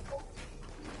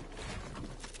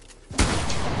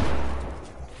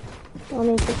 Let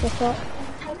me pick this up.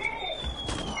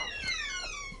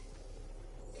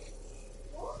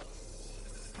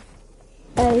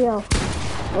 Hey, yo.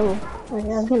 Oh,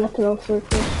 okay, I'm gonna throw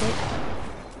circle shit.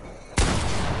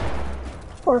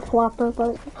 Or flopper,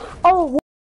 but... Oh!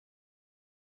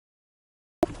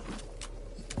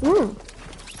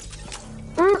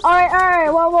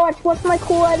 Alright, well, watch. What's my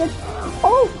cool edit?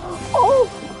 Oh!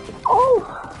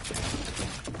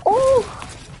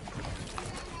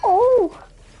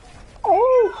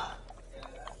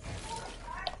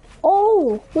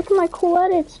 Look at my cool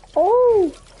edits.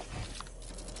 Oh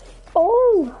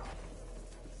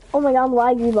my God, I'm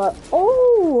laggy, but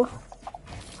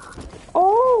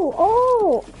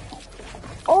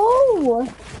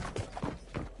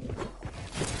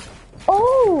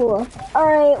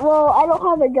alright, well, I don't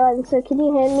have a gun, so can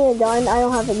you hand me a gun? I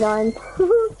don't have a gun.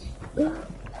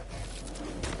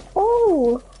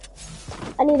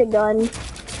 I need a gun.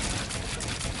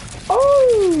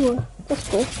 That's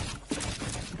cool.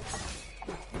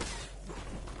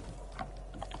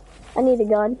 I need a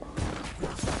gun.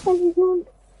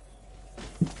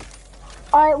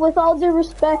 Alright, with all due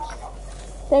respect,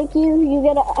 thank you. You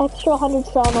get an extra 100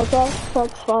 sun, okay?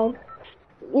 That's fine.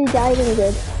 You died in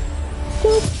good.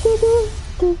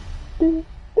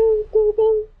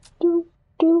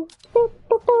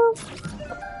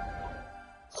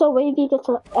 So Wavy gets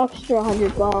an extra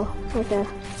 100 ball. Okay.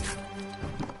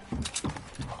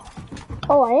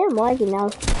 Oh, I am lagging now.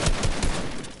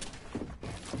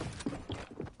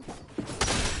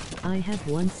 I have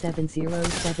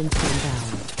 1707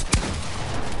 sundown.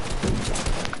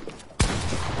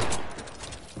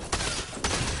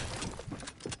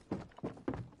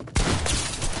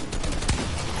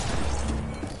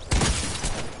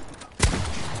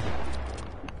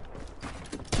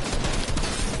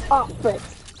 Oh, frick.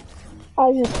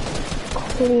 I just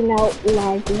clean out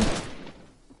lagging.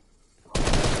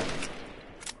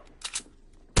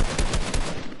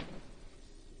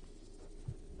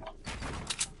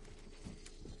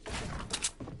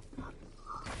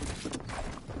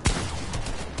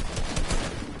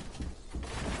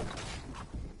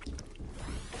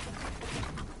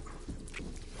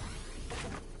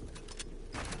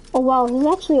 Oh wow, he's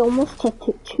actually almost to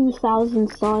 2,000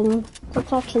 sun.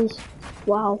 That's actually,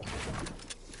 wow.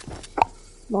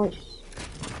 Nice.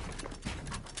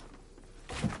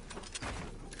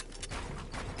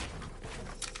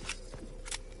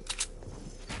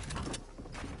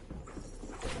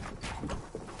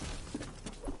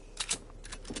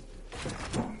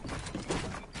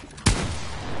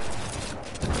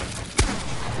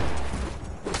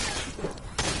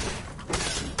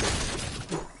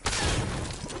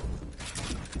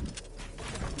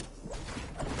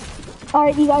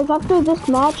 Alright, you guys, after this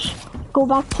match, go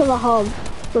back to the hub.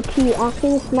 Repeat, after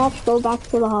this match, go back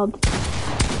to the hub.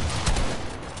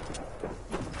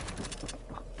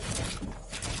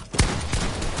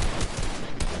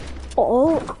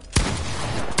 Oh.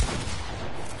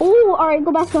 Oh, alright,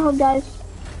 go back to the hub, guys.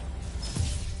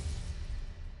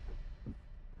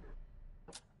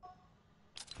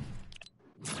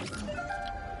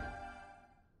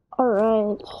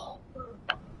 Alright.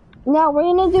 Now, we're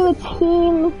gonna do a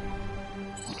team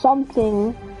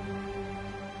something.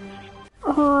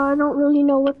 I don't really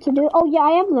know what to do. Oh yeah,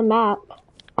 I have the map.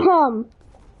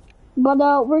 But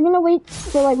we're gonna wait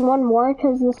for like one more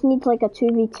because this needs like a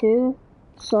 2v2.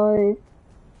 So,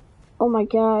 oh my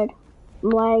God, I'm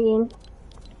lagging.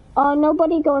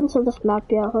 Nobody go into this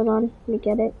map yet. Hold on, let me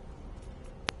get it.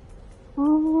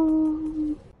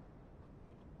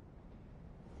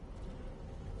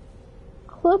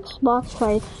 Click box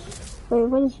price. Wait,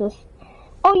 what is this?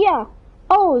 Oh yeah.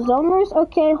 Oh, zoners?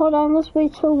 Okay, hold on, let's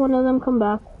wait till one of them come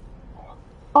back.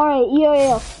 Alright,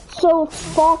 yo. So,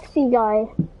 Foxy guy,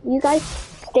 you guys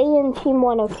stay in team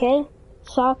 1, okay?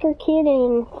 Soccer Kid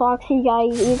and Foxy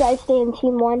guys, you guys stay in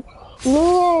team 1.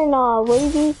 Me and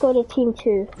Wavy go to team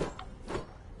 2.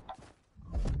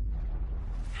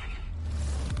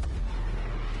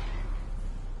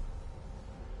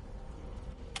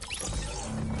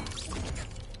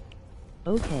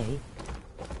 Okay.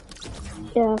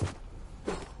 Yeah.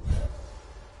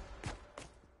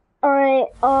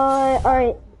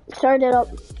 Alright, start it up.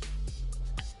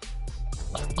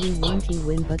 We want to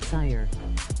win, but sire.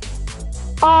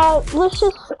 Let's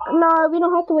just, no, we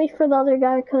don't have to wait for the other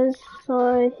guy, cause,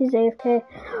 he's AFK.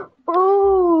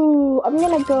 Ooh, I'm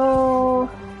gonna go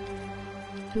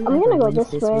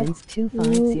this way. Wins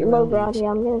 250 Low ground, each.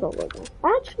 yeah, I'm gonna go low ground.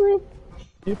 Actually,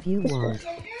 If you want.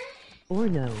 Or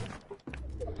no.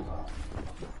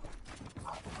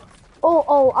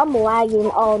 oh, I'm lagging.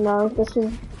 Oh no, this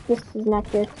is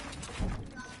not good.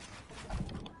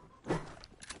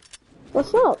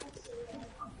 What's up?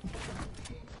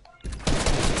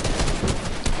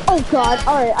 Oh god,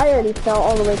 alright, I already fell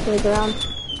all the way to the ground.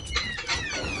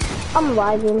 I'm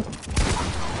lagging.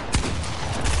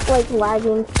 Like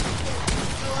lagging.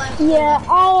 Yeah,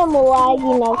 I am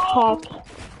lagging as heck.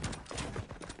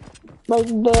 Like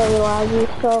very laggy,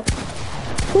 so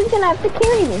who's gonna have to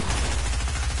carry me?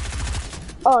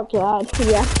 Oh god,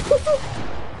 yeah.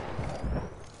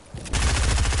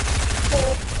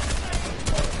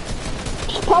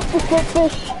 Just pop the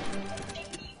fish.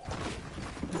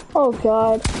 Oh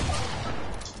god.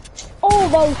 Oh,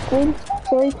 that was good.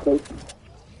 Very quick.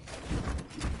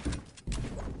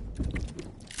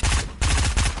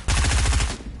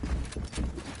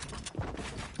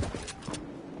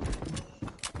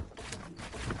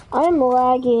 I'm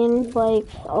lagging, like,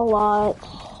 a lot.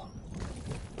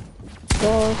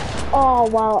 So, oh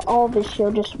wow, all of his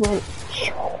shield just went.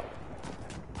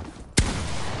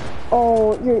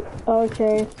 Oh, you're,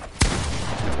 okay.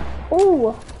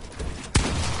 Oh!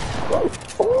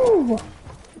 Oh!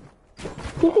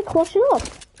 You can clutch it up.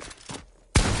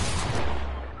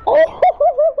 Oh!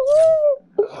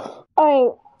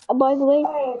 Alright, by the way,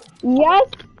 yes!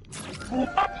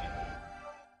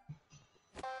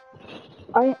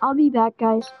 Alright, I'll be back,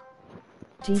 guys.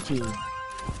 GG.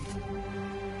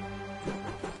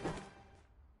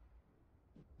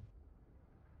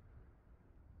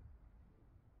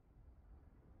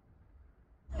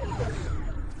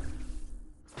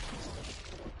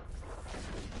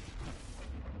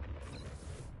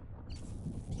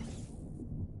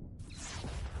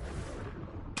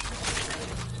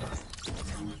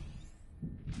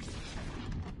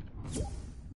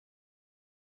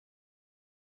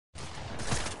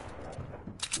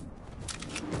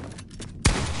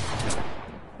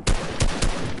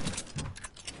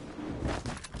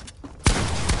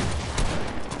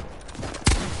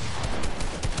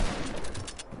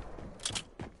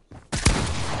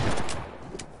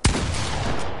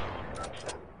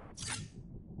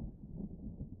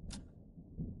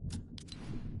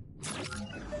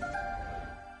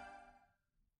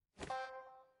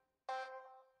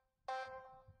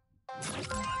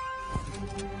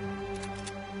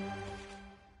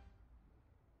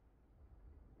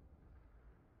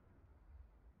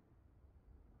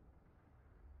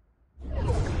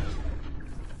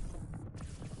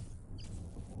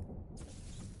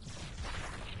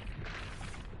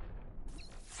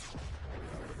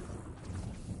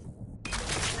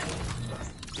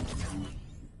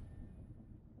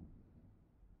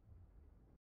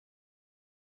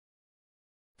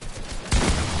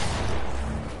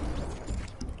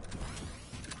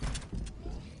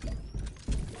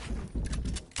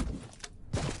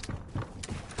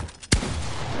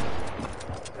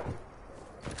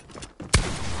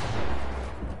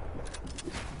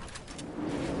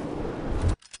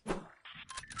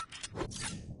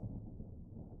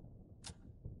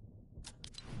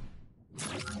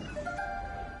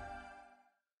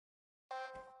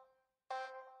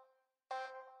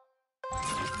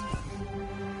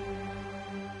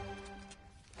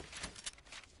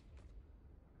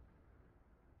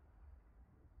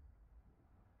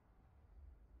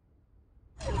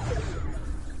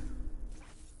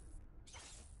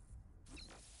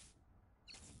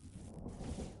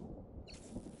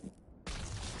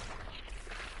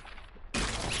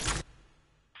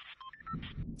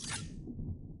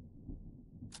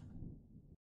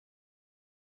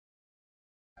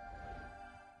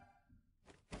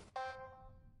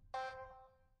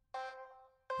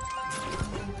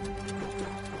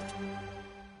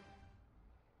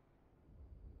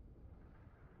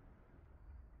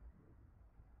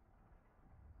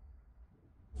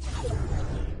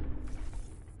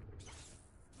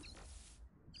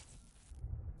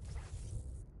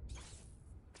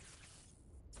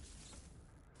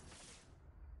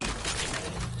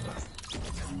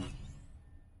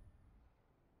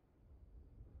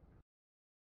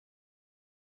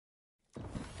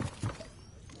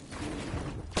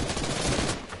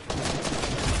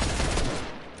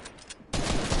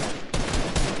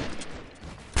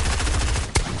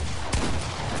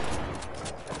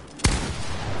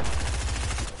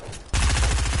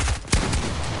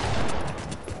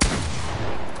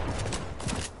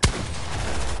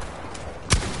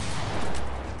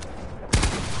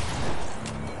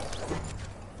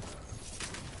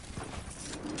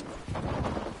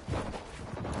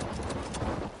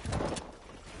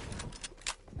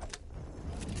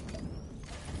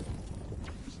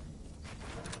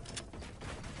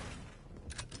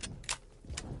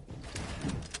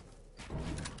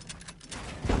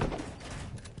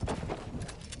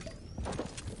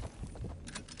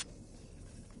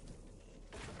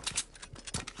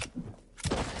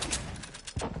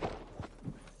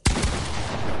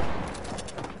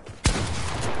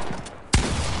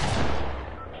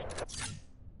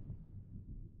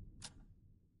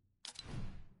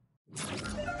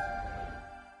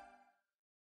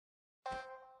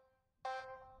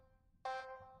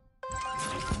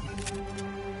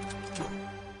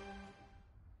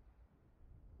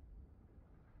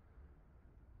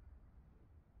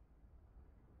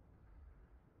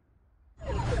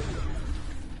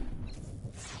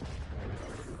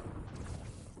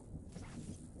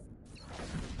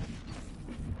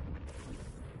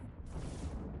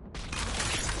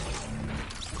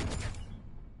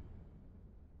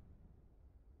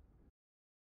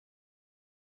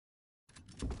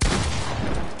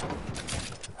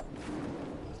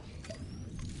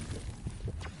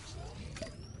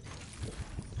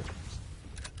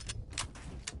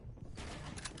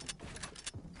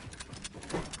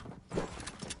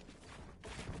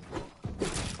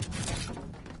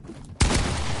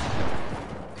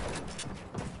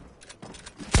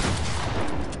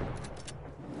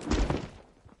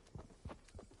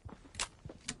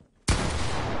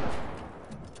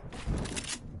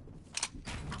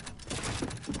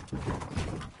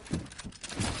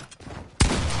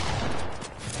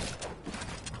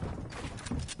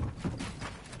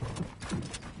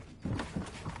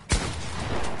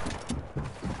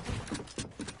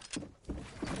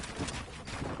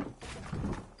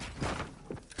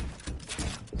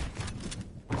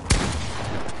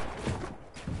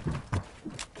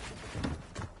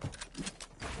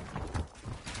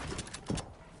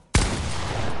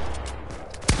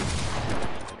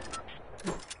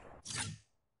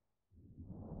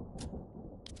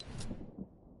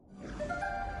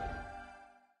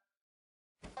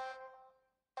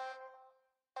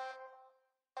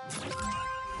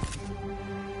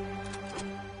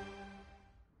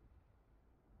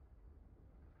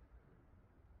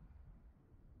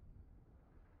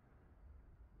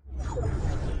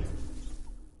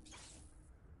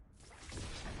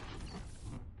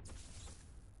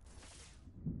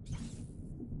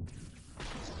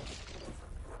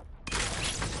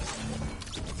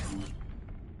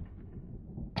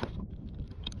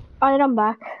 Alright, I'm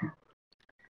back.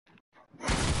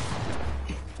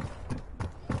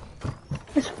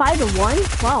 It's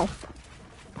 5-1? Wow.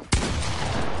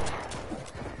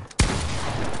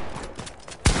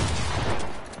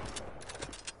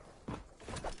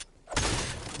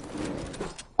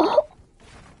 Oh!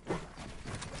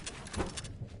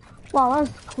 Wow, that was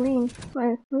clean.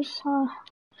 Wait, where's, oh,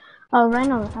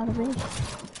 Rhino out of base.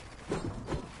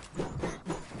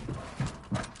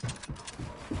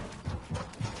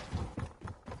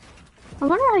 I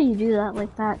wonder how you do that,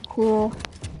 like that cool,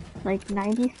 like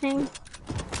 90s thing.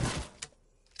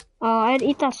 Oh, I'd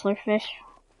eat that slurfish.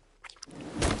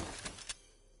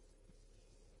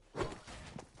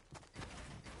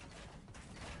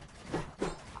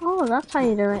 Oh, that's how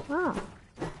you do it. Oh.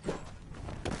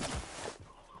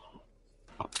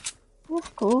 That's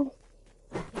cool.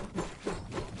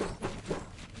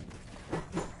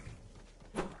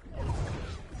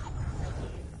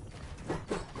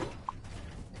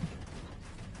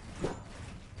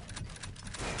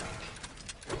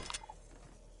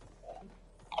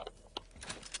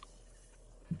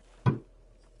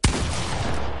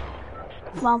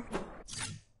 Well.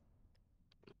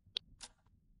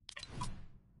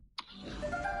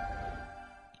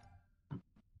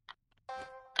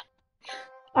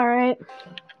 Alright.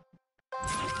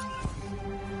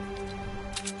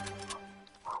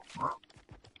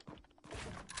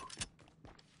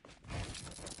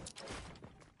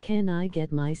 Can I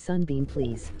get my sunbeam,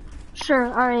 please? Sure,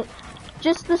 alright.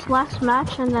 Just this last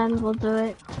match and then we'll do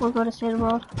it. We'll go to State of the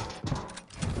World.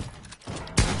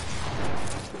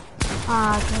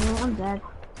 Ah, dang it, I'm dead.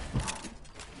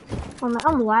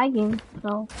 I'm lagging,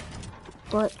 though.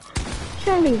 But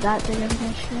shouldn't be that big of an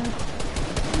issue.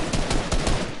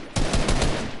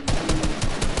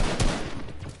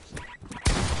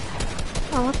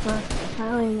 Oh, what the? I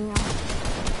don't even know.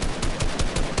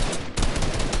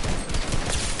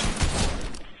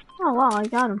 Oh wow, I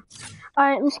got him.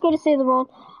 Alright, let's go to Save the World.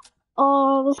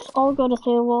 Let's all go to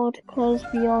Save the World because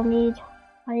I all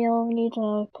need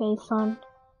to pay sun.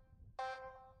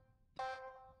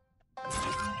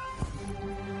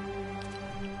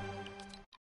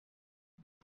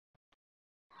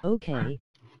 Okay.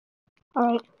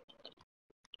 Alright.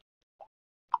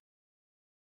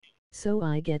 So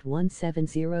I get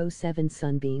 1707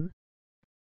 sunbeam?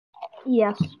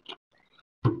 Yes.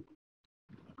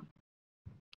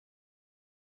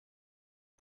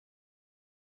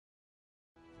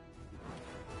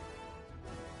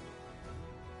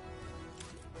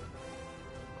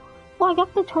 Well, I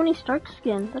got the Tony Stark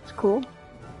skin. That's cool.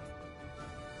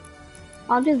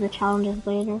 I'll do the challenges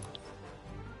later.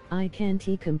 I can't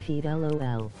compete,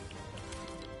 lol.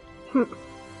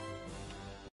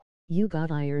 You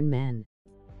got Iron Man.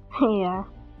 Yeah,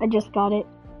 I just got it.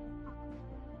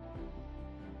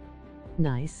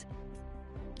 Nice.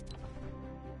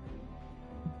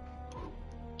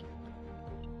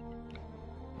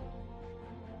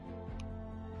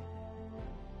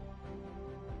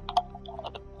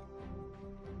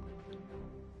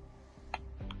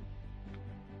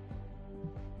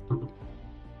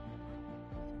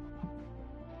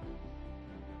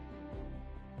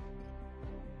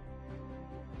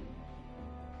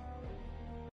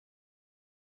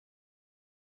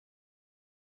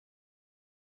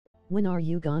 When are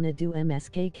you gonna do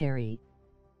MSK carry?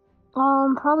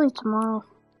 Probably tomorrow.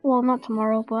 Well, not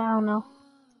tomorrow, but I don't know.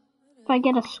 If I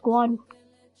get a squad,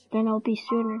 then it'll be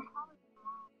sooner.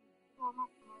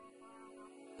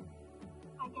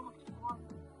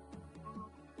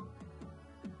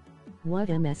 What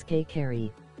MSK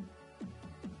carry?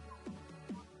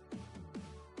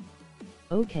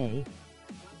 Okay.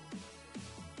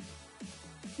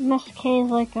 MSK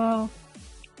is like a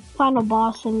final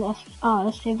boss in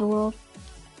Save the World.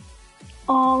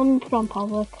 Let me put on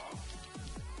public.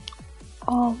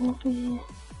 Oh, what was it?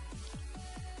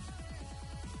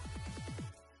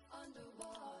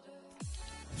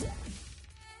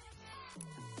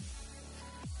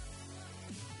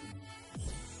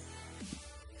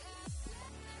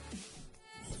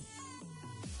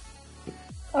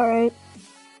 Alright.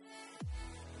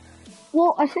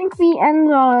 Well, I think we end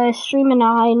the stream on a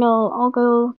high note. I'll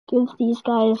go give these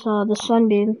guys the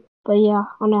sunbeam. But yeah,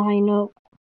 on a high note.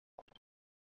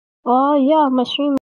 Oh yeah, my stream